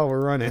 what the hell,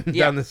 we're running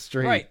down the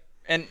street, right?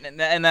 And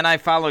then I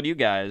followed you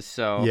guys.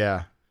 So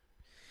yeah.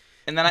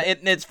 And then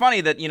it's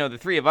funny that, the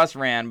three of us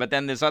ran, but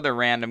then this other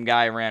random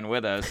guy ran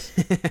with us.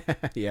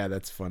 Yeah,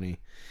 that's funny.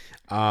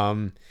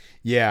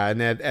 Yeah,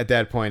 and at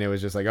that point, it was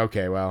just like,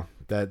 okay, well,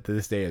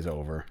 this day is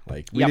over.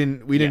 We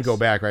didn't go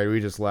back, right? We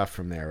just left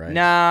from there, right?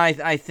 Nah,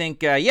 I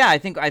think I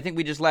think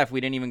we just left. We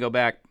didn't even go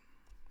back.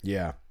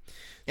 Yeah.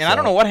 And I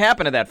don't know what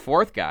happened to that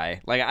fourth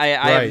guy. I right.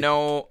 have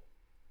no.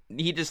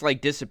 He just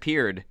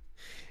disappeared.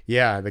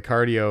 Yeah, the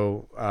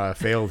cardio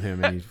failed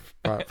him, and he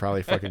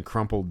probably fucking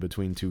crumpled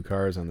between two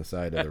cars on the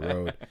side of the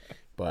road.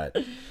 But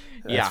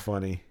that's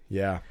funny.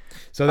 Yeah.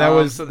 So that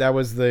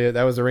was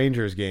the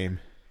Rangers game.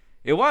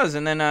 It was,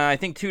 and then I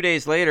think 2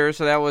 days later.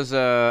 So that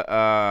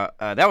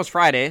was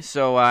Friday.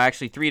 So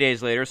actually 3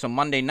 days later. So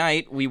Monday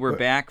night we were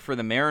back for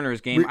the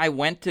Mariners game. I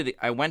went to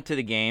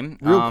the game.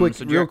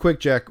 Real quick,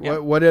 Jack. Yeah.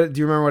 What do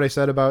you remember what I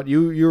said about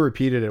you? You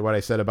repeated it. What I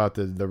said about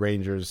the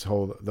Rangers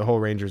the whole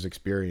Rangers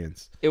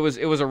experience. It was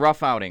a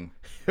rough outing.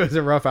 It was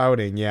a rough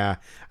outing. Yeah,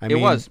 it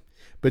was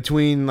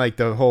between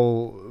the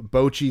whole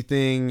Bochy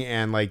thing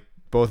and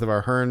both of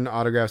our Hearn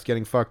autographs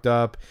getting fucked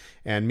up,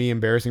 and me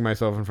embarrassing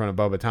myself in front of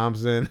Bubba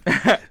Thompson.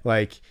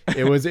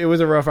 It was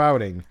a rough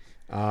outing.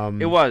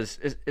 It was,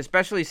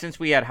 especially since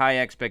we had high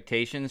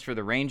expectations for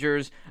the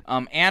Rangers,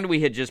 and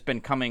we had just been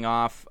coming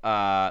off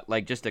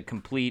just a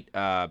complete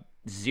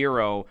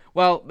zero.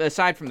 Well,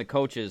 aside from the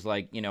coaches,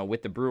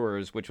 with the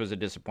Brewers, which was a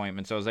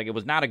disappointment. So it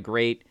was not a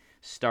great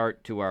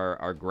start to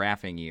our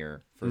graphing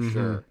year for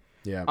sure.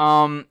 Yeah.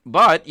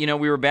 But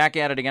we were back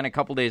at it again a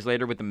couple days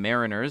later with the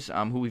Mariners,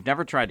 who we've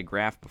never tried to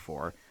graph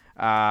before.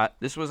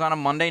 This was on a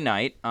Monday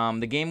night.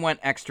 The game went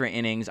extra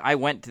innings. I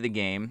went to the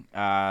game,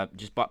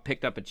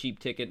 picked up a cheap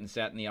ticket and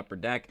sat in the upper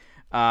deck.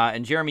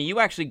 And Jeremy, you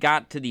actually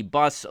got to the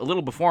bus a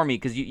little before me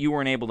because you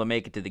weren't able to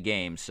make it to the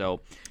game. So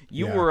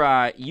you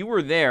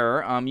were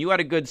there. You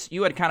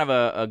had kind of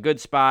a good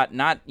spot.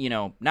 Not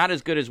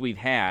as good as we've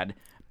had.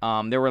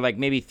 There were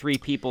maybe three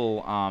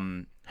people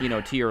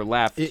to your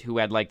left who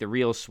had the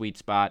real sweet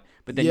spot.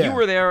 But then you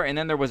were there, and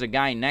then there was a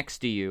guy next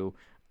to you.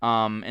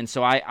 And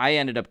so I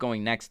ended up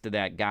going next to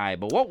that guy.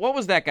 But what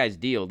was that guy's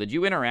deal? Did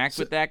you interact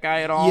with that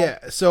guy at all?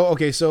 Yeah.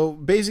 So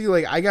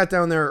basically I got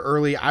down there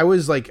early. I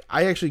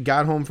actually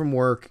got home from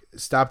work,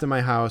 stopped at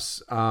my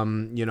house,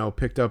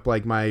 picked up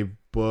my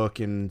book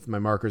and my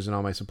markers and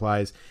all my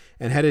supplies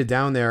and headed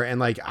down there.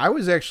 And I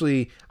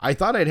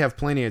thought I'd have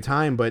plenty of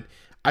time, but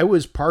I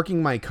was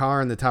parking my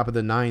car in the top of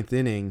the ninth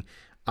inning.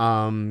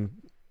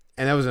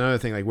 And that was another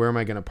thing, where am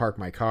I going to park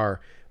my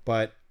car?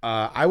 But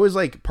I was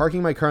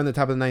parking my car in the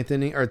top of the ninth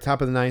inning or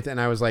top of the ninth,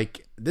 and I was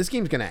this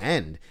game's going to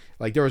end.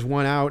 There was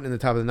one out in the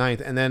top of the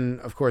ninth, and then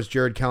of course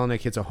Jarred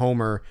Kelenic hits a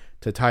homer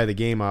to tie the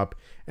game up,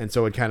 and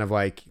so it kind of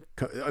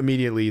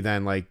immediately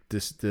then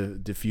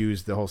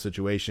diffused the whole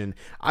situation.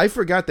 I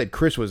forgot that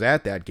Chris was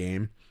at that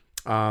game,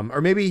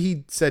 or maybe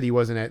he said he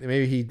wasn't at.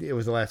 Maybe it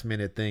was a last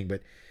minute thing,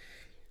 but.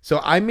 So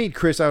I meet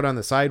Chris out on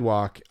the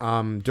sidewalk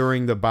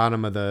during the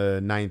bottom of the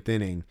ninth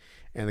inning,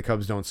 and the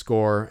Cubs don't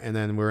score, and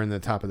then we're in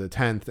the top of the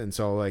 10th, and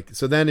so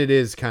then it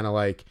is kind of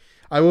I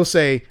will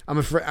say I'm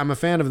a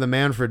fan of the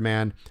Manfred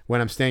man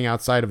when I'm staying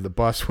outside of the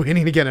bus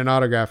waiting to get an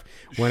autograph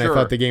when I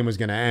thought the game was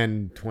going to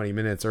end 20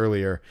 minutes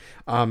earlier.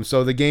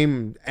 So the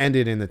game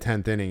ended in the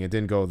 10th inning. It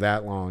didn't go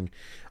that long.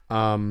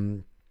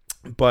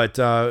 But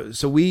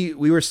so we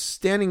were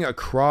standing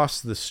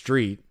across the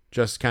street,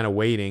 just kind of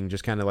waiting,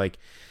 just kind of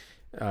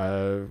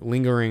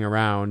lingering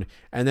around,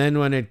 and then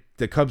when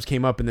the Cubs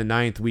came up in the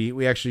ninth,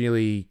 we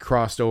actually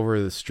crossed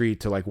over the street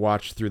to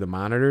watch through the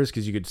monitors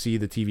because you could see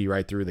the TV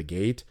right through the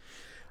gate.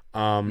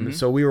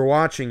 So we were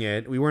watching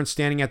it. We weren't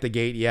standing at the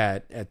gate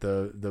yet at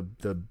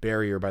the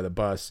barrier by the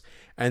bus,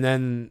 and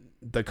then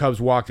the Cubs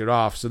walked it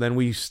off. So then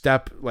we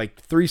step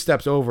 3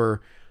 steps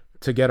over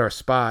to get our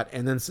spot,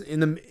 and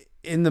then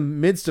in the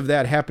midst of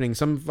that happening,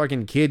 some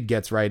fucking kid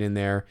gets right in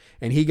there,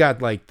 and he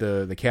got like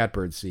the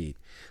catbird seat.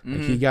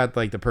 Like he got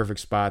like the perfect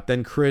spot.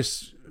 Then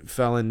Chris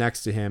fell in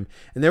next to him,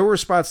 and there were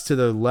spots to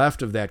the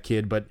left of that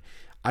kid, but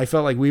I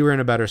felt like we were in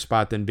a better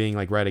spot than being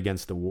like right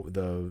against the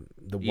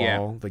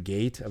wall, the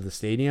gate of the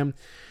stadium.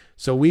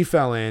 So we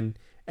fell in,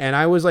 and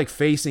I was like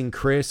facing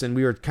Chris, and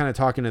we were kind of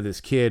talking to this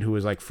kid who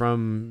was like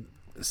from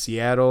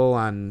Seattle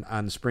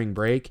on spring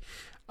break,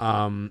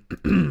 and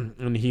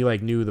he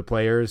like knew the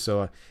players,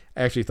 so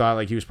I actually thought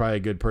like he was probably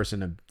a good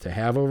person to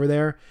have over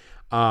there.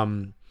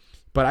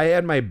 But I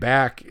had my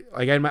back,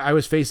 like I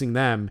was facing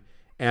them,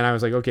 and I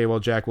was like, okay, well,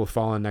 Jack will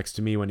fall in next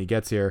to me when he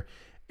gets here.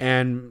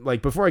 And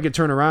like before I could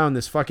turn around,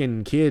 this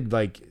fucking kid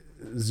like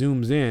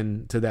zooms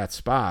in to that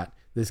spot.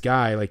 This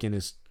guy like in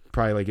his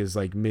probably like his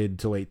like mid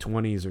to late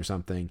 20s or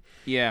something.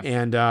 Yeah.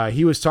 And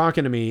he was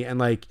talking to me, and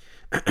like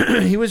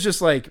he was just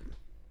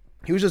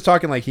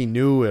talking like he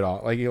knew it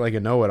all, like a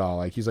know-it-all.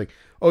 Like he's like,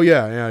 oh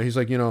yeah. He's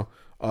like, the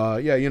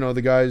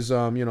guys,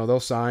 they'll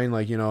sign,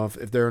 like,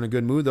 if they're in a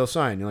good mood, they'll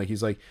sign. And like,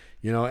 he's like,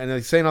 and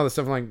like saying all this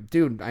stuff. I'm like,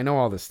 dude, I know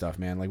all this stuff,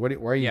 man. Like, why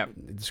are you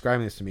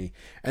describing this to me?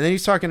 And then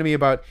he's talking to me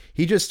about,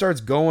 he just starts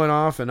going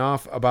off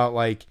about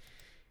like,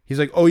 he's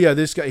like, oh yeah,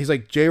 this guy, he's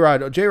like,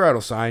 J-Rod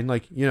will sign.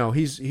 Like,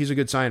 he's a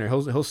good signer.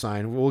 He'll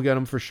sign. We'll get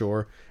him for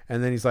sure.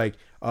 And then he's like,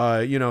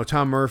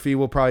 Tom Murphy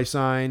will probably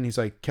sign. He's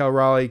like, Kel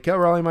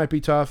Raleigh might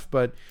be tough,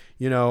 but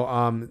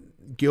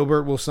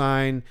Gilbert will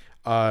sign.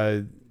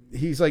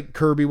 He's like,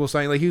 Kirby will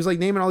sign. Like, he was like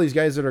naming all these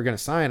guys that are going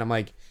to sign. I'm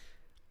like,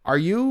 are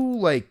you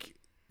like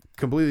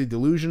completely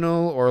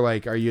delusional, or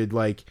like, are you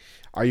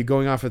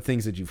going off of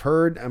things that you've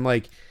heard? I'm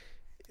like,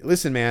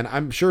 listen, man,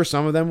 I'm sure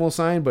some of them will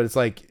sign, but it's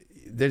like,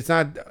 it's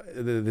not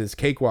this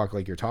cakewalk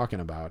like you're talking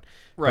about.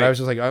 Right. But I was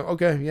just like, oh,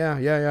 okay, yeah.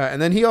 And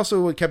then he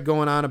also kept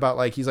going on about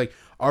like, he's like,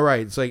 all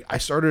right, it's like I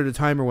started a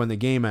timer when the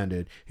game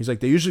ended. He's like,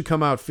 they usually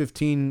come out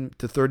 15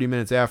 to 30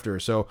 minutes after,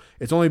 so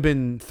it's only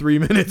been 3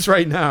 minutes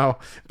right now.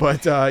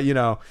 But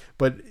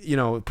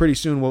pretty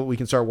soon we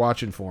can start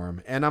watching for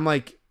him. And I'm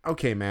like,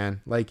 okay, man,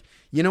 like,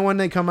 when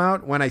they come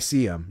out, when I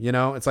see them,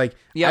 it's like,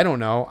 I don't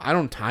know, I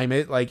don't time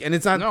it, like, and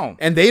it's not,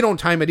 and they don't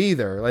time it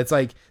either. It's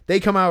like they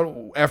come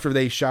out after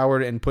they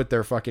showered and put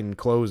their fucking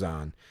clothes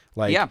on,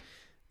 like. Yeah.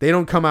 They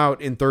don't come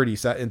out in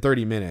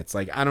 30 minutes.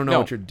 Like, I don't know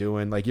what you're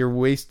doing. Like, you're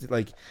wasted.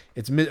 Like,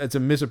 it's a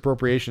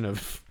misappropriation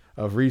of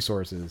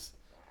resources.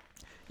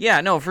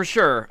 Yeah, no, for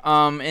sure.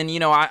 And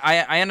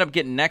I ended up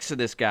getting next to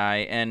this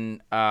guy,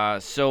 and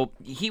so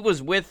he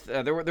was with.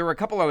 There were a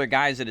couple other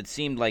guys that it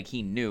seemed like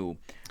he knew.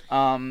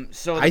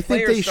 So I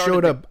think they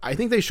showed up. I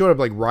think they showed up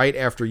like right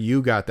after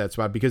you got that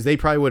spot, because they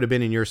probably would have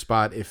been in your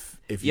spot if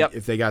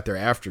they got there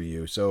after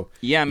you. So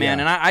yeah, man.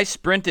 And I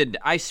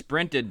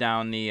sprinted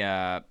down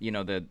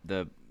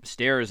the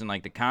stairs and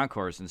like the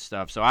concourse and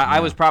stuff. So I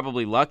was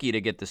probably lucky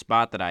to get the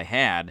spot that I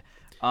had.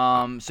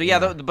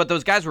 But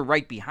those guys were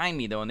right behind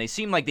me though, and they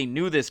seemed like they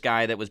knew this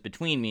guy that was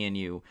between me and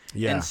you.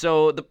 Yeah. And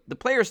so the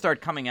players start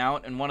coming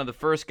out, and one of the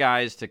first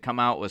guys to come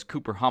out was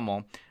Cooper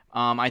Hummel.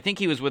 I think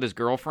he was with his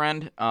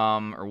girlfriend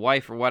or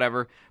wife or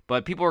whatever,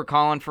 but people were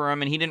calling for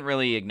him, and he didn't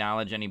really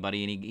acknowledge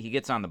anybody, and he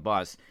gets on the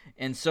bus.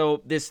 And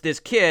so this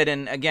kid,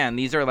 and again,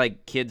 these are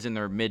like kids in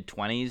their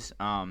mid-20s,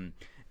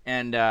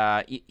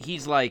 and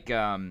he's like,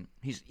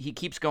 he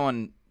keeps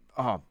going,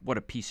 oh, what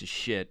a piece of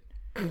shit.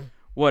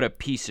 What a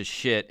piece of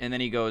shit. And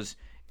then he goes,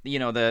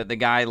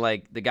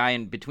 the guy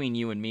in between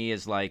you and me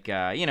is like,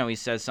 he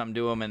says something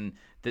to him, and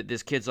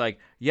this kid's like,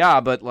 yeah,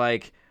 but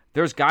like,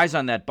 there's guys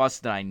on that bus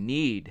that I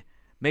need.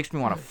 Makes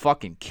me want to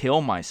fucking kill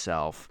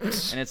myself.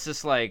 And it's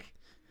just like,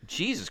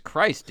 Jesus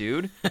Christ,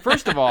 dude.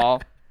 First of all,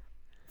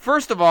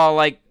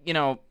 like,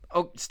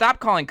 stop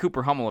calling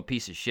Cooper Hummel a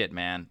piece of shit,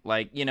 man.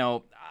 Like,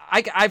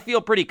 I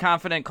feel pretty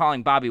confident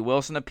calling Bobby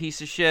Wilson a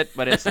piece of shit,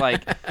 but it's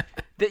like,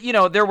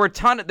 there were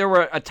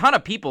a ton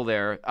of people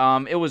there.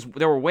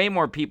 There were way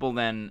more people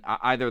than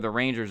either the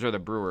Rangers or the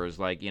Brewers.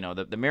 Like,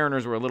 the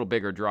Mariners were a little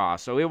bigger draw.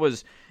 So it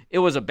was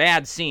a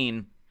bad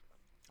scene.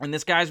 And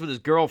this guy's with his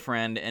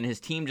girlfriend, and his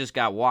team just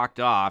got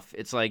walked off.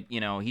 It's like,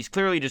 he's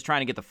clearly just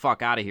trying to get the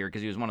fuck out of here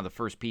because he was one of the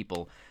first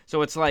people.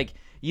 So it's like,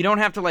 you don't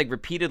have to like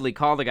repeatedly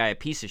call the guy a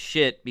piece of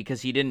shit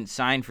because he didn't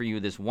sign for you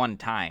this one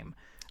time.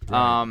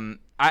 Right.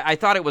 I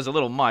thought it was a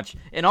little much.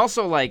 And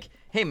also, like,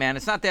 hey man,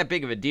 it's not that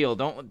big of a deal.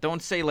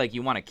 Don't say like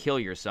you want to kill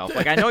yourself.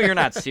 Like, I know you're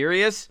not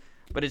serious,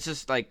 but it's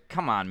just like,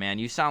 come on, man,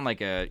 you sound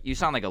like a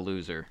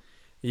loser.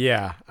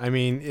 Yeah, I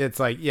mean, it's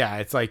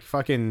like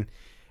fucking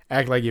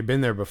act like you've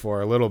been there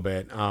before a little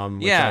bit.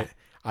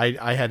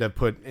 I had to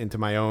put into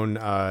my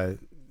own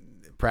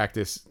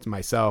practice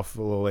myself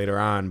a little later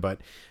on,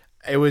 but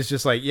it was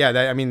just like,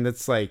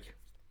 that's like,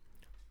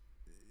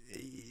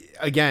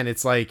 again,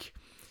 it's like,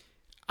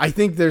 I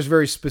think there's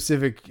very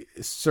specific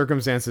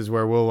circumstances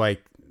where we'll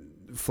like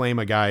flame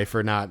a guy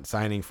for not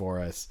signing for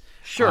us.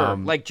 Sure.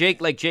 Like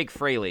Jake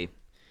Fraley.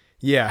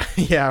 Yeah.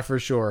 Yeah, for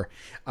sure.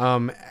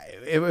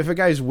 If a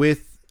guy's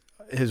with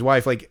his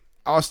wife, like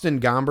Austin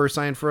Gomber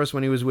signed for us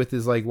when he was with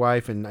his like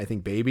wife and I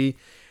think baby.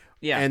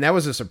 Yeah. And that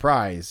was a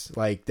surprise.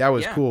 Like, that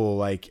was cool.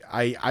 Like,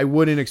 I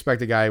wouldn't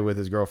expect a guy with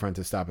his girlfriend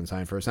to stop and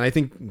sign first. And I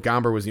think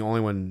Gomber was the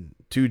only one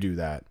to do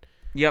that.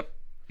 Yep.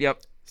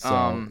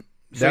 So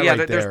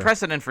there's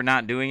precedent for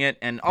not doing it.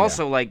 And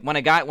also, like, when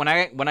a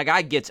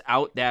guy gets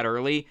out that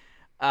early,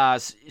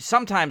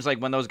 sometimes, like,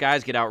 when those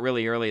guys get out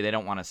really early, they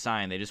don't want to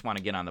sign. They just want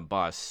to get on the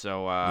bus.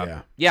 So,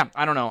 I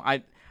don't know.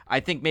 I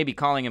think maybe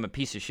calling him a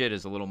piece of shit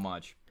is a little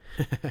much.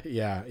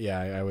 yeah,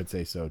 I would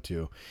say so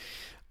too.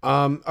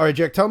 All right,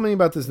 Jack, tell me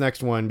about this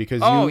next one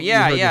because you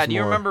heard Do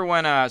you remember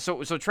when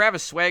so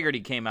Travis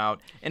Swaggerty came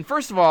out, and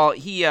first of all,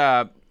 he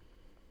had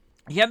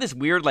this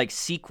weird like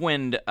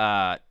sequined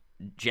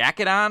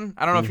jacket on.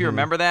 I don't know if you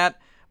remember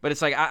that, but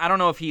it's like I don't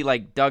know if he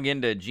like dug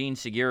into Gene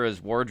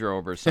Segura's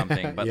wardrobe or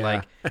something, but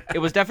like it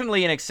was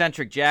definitely an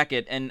eccentric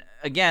jacket. And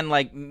again,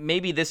 like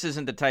maybe this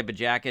isn't the type of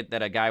jacket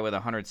that a guy with a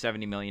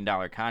 $170 million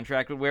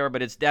contract would wear,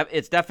 but it's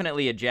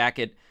definitely a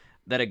jacket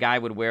that a guy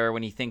would wear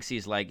when he thinks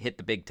he's like hit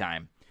the big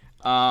time.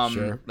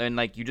 Sure. And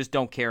like you just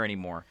don't care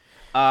anymore.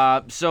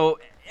 So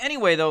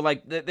anyway, though,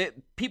 like the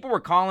people were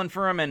calling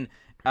for him, and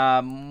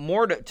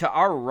more to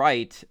our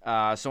right,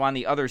 so on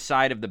the other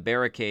side of the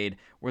barricade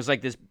was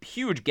like this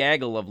huge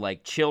gaggle of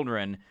like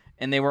children,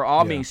 and they were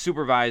all being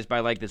supervised by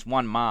like this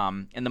one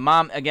mom. And the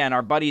mom, again,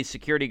 our buddy's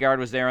security guard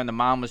was there, and the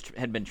mom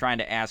had been trying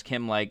to ask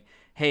him like,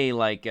 hey,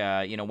 like,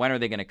 when are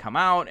they going to come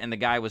out? And the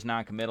guy was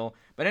non-committal.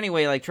 But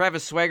anyway, like,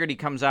 Travis Swaggerty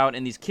comes out,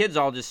 and these kids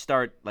all just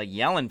start, like,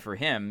 yelling for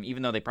him,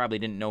 even though they probably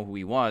didn't know who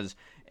he was.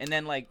 And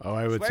then, like,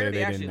 I would say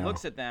they actually didn't know.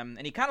 looks at them,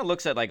 and he kind of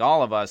looks at, like,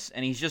 all of us,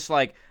 and he's just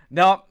like,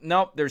 nope,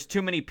 there's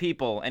too many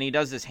people. And he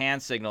does this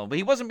hand signal. But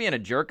he wasn't being a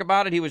jerk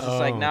about it. He was just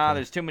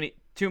there's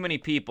too many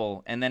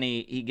people. And then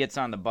he gets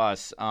on the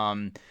bus.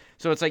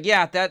 So it's like,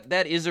 yeah,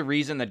 that is a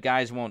reason that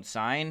guys won't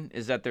sign,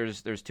 is that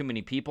there's too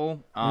many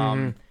people.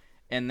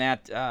 And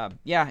that,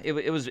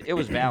 it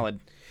was valid.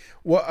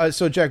 Well,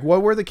 so Jack,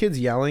 what were the kids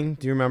yelling?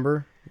 Do you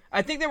remember?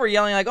 I think they were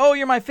yelling like, "Oh,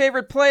 you're my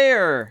favorite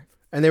player,"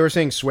 and they were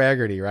saying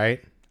Swaggerty,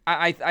 right?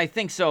 I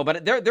think so,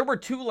 but there were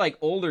two like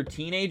older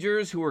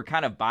teenagers who were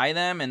kind of by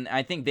them, and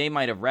I think they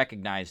might have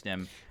recognized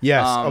him.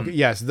 Yes,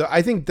 yes.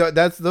 I think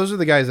those are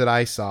the guys that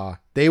I saw.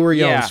 They were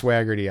yelling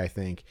Swaggerty, I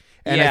think.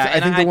 And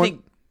I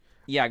think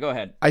go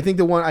ahead. I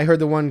think I heard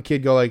the one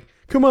kid go like,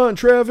 "Come on,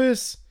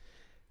 Travis,"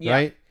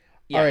 right?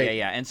 Yeah,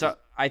 yeah. And so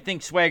I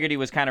think Swaggerty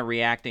was kind of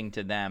reacting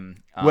to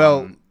them.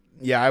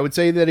 Yeah, I would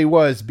say that he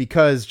was,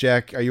 because,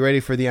 Jack, are you ready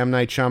for the M.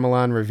 Night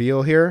Shyamalan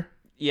reveal here?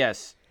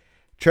 Yes.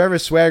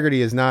 Travis Swaggerty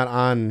is not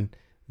on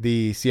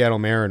the Seattle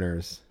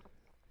Mariners.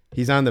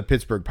 He's on the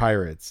Pittsburgh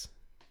Pirates.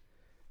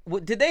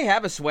 Did they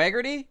have a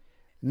Swaggerty?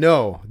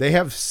 No, they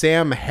have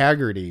Sam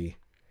Haggerty,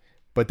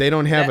 but they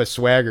don't have a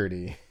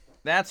Swaggerty.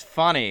 That's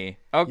funny.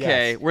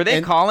 Okay. Yes. Were they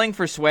calling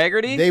for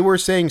Swaggerty? They were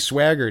saying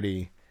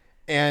Swaggerty.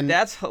 And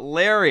that's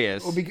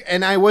hilarious.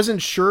 And I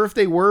wasn't sure if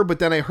they were, but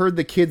then I heard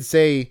the kid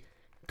say,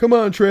 "Come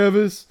on,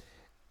 Travis."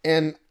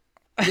 And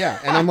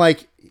and I'm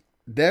like,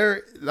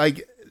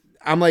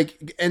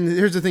 and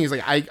here's the thing is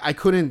like, I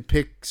couldn't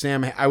pick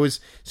Sam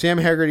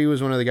Haggerty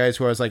was one of the guys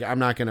who I was like, I'm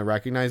not going to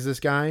recognize this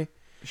guy.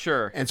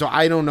 Sure. And so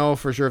I don't know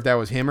for sure if that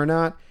was him or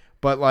not,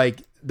 but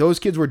like those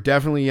kids were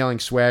definitely yelling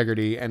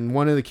Swaggerty. And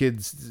one of the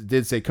kids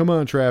did say, "Come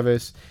on,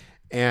 Travis."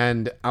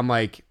 And I'm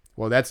like,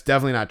 well, that's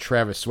definitely not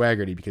Travis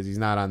Swaggerty because he's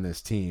not on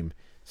this team.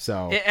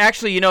 So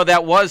actually,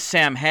 that was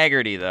Sam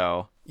Haggerty,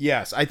 though.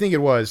 Yes, I think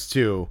it was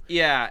too.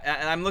 Yeah,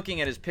 and I'm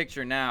looking at his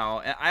picture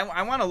now.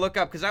 I want to look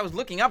up, because I was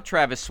looking up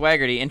Travis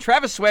Swaggerty, and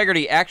Travis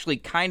Swaggerty actually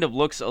kind of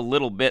looks a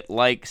little bit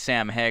like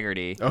Sam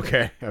Haggerty.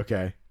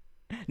 Okay.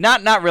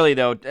 Not really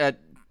though.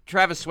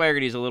 Travis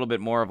Swaggerty is a little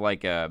bit more of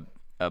like a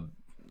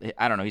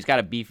I don't know. He's got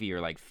a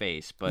beefier like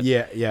face, but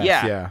yeah.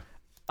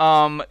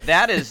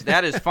 That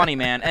is funny,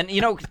 man. And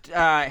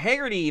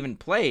Haggerty even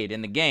played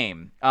in the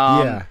game.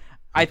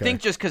 I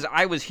think just because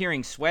I was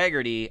hearing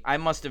Swaggerty, I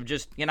must have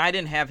just, I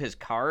didn't have his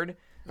card,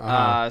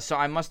 so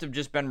I must have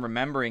just been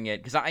remembering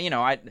it, because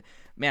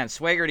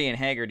Swaggerty and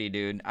Haggerty,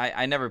 dude,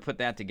 I never put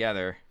that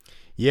together.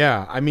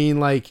 Yeah, I mean,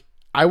 like,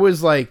 I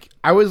was like,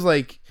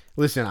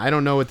 listen, I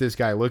don't know what this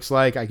guy looks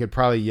like. I could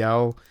probably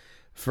yell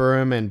for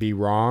him and be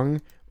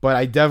wrong, but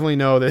I definitely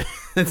know that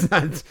it's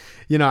not,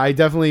 I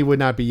definitely would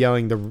not be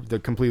yelling the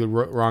completely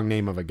wrong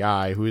name of a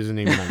guy who isn't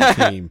even on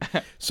the team.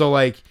 So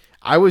like,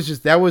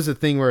 that was a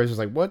thing where I was just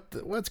like,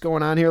 what's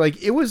going on here?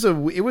 Like, it was a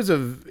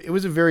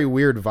very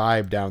weird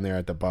vibe down there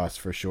at the bus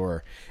for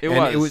sure. It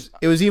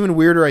was even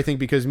weirder, I think,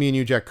 because me and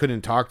you, Jack,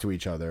 couldn't talk to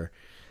each other.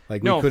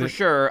 Like, no, for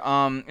sure.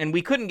 And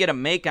we couldn't get a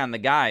make on the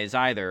guys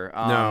either.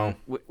 No,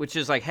 which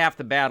is like half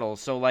the battle.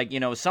 So like,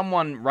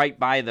 someone right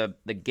by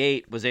the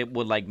gate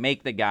would like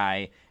make the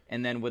guy,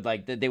 and then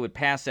they would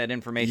pass that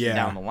information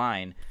down the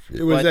line.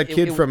 It was that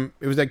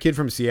kid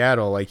from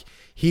Seattle. Like,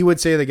 he would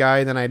say the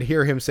guy, then I'd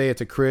hear him say it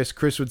to Chris.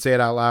 Chris would say it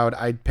out loud.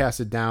 I'd pass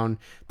it down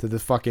to the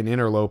fucking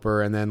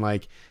interloper, and then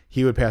like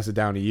he would pass it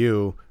down to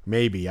you.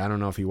 Maybe, I don't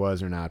know if he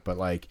was or not, but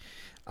like,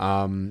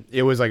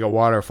 it was like a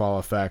waterfall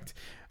effect.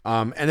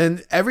 And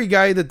then every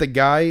guy that the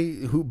guy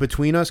who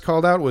between us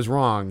called out was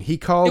wrong. He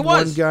called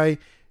one guy.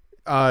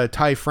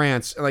 Ty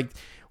France, like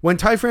when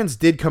Ty France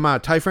did come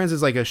out, Ty France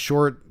is like a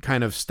short,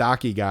 kind of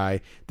stocky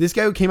guy. This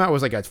guy who came out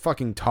was like a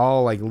fucking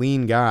tall, like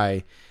lean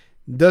guy.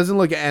 Doesn't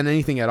look at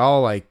anything at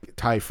all like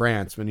Ty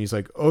France when he's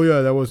like, oh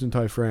yeah, that wasn't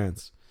Ty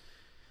France.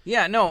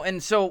 Yeah, no,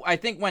 and so I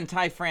think when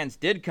Ty France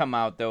did come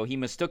out, though, he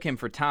mistook him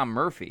for Tom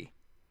Murphy.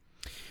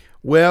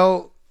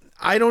 Well,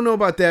 I don't know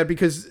about that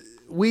because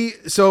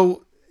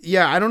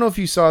I don't know if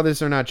you saw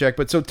this or not, Jack,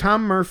 but so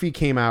Tom Murphy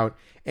came out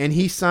and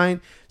he signed.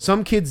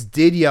 Some kids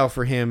did yell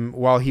for him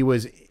while he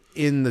was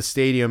in the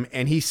stadium,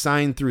 and he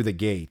signed through the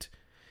gate.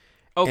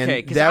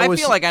 Okay, because I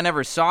feel like I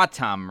never saw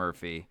Tom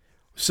Murphy.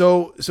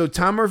 So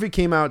Tom Murphy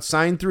came out,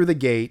 signed through the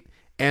gate,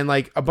 and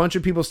like a bunch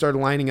of people started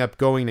lining up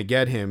going to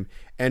get him.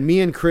 And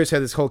me and Chris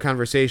had this whole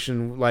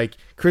conversation. Like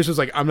Chris was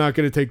like, "I'm not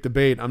going to take the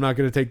bait. I'm not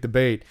going to take the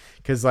bait,"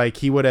 because like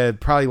he would have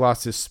probably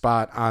lost his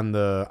spot on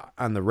the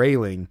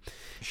railing.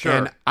 Sure.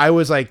 And I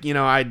was like,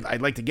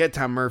 I'd like to get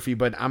Tom Murphy,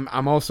 but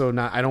I'm also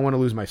not. I don't want to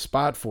lose my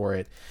spot for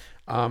it.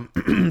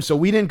 So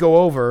we didn't go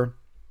over.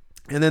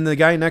 And then the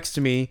guy next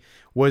to me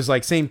was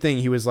like, same thing.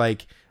 He was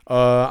like,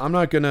 I'm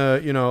not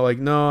gonna,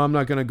 no, I'm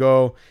not gonna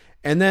go.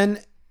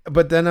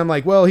 But then I'm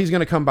like, well, he's going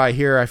to come by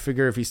here. I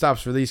figure if he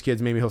stops for these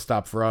kids, maybe he'll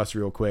stop for us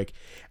real quick.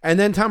 And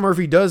then Tom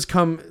Murphy does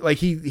come, like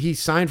he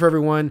signed for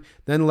everyone,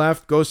 then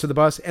left, goes to the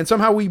bus, and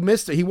somehow we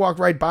missed it. He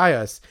walked right by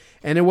us.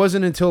 And it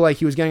wasn't until like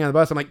he was getting on the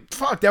bus, I'm like,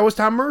 fuck, that was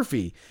Tom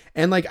Murphy.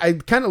 And like, I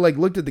kind of like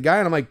looked at the guy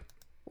and I'm like,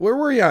 where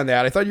were you on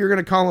that? I thought you were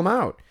going to call him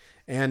out.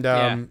 And,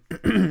 and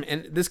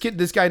this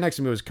guy next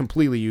to me was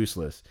completely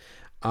useless.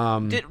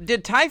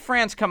 Did Ty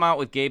France come out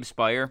with Gabe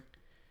Spire?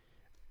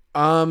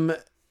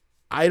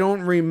 I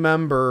don't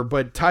remember,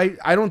 but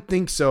I don't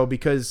think so,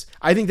 because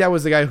I think that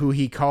was the guy who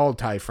he called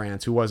Ty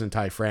France, who wasn't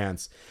Ty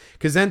France.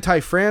 Because then Ty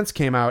France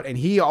came out and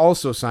he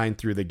also signed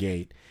through the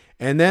gate.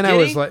 And then I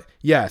was like,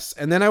 yes.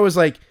 And then I was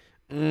like,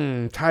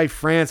 Ty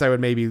France, I would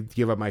maybe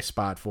give up my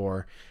spot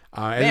for.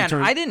 Man,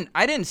 I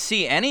didn't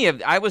see any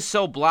of. I was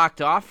so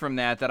blocked off from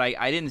that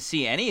I didn't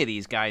see any of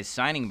these guys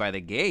signing by the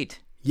gate.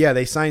 Yeah,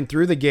 they signed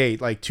through the gate,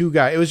 like two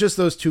guys. It was just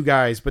those two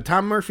guys, but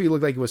Tom Murphy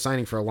looked like he was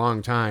signing for a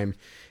long time.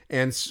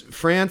 And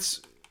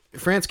France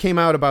came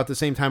out about the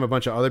same time a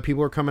bunch of other people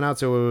were coming out,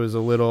 so it was a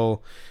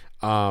little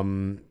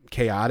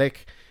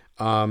chaotic.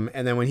 And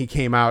then when he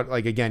came out,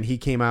 like again, he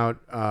came out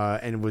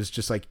and was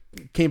just like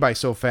came by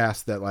so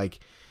fast that like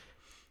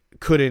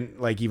couldn't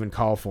like even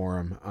call for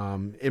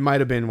him. It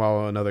might have been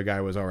while another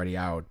guy was already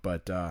out,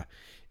 but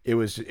it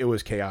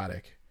was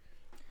chaotic.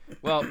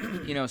 Well,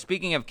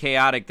 speaking of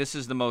chaotic, this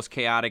is the most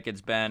chaotic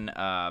it's been,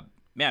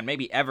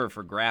 maybe ever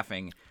for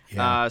graphing.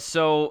 Yeah.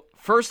 So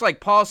first, like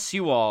Paul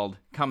Sewald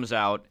comes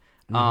out,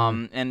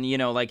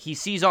 and like he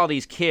sees all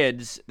these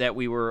kids that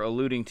we were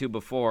alluding to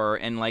before,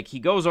 and like he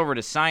goes over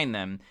to sign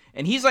them,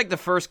 and he's like the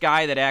first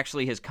guy that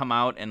actually has come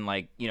out and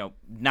like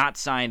not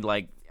signed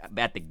like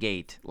at the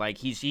gate. Like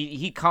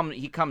he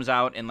comes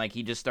out and like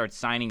he just starts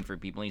signing for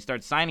people. And he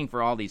starts signing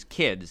for all these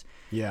kids,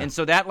 and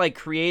so that like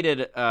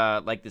created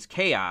like this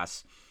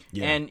chaos.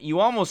 Yeah. And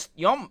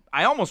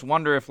I almost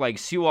wonder if like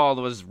Sewald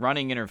was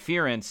running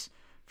interference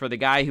for the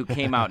guy who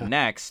came out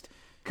next,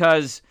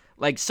 because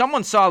like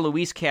someone saw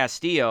Luis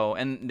Castillo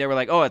and they were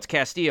like, oh, it's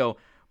Castillo,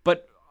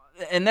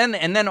 and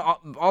then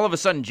all of a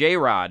sudden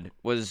J-Rod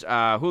was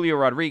Julio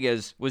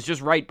Rodriguez was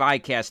just right by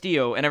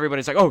Castillo, and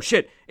everybody's like, oh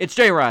shit, it's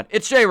J-Rod,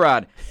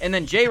 and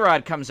then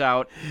J-Rod comes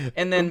out,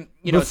 and then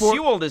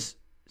Sewald is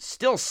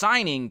still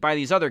signing by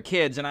these other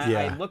kids, and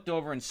I looked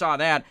over and saw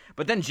that,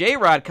 but then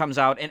J-Rod comes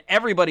out and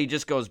everybody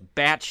just goes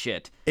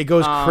batshit. It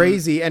goes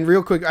crazy. And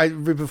real quick,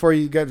 before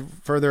you get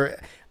further,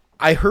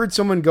 I heard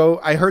someone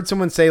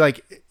say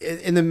like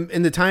in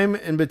the time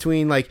in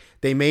between like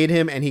they made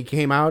him and he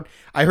came out,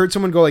 I heard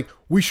someone go like,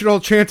 we should all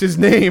chant his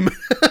name.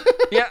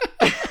 Yeah.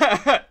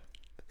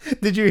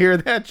 Did you hear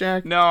that,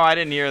 Jack? No, I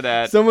didn't hear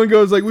that. Someone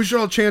goes like, we should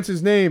all chant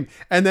his name,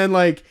 and then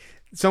like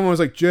someone was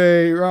like,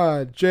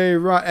 J-Rod,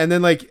 and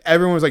then like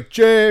everyone was like,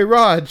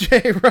 J-Rod.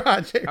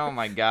 Oh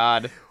my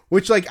god.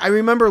 Which like I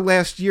remember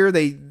last year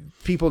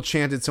people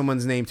chanted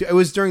someone's name too. It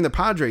was during the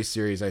Padres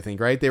series, I think,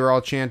 right? They were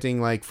all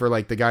chanting like for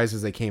like the guys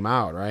as they came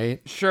out,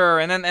 right? Sure.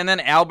 And then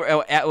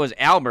Albert, it was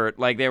Albert,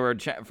 like they were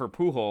for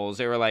Pujols.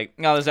 They were like,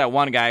 no, there's that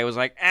one guy who was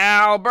like,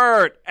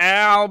 Albert.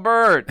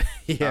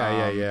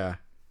 Yeah.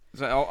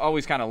 So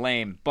always kind of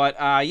lame. But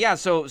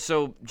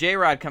so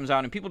J-Rod comes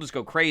out and people just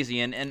go crazy,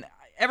 and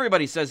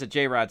everybody says that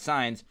J-Rod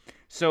signs.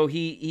 So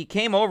he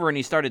came over and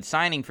he started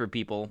signing for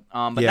people,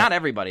 but not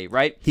everybody,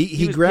 right?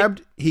 He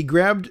grabbed.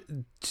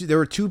 There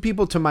were two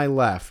people to my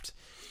left,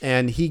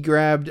 and he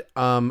grabbed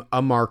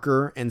a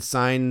marker and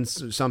signed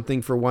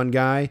something for one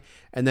guy,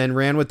 and then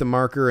ran with the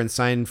marker and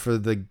signed for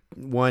the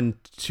one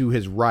to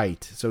his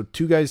right. So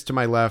two guys to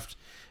my left,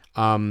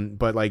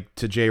 but like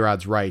to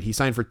J-Rod's right. He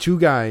signed for two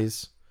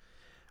guys,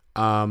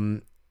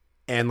 and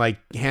like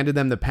handed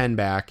them the pen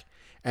back,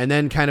 and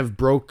then kind of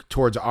broke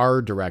towards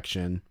our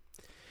direction.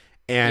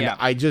 And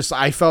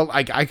I felt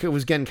like I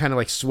was getting kind of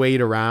like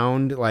swayed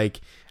around.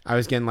 Like I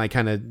was getting like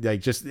kind of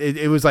like just,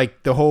 it was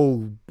like the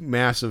whole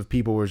mass of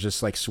people was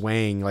just like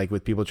swaying, like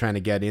with people trying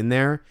to get in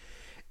there.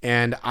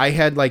 and I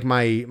had like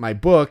my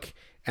book,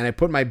 and I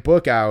put my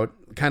book out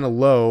kind of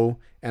low,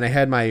 and I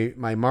had my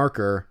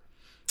marker,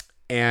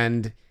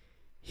 and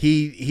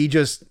he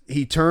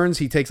turns,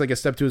 he takes like a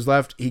step to his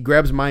left, he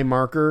grabs my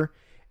marker,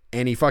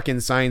 and he fucking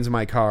signs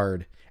my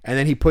card. And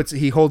then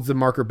he holds the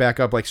marker back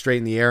up like straight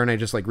in the air, and I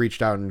just like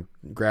reached out and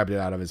grabbed it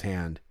out of his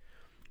hand.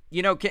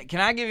 You know, can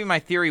I give you my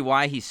theory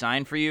why he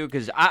signed for you?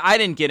 Because I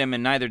didn't get him,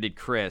 and neither did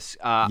Chris.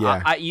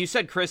 Yeah. You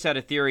said Chris had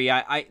a theory.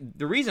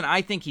 The reason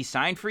I think he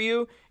signed for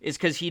you is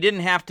because he didn't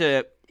have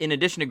to, in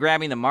addition to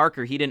grabbing the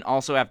marker, he didn't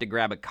also have to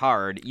grab a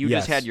card. You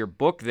just had your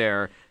book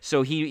there,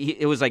 so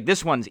it was like,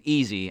 this one's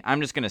easy.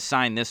 I'm just going to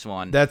sign this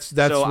one. That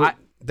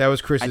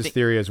was Chris's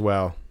theory as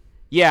well.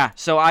 Yeah,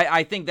 so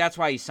I think that's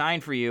why he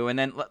signed for you. And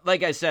then,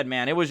 like I said,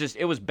 man, it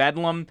was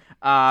bedlam.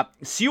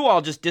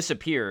 Sewell just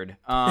disappeared.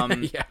 I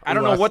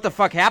don't know what the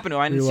fuck happened to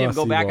him. I didn't see him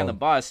go back on the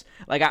bus.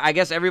 Like, I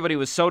guess everybody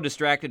was so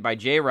distracted by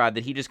J-Rod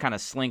that he just kind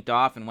of slinked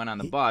off and went on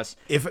the bus.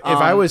 If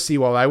I was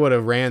Sewell, I would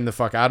have ran the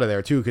fuck out of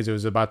there, too, because it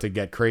was about to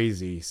get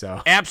crazy.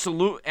 So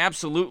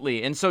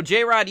Absolutely. And so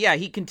J-Rod,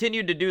 he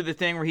continued to do the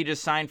thing where he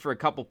just signed for a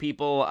couple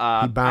people.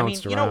 He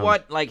bounced around. You know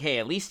what? Like, hey,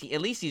 at least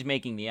he's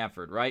making the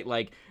effort, right?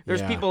 Like,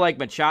 there's people like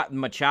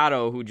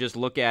Machado who just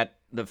look at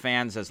the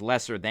fans as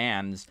lesser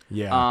thans.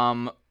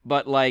 Yeah.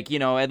 But like, you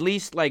know, at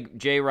least like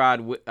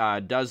J-Rod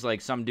does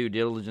like some due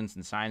diligence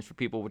and signs for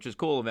people, which is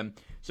cool of him.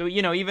 So,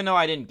 you know, even though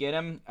I didn't get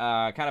him,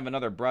 kind of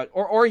another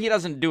or he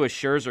doesn't do a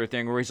Scherzer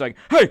thing where he's like,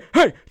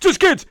 hey, just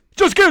kids.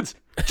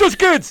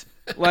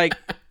 Like,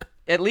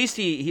 at least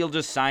he'll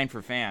just sign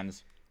for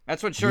fans.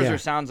 That's what Scherzer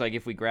sounds like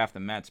if we graph the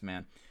Mets,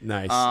 man.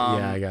 Nice.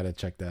 I gotta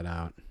check that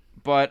out.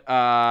 But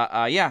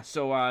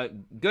so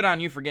good on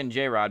you for getting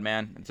J-Rod,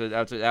 man.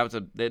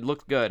 It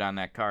looked good on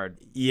that card.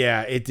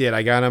 Yeah, it did.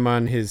 I got him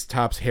on his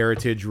Topps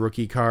Heritage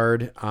rookie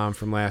card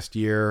from last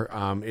year.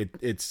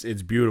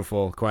 It's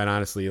beautiful, quite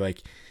honestly.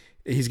 Like,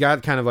 he's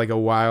got kind of like a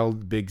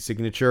wild big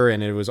signature,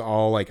 and it was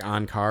all like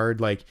on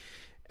card. Like,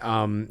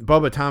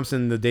 Bubba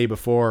Thompson the day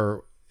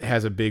before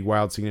has a big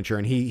wild signature,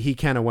 and he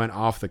kind of went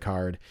off the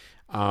card.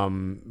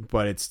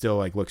 But it still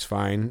like looks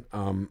fine.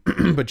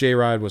 But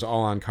J-Rod was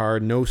all on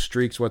card, no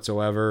streaks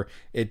whatsoever.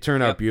 It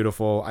turned out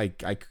beautiful. I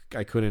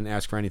couldn't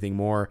ask for anything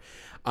more.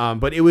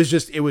 But it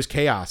was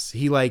chaos.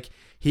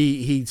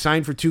 He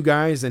signed for two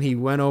guys, and he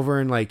went over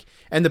and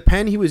the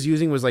pen he was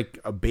using was like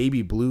a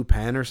baby blue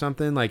pen or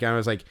something. Like, I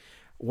was like,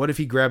 what if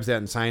he grabs that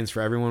and signs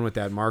for everyone with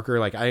that marker?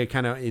 Like,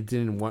 it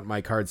didn't want my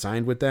card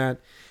signed with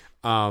that.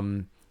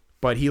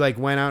 But he like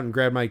went out and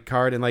grabbed my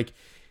card, and like,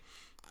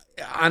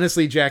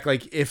 honestly, Jack,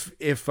 like if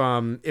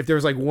there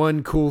was like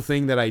one cool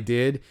thing that I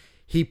did,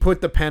 he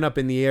put the pen up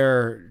in the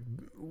air,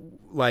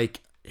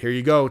 like, here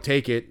you go,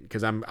 take it,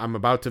 because I'm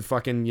about to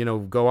fucking, you know,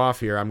 go off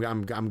here.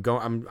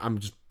 I'm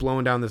just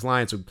blowing down this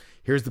line. So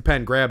here's the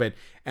pen, grab it.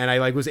 And I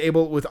like was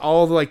able, with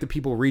all the like the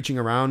people reaching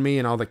around me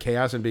and all the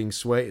chaos and being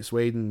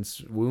swayed and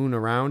swoon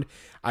around,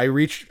 I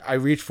reached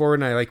forward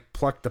and I like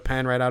plucked the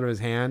pen right out of his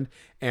hand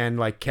and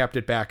like kept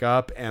it back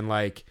up, and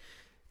like,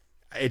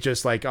 it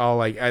just like all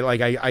like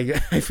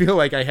I feel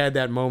like I had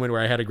that moment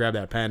where I had to grab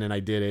that pen, and I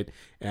did it,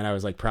 and I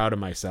was like proud of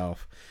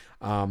myself.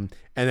 And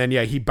then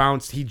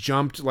he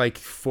jumped like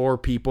four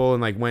people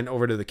and like went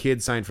over to the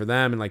kids, signed for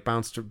them, and like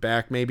bounced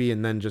back maybe,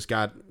 and then just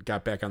got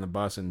back on the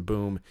bus, and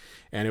boom,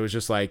 and it was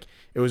just like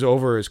it was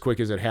over as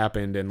quick as it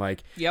happened. And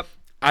like, yep,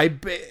 I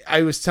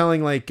was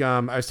telling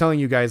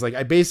you guys, like,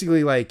 I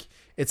basically, like,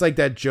 it's like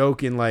that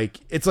joke in like,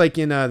 it's like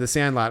in The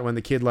Sandlot when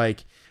the kid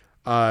like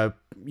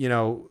you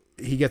know,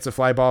 he gets a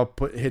fly ball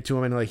hit to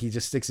him, and like he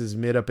just sticks his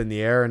mitt up in the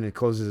air and it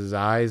closes his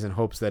eyes and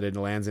hopes that it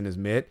lands in his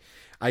mitt.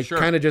 I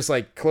kind of just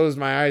like closed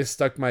my eyes,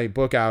 stuck my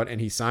book out, and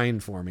he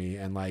signed for me.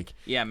 And like,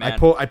 yeah, man,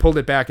 I pulled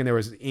it back, and there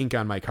was ink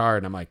on my card,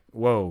 and I'm like,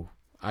 whoa,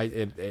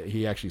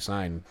 he actually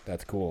signed.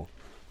 That's cool.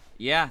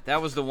 Yeah,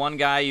 that was the one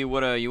guy you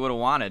would have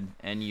wanted,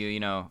 and you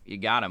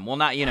got him. Well,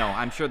 not, you know,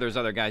 I'm sure there's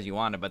other guys you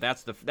wanted, but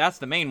that's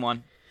the main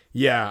one.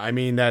 Yeah, I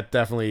mean, that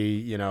definitely,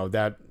 you know,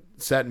 that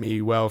set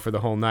me well for the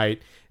whole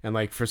night. And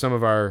like for some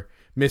of our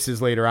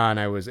misses later on,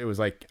 I was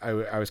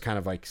kind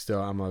of like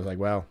still, I was like,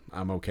 well,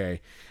 I'm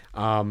okay.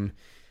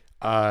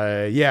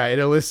 It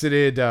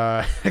elicited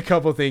a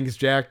couple things.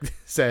 Jack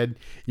said,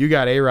 you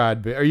got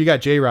A-Rod, or you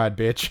got J-Rod,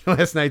 bitch,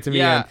 last night to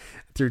me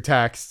through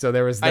text. So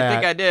there was that. I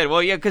think I did.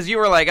 Well, yeah, because you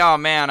were like, oh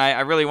man,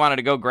 I really wanted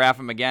to go graph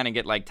him again and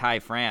get like Ty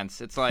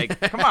France. It's like,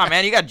 come on,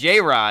 man, you got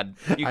J-Rod.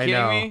 You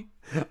kidding me?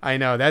 I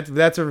know.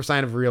 That's a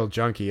sign of real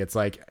junkie. It's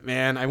like,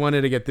 man, I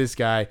wanted to get this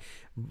guy,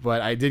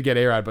 but I did get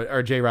A-Rod,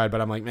 or J-Rod,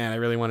 but I'm like, man, I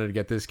really wanted to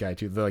get this guy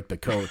too, like the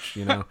coach,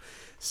 you know?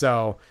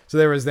 So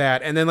there was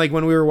that. And then like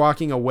when we were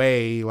walking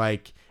away,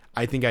 like,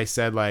 I think I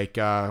said like,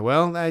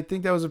 well, I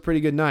think that was a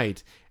pretty good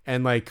night.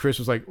 And like Chris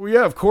was like, well,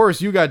 yeah, of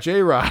course you got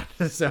J-Rod.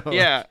 So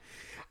yeah.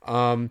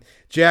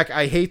 Jack,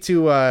 I hate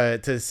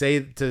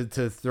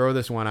to throw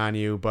this one on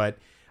you, but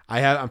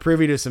I'm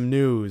privy to some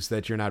news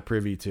that you're not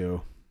privy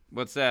to.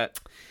 What's that?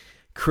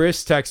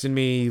 Chris texted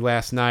me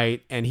last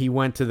night, and he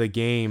went to the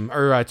game,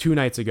 or 2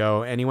 nights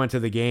ago, and he went to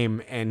the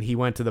game, and he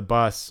went to the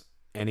bus,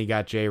 and he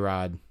got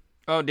J-Rod.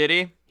 Oh, did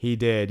he? He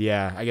did,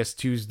 yeah. I guess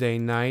Tuesday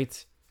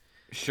night.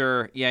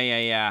 Sure.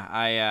 Yeah.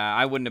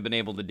 I wouldn't have been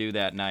able to do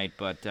that night,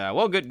 but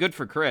well, good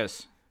for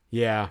Chris.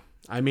 Yeah.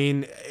 I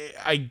mean,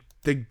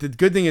 the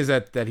good thing is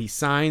that he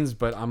signs,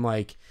 but I'm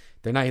like,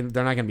 they're not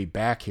going to be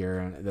back here,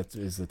 and that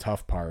is the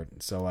tough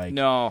part. So like,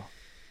 no,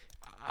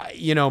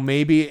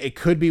 maybe it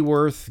could be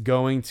worth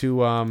going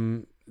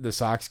to the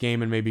Sox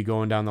game and maybe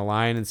going down the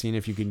line and seeing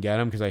if you can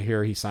get him, because I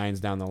hear he signs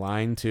down the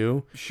line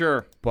too.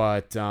 Sure.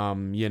 But I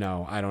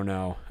don't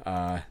know.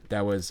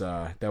 That was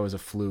a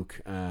fluke.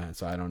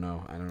 So I don't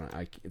know.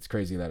 It's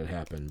crazy that it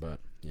happened, but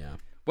yeah.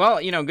 Well,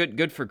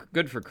 good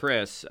for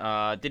Chris.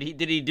 Did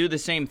he do the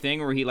same thing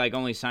where he like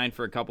only signed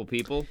for a couple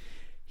people?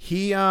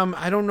 He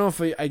I don't know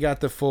if I got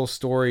the full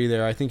story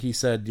there. I think he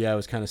said it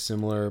was kind of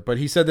similar, but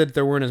he said that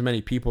there weren't as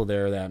many people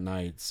there that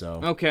night.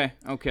 So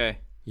okay.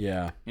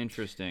 Yeah.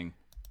 Interesting.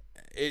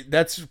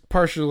 That's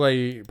partially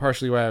why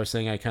I was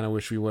saying I kind of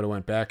wish we would have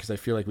went back, because I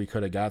feel like we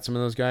could have got some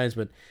of those guys.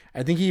 But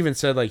I think he even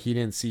said like he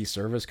didn't see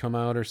Servais come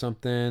out or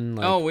something.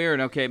 Like, oh, weird.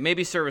 Okay,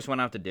 maybe Servais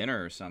went out to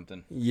dinner or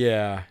something.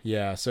 Yeah.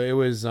 So it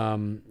was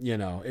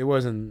it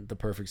wasn't the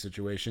perfect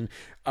situation.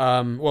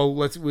 Well,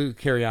 we'll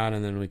carry on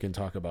and then we can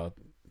talk about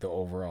the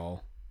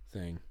overall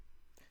thing.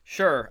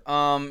 Sure.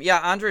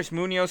 Andres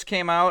Munoz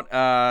came out.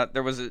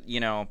 There was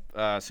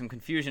some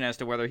confusion as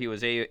to whether he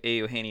was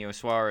Eugenio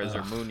Suarez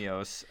or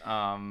Munoz.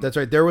 That's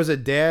right. There was a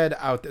dad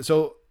out there.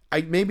 So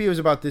maybe it was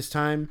about this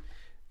time.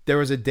 There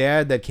was a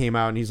dad that came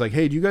out and he's like,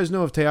 "Hey, do you guys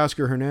know if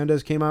Teoscar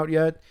Hernandez came out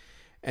yet?"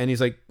 And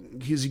he's like,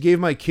 he gave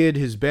my kid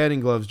his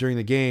batting gloves during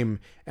the game,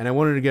 and I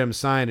wanted to get him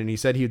signed, and he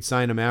said he'd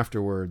sign him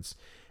afterwards.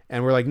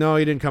 And we're like, "No,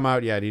 he didn't come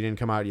out yet.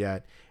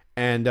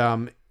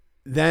 And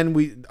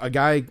then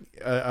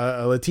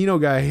a Latino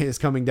guy is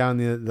coming down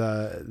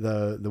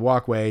the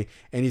walkway,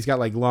 and he's got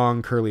like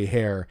long curly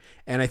hair,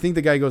 and I think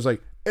the guy goes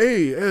like,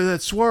 "Hey,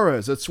 that's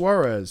Suarez, that's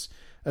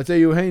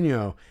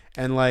Eugenio,"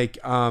 and like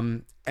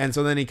and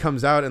so then he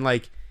comes out and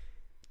like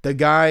the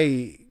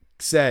guy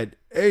said,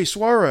 "Hey,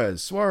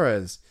 Suarez,"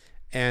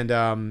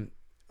 and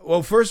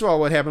well, first of all,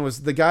 what happened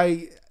was the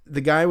guy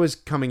was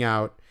coming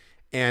out,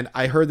 and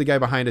I heard the guy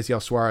behind us yell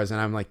Suarez, and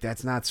I'm like,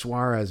 "That's not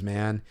Suarez,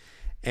 man."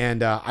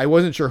 And I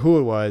wasn't sure who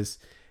it was.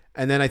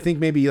 And then I think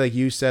maybe like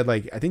you said,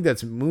 like, I think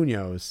that's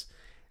Munoz.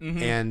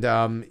 Mm-hmm.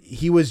 And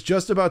he was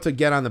just about to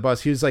get on the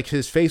bus. He was like,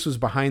 his face was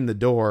behind the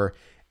door.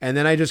 And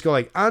then I just go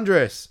like,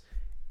 "Andres."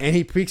 And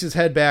he peeks his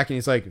head back and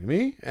he's like,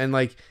 "Me?" And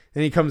like,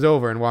 then he comes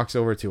over and walks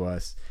over to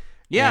us.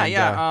 Yeah.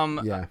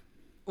 Yeah.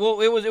 Well,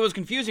 it was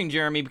confusing,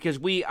 Jeremy, because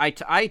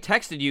I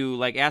texted you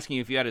like asking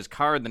you if you had his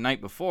card the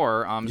night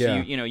before. So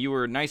you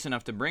were nice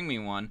enough to bring me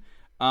one.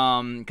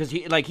 Because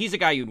he's a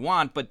guy you'd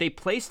want, but they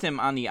placed him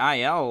on the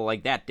IL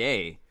like that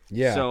day,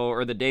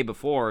 or the day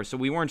before, so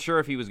we weren't sure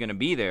if he was going to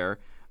be there.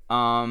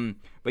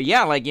 But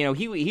yeah, like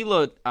he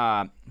looked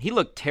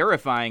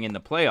terrifying in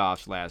the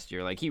playoffs last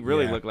year. Like he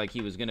really looked like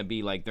he was going to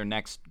be like their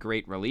next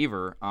great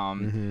reliever.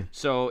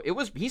 So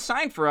he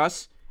signed for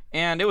us.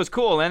 And it was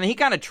cool. And he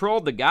kind of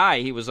trolled the guy.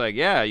 He was like,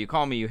 "Yeah, you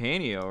call me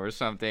Eugenio or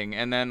something."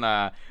 And then,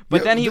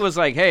 then he was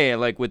like, "Hey,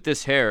 like with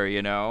this hair,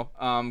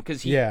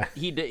 because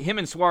him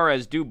and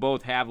Suarez do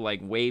both have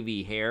like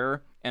wavy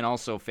hair and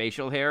also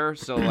facial hair.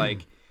 So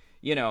like,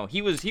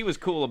 he was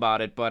cool about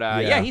it. But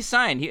he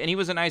signed. And he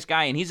was a nice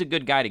guy, and he's a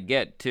good guy to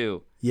get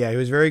too. Yeah, he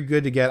was very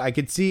good to get. I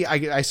could see.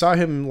 I saw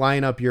him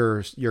line up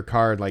your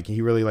card. Like he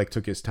really like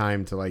took his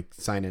time to like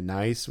sign it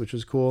nice, which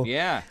was cool.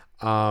 Yeah.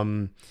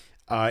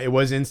 It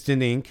was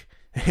instant ink,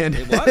 and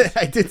it was.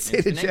 I did say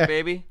instant to ink, Jack,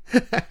 baby.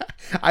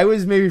 I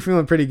was maybe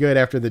feeling pretty good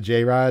after the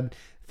J-Rod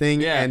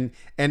thing, and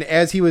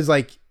as he was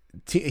like,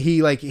 he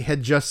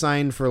had just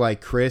signed for like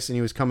Chris, and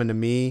he was coming to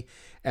me,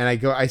 and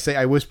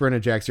I whisper into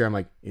Jack's ear, I'm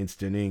like,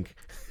 "Instant ink."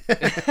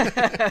 Just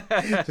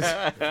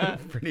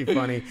pretty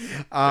funny.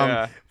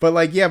 But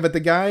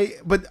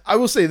I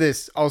will say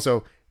this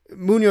also,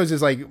 Munoz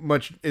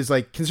is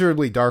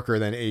considerably darker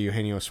than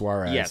Eugenio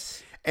Suarez.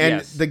 Yes.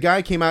 And the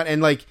guy came out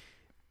and like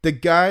the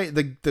guy,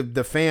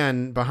 the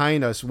fan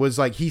behind us was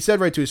like, he said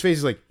right to his face,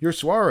 he's like, "You're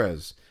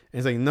Suarez." And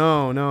he's like,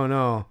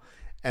 No.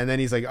 And then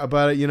he's like,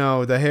 "About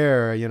the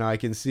hair, I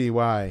can see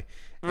why."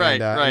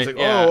 Right. And he's like,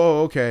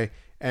 "Oh, okay."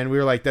 And we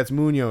were like, "That's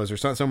Munoz," or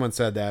someone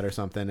said that or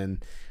something,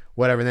 and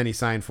whatever. And then he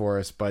signed for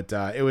us, but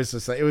it was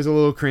a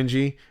little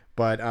cringy.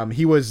 But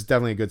he was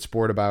definitely a good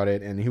sport about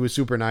it, and he was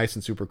super nice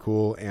and super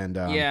cool. And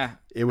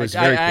it was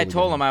very cool. I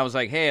told him, I was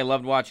like, "Hey, I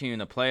loved watching you in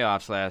the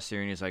playoffs last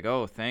year," and he's like,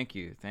 "Oh, thank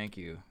you."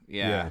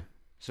 Yeah.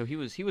 So he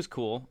was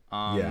cool.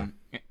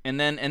 And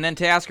then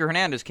Teoscar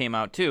Hernandez came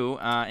out too,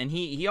 and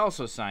he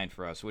also signed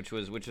for us, which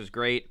was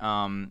great.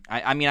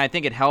 I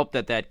think it helped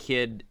that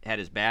kid had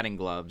his batting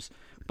gloves.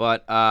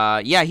 But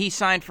he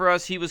signed for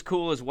us. He was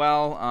cool as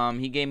well.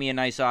 He gave me a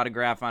nice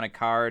autograph on a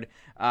card.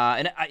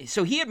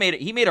 So he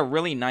made a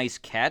really nice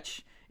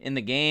catch in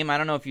the game. I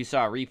don't know if you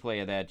saw a replay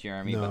of that,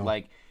 Jeremy, no.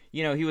 But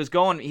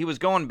he was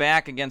going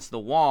back against the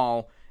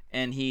wall,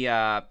 and he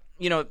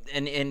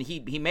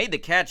he made the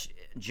catch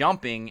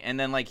jumping, and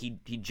then like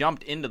he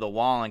jumped into the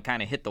wall and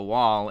kind of hit the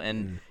wall,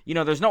 and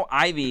there's no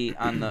ivy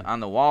on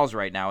the walls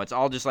right now. It's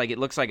all just like, it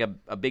looks like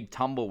a big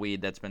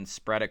tumbleweed that's been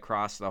spread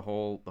across the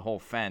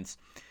whole fence.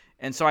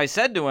 And so I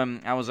said to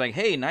him, I was like,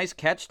 "Hey, nice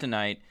catch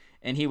tonight,"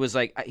 and he was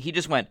like, he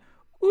just went,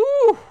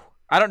 "Ooh."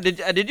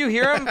 Did you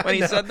hear him when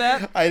he said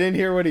that? I didn't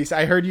hear what he said.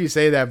 I heard you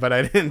say that, but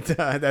I didn't.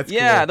 That's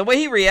yeah. Cool. The way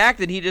he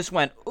reacted, he just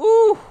went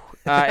ooh,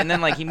 and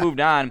then like he moved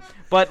on.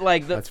 But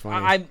like That's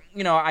funny.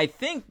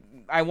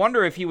 I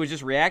wonder if he was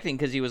just reacting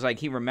because he was like,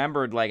 he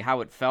remembered like how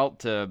it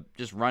felt to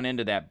just run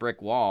into that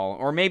brick wall,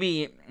 or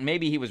maybe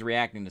he was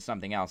reacting to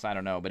something else. I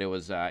don't know, but it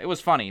was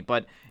funny.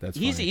 But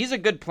he's a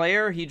good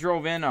player. He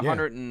drove in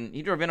 100 and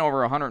he drove in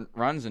over 100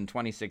 runs in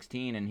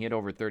 2016, and he had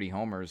over 30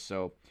 homers.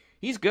 So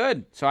he's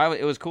good. So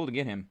it was cool to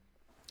get him.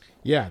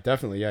 Yeah,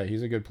 definitely. Yeah,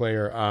 he's a good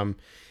player.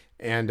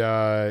 He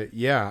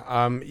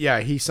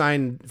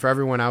signed for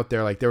everyone out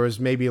there. Like there was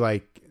maybe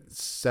like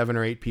 7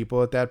 or 8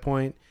 people at that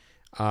point.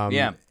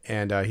 And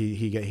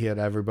he had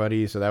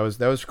everybody. So that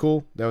was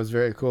cool. That was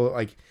very cool.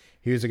 Like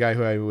he was a guy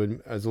who I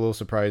was a little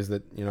surprised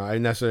that, I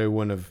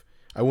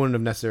wouldn't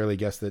have necessarily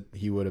guessed that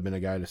he would have been a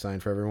guy to sign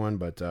for everyone,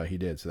 but he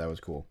did. So that was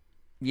cool.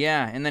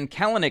 Yeah. And then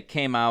Kelenic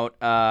came out,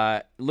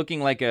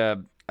 looking like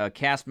a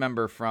cast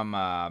member from,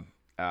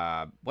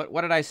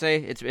 what did I say?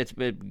 It's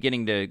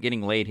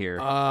getting late here.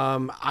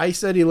 I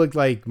said he looked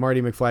like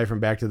Marty McFly from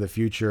Back to the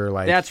Future.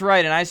 Like that's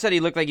right, and I said he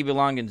looked like he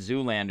belonged in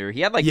Zoolander.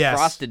 He had like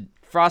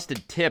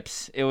frosted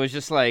tips. It was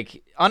just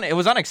like it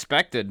was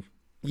unexpected.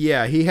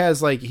 Yeah, he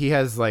has like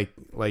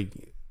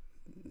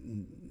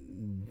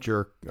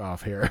jerk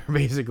off hair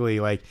basically.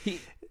 Like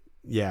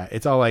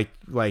it's all like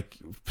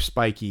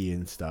spiky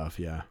and stuff.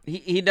 Yeah,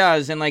 he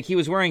does, and like he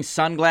was wearing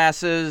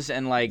sunglasses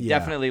and like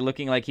definitely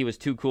looking like he was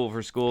too cool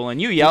for school.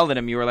 And you yelled at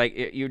him. You were like,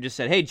 you just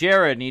said, "Hey,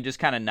 Jarred," and he just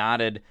kind of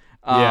nodded.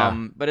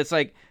 But it's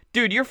like,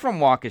 dude, you're from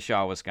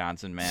Waukesha,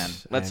 Wisconsin, man.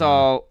 Let's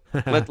all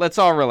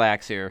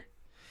relax here.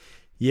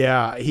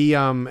 Yeah,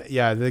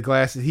 the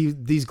glasses.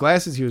 These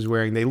glasses he was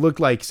wearing, they looked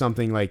like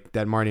something like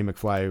that Marty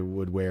McFly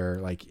would wear,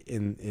 like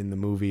in the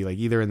movie, like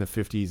either in the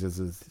 50s as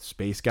a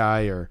space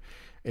guy or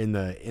in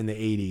the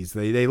 80s.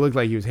 They looked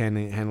like he was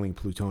handling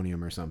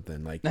plutonium or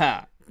something. Like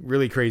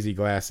really crazy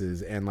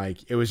glasses, and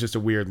like it was just a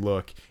weird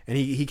look. And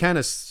he kind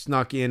of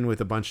snuck in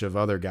with a bunch of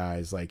other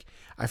guys. Like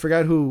I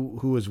forgot who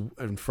was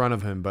in front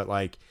of him, but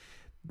like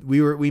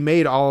we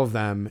made all of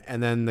them,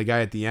 and then the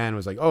guy at the end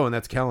was like, "Oh, and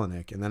that's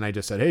Kelenic." And then I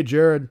just said, "Hey,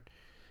 Jarred."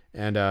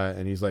 And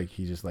he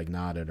just like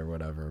nodded or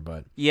whatever.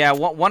 But yeah,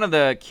 one of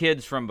the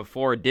kids from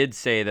before did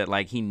say that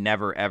like he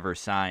never ever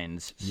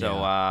signs. So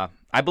I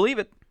believe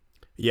it.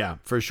 Yeah,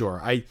 for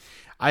sure. I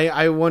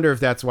wonder if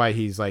that's why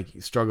he's like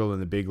struggled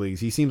in the big leagues.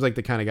 He seems like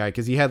the kind of guy,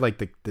 because he had like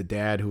the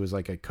dad who was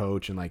like a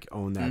coach and like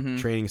owned that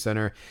training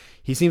center.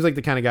 He seems like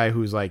the kind of guy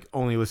who's like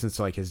only listens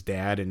to like his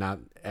dad and not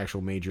actual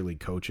major league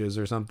coaches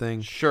or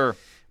something. Sure.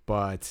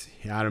 But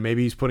I don't know,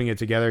 maybe he's putting it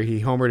together.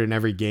 He homered in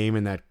every game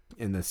in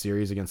the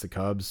series against the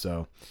Cubs,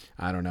 so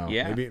I don't know.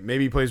 Yeah.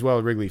 Maybe he plays well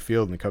at Wrigley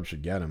Field and the Cubs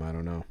should get him. I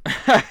don't know.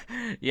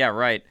 Yeah,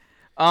 right.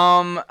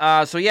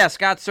 Scott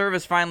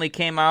Servais finally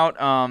came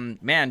out.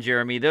 Man,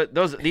 Jeremy,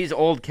 these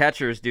old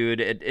catchers, dude,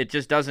 it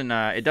just doesn't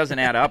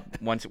add up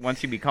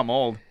once you become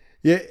old.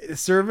 Yeah,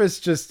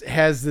 Servais just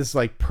has this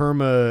like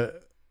perma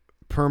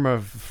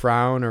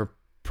frown or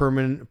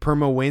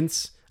perma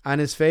wince on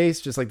his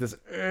face, just like this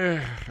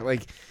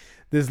like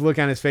this look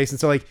on his face. And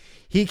so like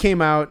he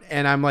came out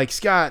and I'm like,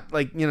 Scott,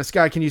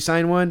 Scott, can you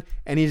sign one?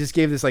 And he just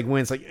gave this like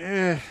wince, like,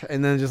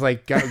 and then just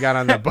like got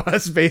on the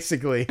bus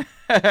basically.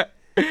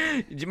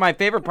 My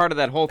favorite part of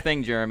that whole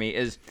thing, Jeremy,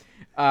 is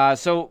we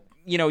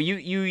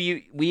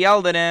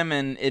yelled at him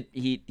and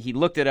he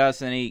looked at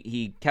us and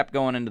he kept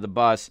going into the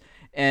bus,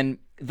 and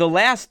the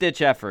last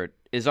ditch effort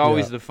is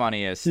always the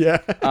funniest. Yeah.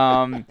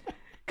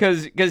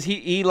 Because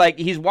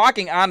he's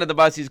walking onto the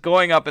bus, he's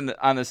going up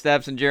on the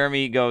steps, and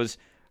Jeremy goes,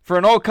 "For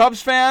an old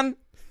Cubs fan?"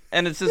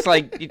 And it's just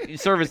like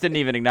Servais didn't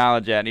even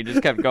acknowledge that, and he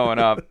just kept going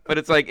up. But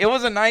it's like it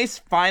was a nice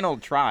final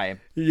try.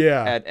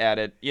 Yeah. At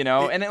it,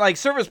 and like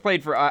Servais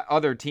played for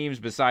other teams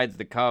besides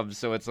the Cubs,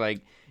 so it's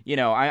like,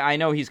 I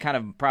know he's kind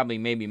of probably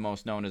maybe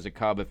most known as a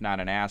Cub, if not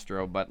an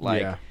Astro, but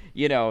like,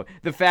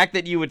 the fact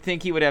that you would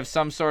think he would have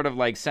some sort of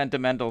like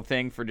sentimental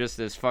thing for just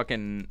this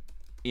fucking,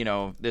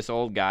 this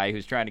old guy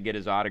who's trying to get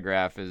his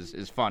autograph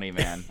is funny,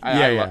 man.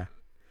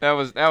 That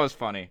was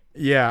funny.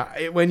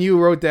 Yeah, when you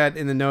wrote that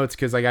in the notes,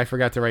 because like I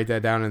forgot to write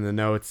that down in the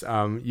notes.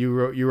 You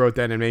wrote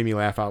that and it made me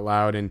laugh out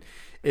loud. And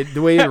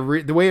the way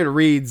it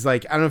reads,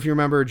 like I don't know if you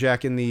remember,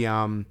 Jack, in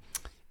the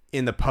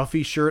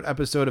puffy shirt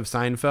episode of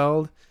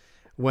Seinfeld,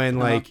 when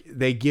like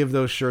they give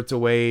those shirts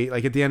away,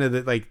 like at the end of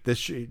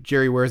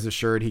Jerry wears the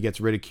shirt, he gets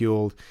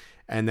ridiculed,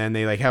 and then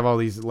they like have all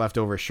these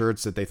leftover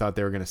shirts that they thought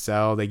they were gonna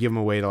sell. They give them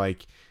away to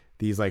like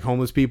these like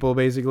homeless people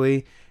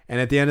basically. And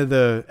at the end of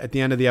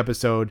the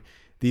episode,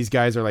 these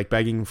guys are like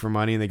begging for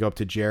money, and they go up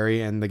to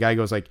Jerry, and the guy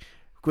goes like,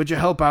 "Could you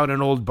help out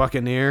an old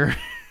Buccaneer?"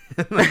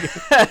 Like,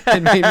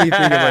 it made me think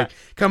of like,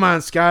 come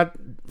on, Scott,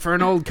 for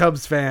an old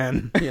Cubs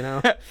fan, you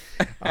know.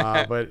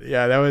 But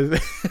yeah, that was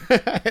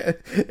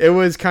it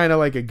was kind of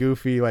like a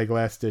goofy like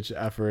last ditch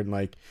effort, and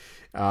like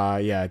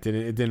yeah, it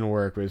didn't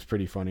work, but it was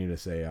pretty funny to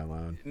say out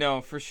loud. No,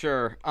 for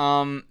sure.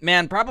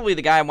 Man, probably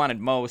the guy I wanted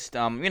most.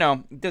 You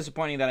know,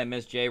 disappointing that I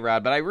missed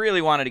J-Rod, but I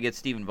really wanted to get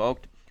Stephen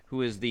Vogt,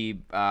 who is the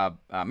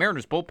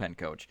Mariners bullpen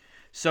coach.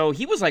 So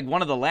he was like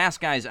one of the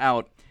last guys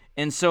out,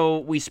 and so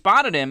we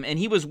spotted him, and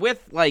he was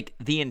with like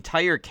the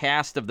entire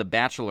cast of The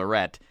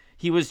Bachelorette.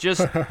 He was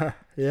just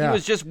Yeah. he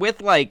was just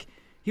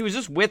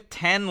with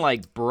 10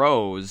 like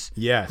bros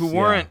who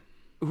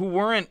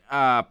weren't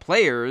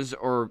players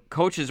or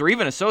coaches or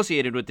even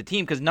associated with the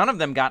team, because none of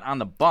them got on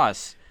the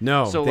bus.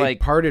 No, so they like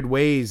parted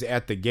ways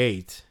at the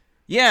gate.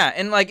 yeah,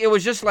 and like it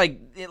was just like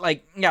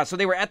so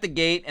they were at the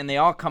gate and they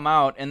all come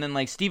out, and then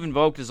like Stephen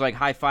Vogt is like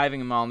high-fiving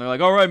them all, and they're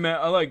like, all right, man,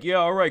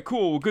 all right,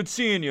 cool, good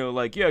seeing you,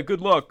 like, yeah,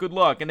 good luck,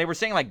 and they were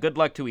saying like good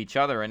luck to each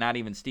other and not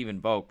even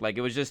Stephen Vogt. Like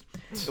it was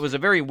a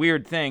very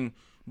weird thing.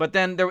 But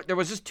then there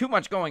was just too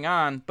much going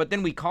on. But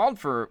then we called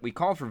for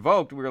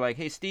Vogt. We were like,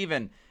 hey,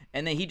 Stephen,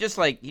 and then he just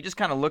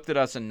kind of looked at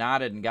us and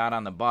nodded and got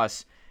on the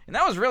bus. And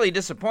that was really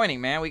disappointing,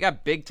 man. We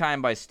got big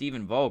time by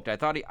Stephen Vogt. I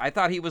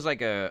thought he was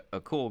like a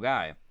cool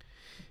guy.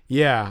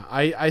 Yeah,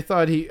 I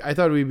thought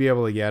we'd be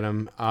able to get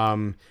him.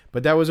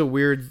 But that was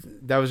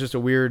just a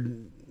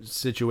weird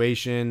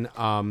situation.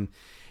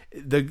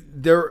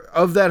 There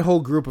of that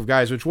whole group of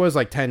guys, which was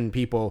like 10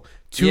 people,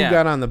 2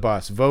 got on the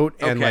bus, Vogt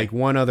and like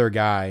one other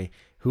guy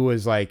who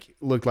was like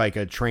looked like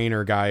a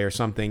trainer guy or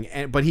something,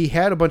 but he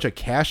had a bunch of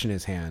cash in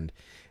his hand,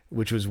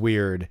 which was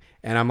weird.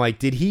 And I'm like,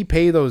 did he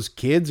pay those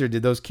kids or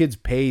did those kids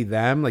pay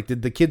them? Like,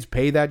 did the kids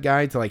pay that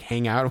guy to like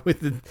hang out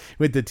with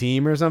the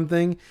team or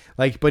something?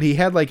 Like, but he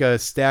had like a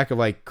stack of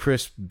like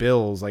crisp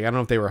bills. Like, I don't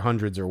know if they were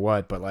hundreds or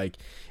what, but like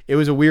it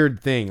was a weird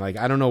thing. Like,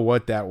 I don't know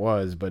what that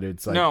was, but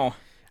it's like, no.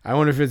 I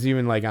wonder if it's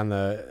even like on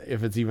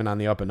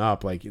the up and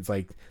up. Like, it's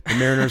like the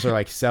Mariners are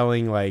like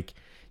selling like,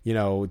 you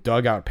know,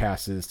 dugout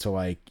passes to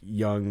like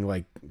young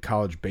like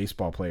college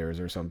baseball players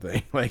or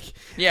something. Like,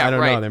 yeah, I don't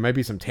know. There might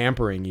be some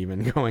tampering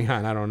even going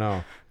on. I don't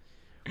know.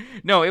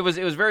 No, it was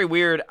very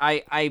weird.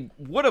 I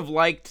would have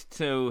liked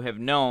to have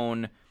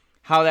known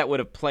how that would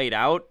have played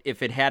out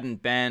if it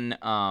hadn't been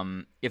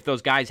if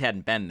those guys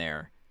hadn't been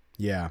there.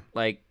 Yeah.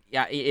 Like,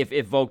 yeah,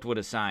 if Vogt would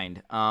have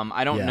signed.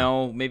 I don't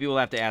know. Maybe we'll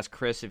have to ask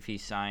Chris if he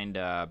signed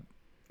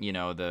you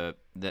know, the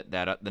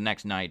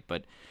next night,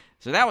 but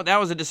so that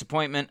was a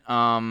disappointment.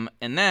 And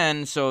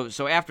then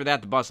so after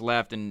that the bus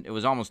left and it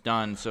was almost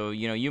done. So,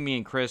 you know, you, me,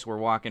 and Chris were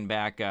walking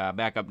back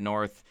up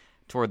north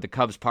toward the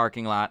Cubs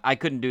parking lot. I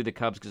couldn't do the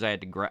Cubs because I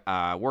had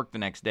to work the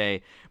next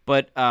day.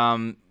 But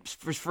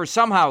for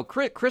somehow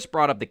Chris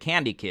brought up the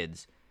candy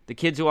kids, the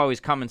kids who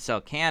always come and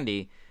sell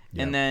candy.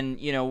 Yep. And then,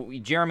 you know,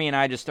 Jeremy and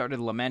I just started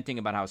lamenting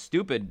about how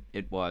stupid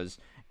it was.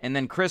 And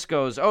then Chris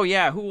goes, "Oh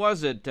yeah, who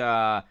was it?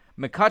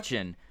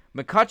 McCutcheon.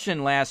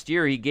 McCutcheon last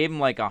year, he gave him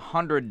like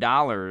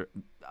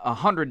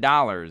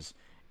 $100,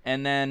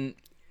 and then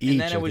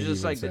it was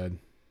just like,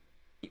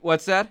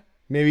 what's that?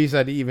 Maybe he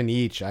said even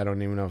each. I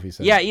don't even know if he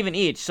said. Yeah, even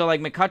each. So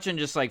like McCutcheon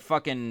just like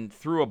fucking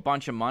threw a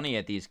bunch of money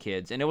at these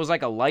kids, and it was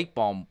like a light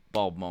bulb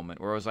moment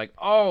where it was like,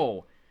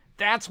 oh,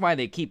 that's why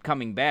they keep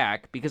coming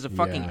back, because of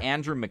fucking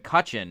Andrew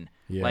McCutcheon.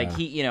 Yeah. Like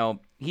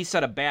he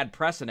set a bad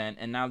precedent,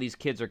 and now these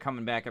kids are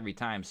coming back every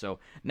time. So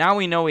now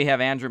we know we have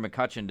Andrew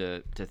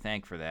McCutcheon to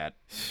thank for that.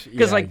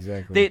 Because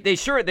exactly. they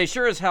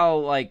sure as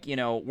hell like, you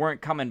know, weren't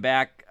coming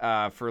back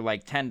for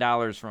like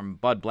 $10 from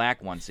Bud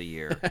Black once a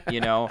year. You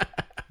know,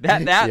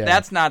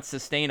 that's not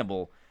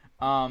sustainable.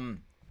 You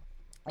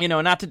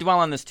know, not to dwell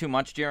on this too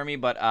much, Jeremy,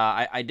 but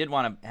I did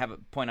want to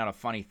point out a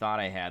funny thought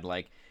I had.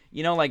 Like,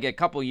 you know, like a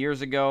couple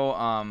years ago,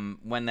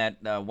 when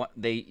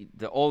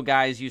the old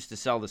guys used to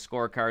sell the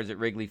scorecards at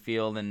Wrigley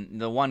Field, and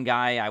the one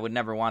guy, I would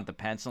never want the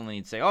pencil, and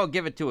he'd say, "Oh,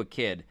 give it to a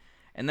kid."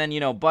 And then, you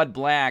know, Bud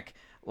Black,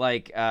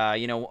 like,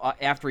 you know,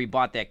 after he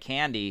bought that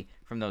candy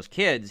from those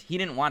kids, he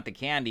didn't want the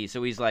candy,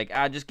 so he's like,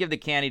 just give the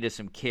candy to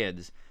some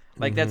kids.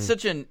 Like, that's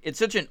such an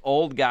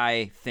old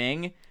guy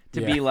thing to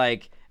be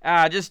like,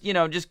 just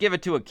give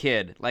it to a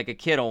kid. Like, a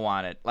kid will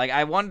want it. Like,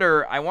 I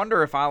wonder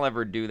if I'll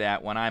ever do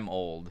that when I'm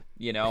old,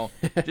 you know?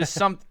 Just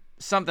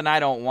something I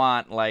don't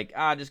want, like,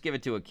 just give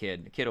it to a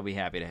kid. The kid will be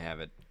happy to have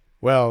it.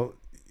 Well,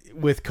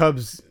 with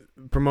Cubs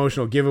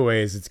promotional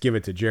giveaways, it's give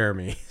it to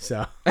Jeremy,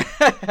 so.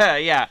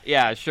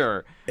 yeah,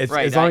 sure.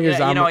 Right. As long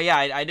as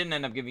I didn't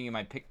end up giving you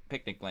my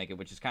picnic blanket,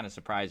 which is kind of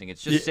surprising.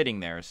 It's just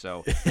sitting there,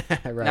 so.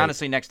 Right. And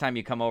honestly, next time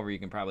you come over, you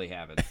can probably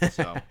have it,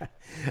 so.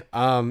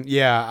 I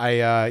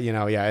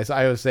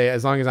would say,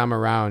 as long as I'm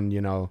around,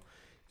 you know,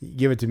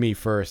 give it to me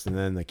first and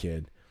then the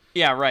kid.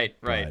 Yeah, right.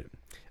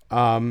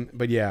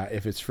 But yeah,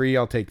 if it's free,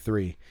 I'll take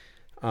 3.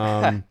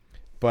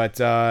 But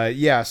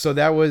yeah, so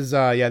that was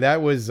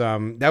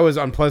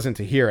unpleasant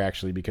to hear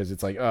actually, because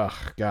it's like, oh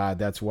God,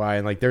 that's why.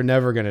 And like, they're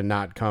never gonna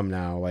not come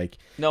now. Like,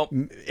 Nope.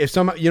 If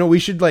some, we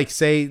should like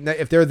say that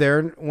if they're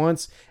there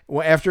once,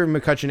 after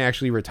McCutchen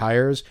actually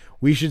retires,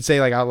 we should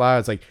say like out loud,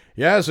 it's like,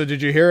 yeah. So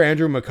did you hear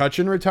Andrew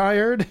McCutchen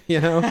retired?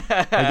 Like,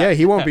 yeah,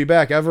 he won't be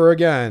back ever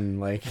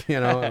again. Like,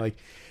 like.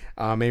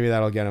 Maybe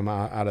that'll get him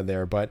out of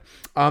there. But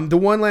the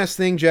one last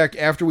thing, Jack,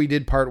 after we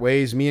did part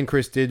ways, me and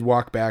Chris did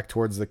walk back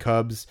towards the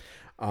Cubs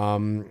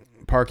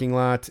parking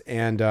lot.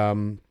 And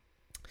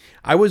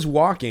I was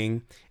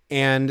walking,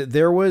 and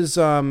there was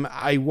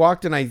I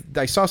walked and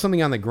I saw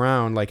something on the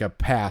ground, like a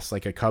pass,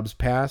 like a Cubs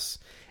pass.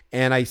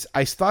 And I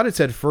thought it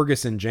said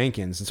Ferguson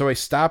Jenkins. And so I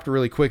stopped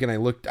really quick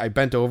and I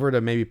bent over to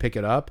maybe pick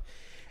it up.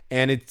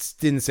 And it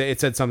didn't say, it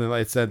said something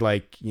like, it said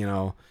like,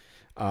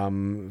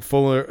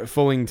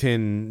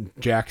 Fullington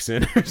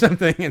Jackson or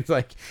something. It's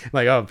like,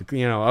 oh,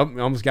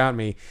 almost got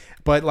me.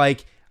 But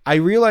like, I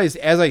realized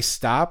as I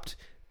stopped,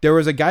 there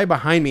was a guy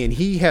behind me and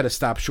he had to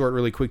stop short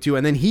really quick too.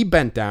 And then he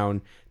bent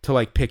down to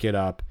like pick it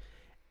up.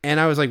 And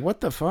I was like, what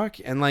the fuck?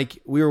 And like,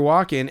 we were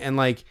walking and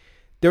like,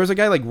 there was a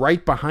guy like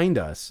right behind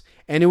us.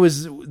 And it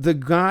was the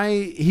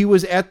guy, he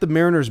was at the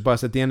Mariners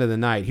bus at the end of the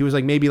night. He was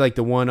like, maybe like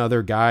the one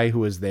other guy who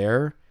was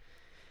there.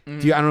 I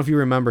don't know if you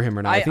remember him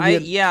or not. I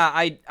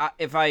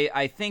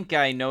think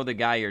I know the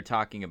guy you're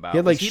talking about.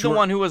 Was he the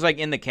one who was like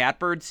in the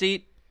catbird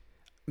seat?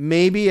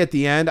 Maybe at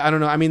the end. I don't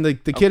know. I mean, the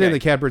kid in the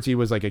catbird seat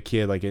was like a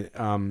kid, like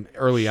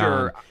early on.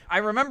 Sure. I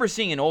remember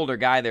seeing an older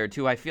guy there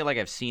too. I feel like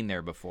I've seen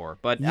there before.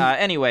 But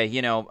anyway,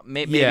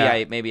 maybe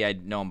I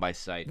know him by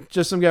sight.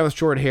 Just some guy with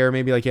short hair.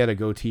 Maybe like he had a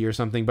goatee or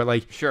something. But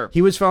like, sure,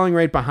 he was following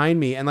right behind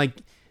me, and like.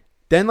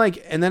 Then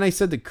I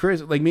said to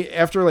Chris, like me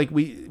after like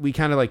we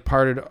kind of like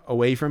parted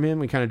away from him,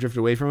 we kind of drifted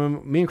away from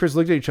him. Me and Chris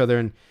looked at each other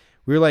and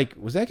we were like,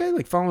 was that guy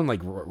like following like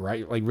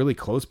right like really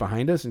close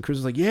behind us? And Chris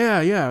was like, yeah.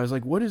 I was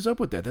like, what is up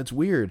with that? That's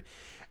weird.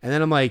 And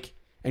then I'm like,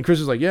 and Chris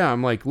was like, yeah.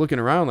 I'm like looking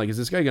around, like, is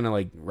this guy gonna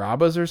like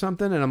rob us or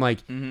something? And I'm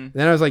like, Then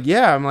I was like,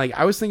 yeah. I'm like,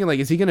 I was thinking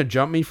like, is he gonna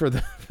jump me for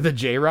the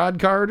Jarred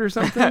card or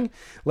something?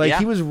 Like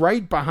He was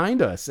right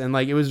behind us, and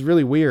like it was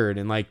really weird,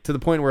 and like to the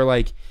point where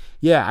like.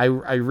 Yeah,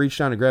 I reached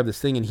down to grab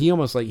this thing, and he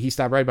almost like he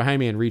stopped right behind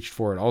me and reached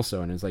for it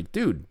also, and it's like,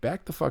 dude,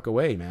 back the fuck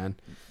away, man.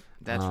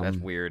 That's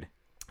weird.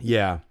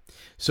 Yeah,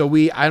 so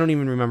I don't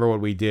even remember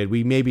what we did.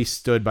 We maybe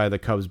stood by the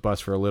Cubs bus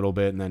for a little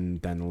bit and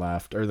then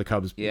left, or the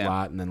Cubs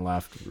lot and then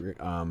left.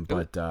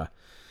 But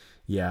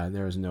yeah,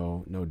 there was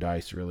no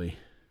dice really.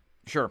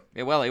 Sure.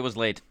 It was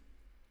late.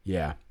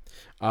 Yeah.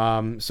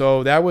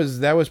 So that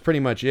was pretty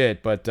much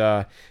it, but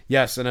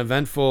yes, an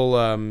eventful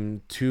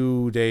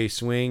 2-day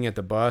swing at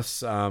the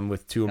bus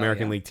with two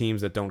American League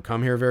teams that don't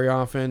come here very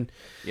often.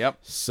 Yep.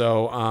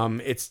 So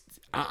it's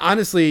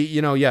honestly,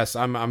 yes,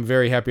 I'm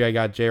very happy I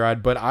got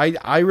J-Rod, but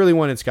I really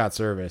wanted Scott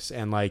Servais,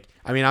 and like,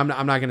 I mean, I'm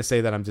not going to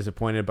say that I'm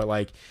disappointed, but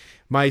like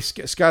my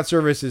Scott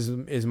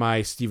Servais is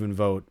my Steven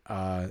Vogt,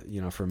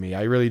 for me.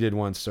 I really did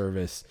want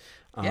Servais.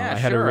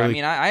 Yeah, sure. I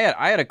mean,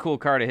 I had a cool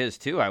card of his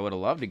too. I would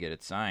have loved to get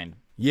it signed.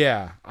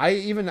 Yeah, I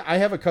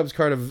have a Cubs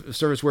card of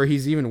Servais where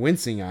he's even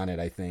wincing on it.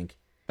 I think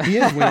he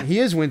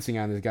is wincing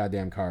on this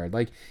goddamn card.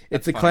 Like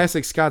it's a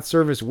classic Scott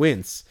Servais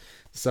wince.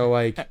 So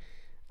like,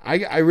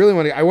 I really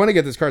want to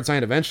get this card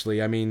signed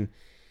eventually. I mean,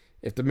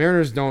 if the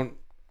Mariners don't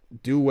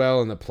do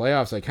well in the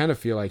playoffs, I kind of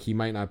feel like he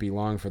might not be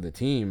long for the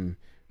team.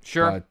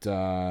 Sure,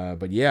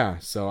 but yeah.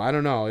 So I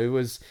don't know. It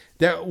was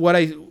that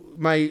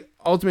my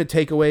ultimate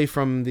takeaway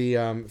from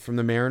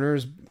the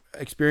Mariners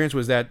experience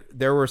was that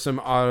there were some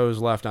autos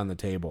left on the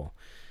table.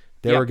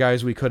 There were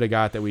guys we could have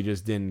got that we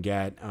just didn't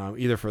get,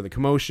 either for the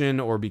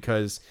commotion or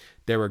because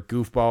there were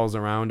goofballs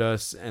around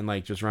us and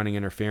like just running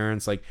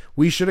interference. Like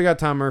we should have got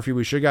Tom Murphy.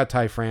 We should have got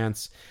Ty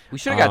France. We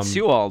should have got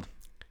Sewald.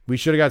 We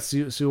should have got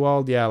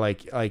Sewald. Yeah,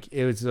 like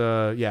it was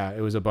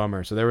it was a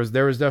bummer. So there was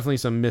definitely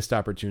some missed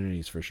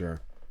opportunities for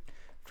sure.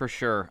 For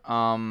sure.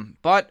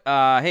 But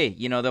hey,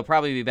 they'll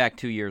probably be back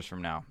 2 years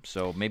from now.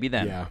 So maybe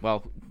then. Yeah.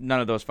 Well, none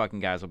of those fucking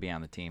guys will be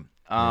on the team.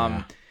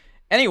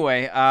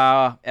 Anyway,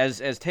 as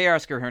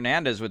Teoscar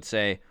Hernandez would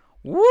say,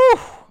 woo!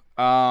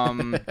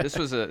 This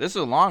was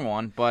a long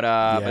one, but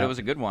it was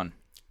a good one.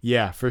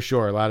 Yeah, for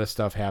sure. A lot of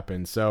stuff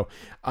happened. So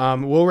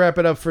we'll wrap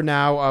it up for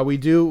now.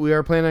 We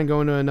are planning on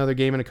going to another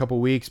game in a couple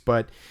weeks,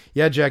 but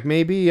yeah, Jack,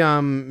 maybe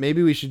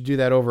we should do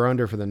that over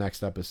under for the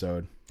next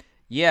episode.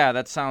 Yeah,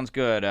 that sounds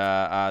good.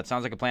 It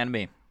sounds like a plan to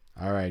me.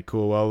 All right,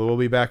 cool. Well, we'll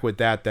be back with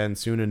that then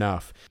soon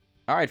enough.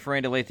 All right, for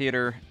Rain Delay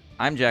Theater,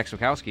 I'm Jack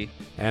Swakowski.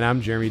 And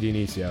I'm Jeremy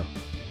Dionisio.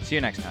 See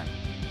you next time.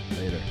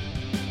 Later.